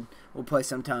tired. We'll play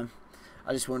sometime.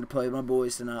 I just wanted to play with my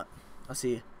boys tonight. I'll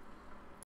see you.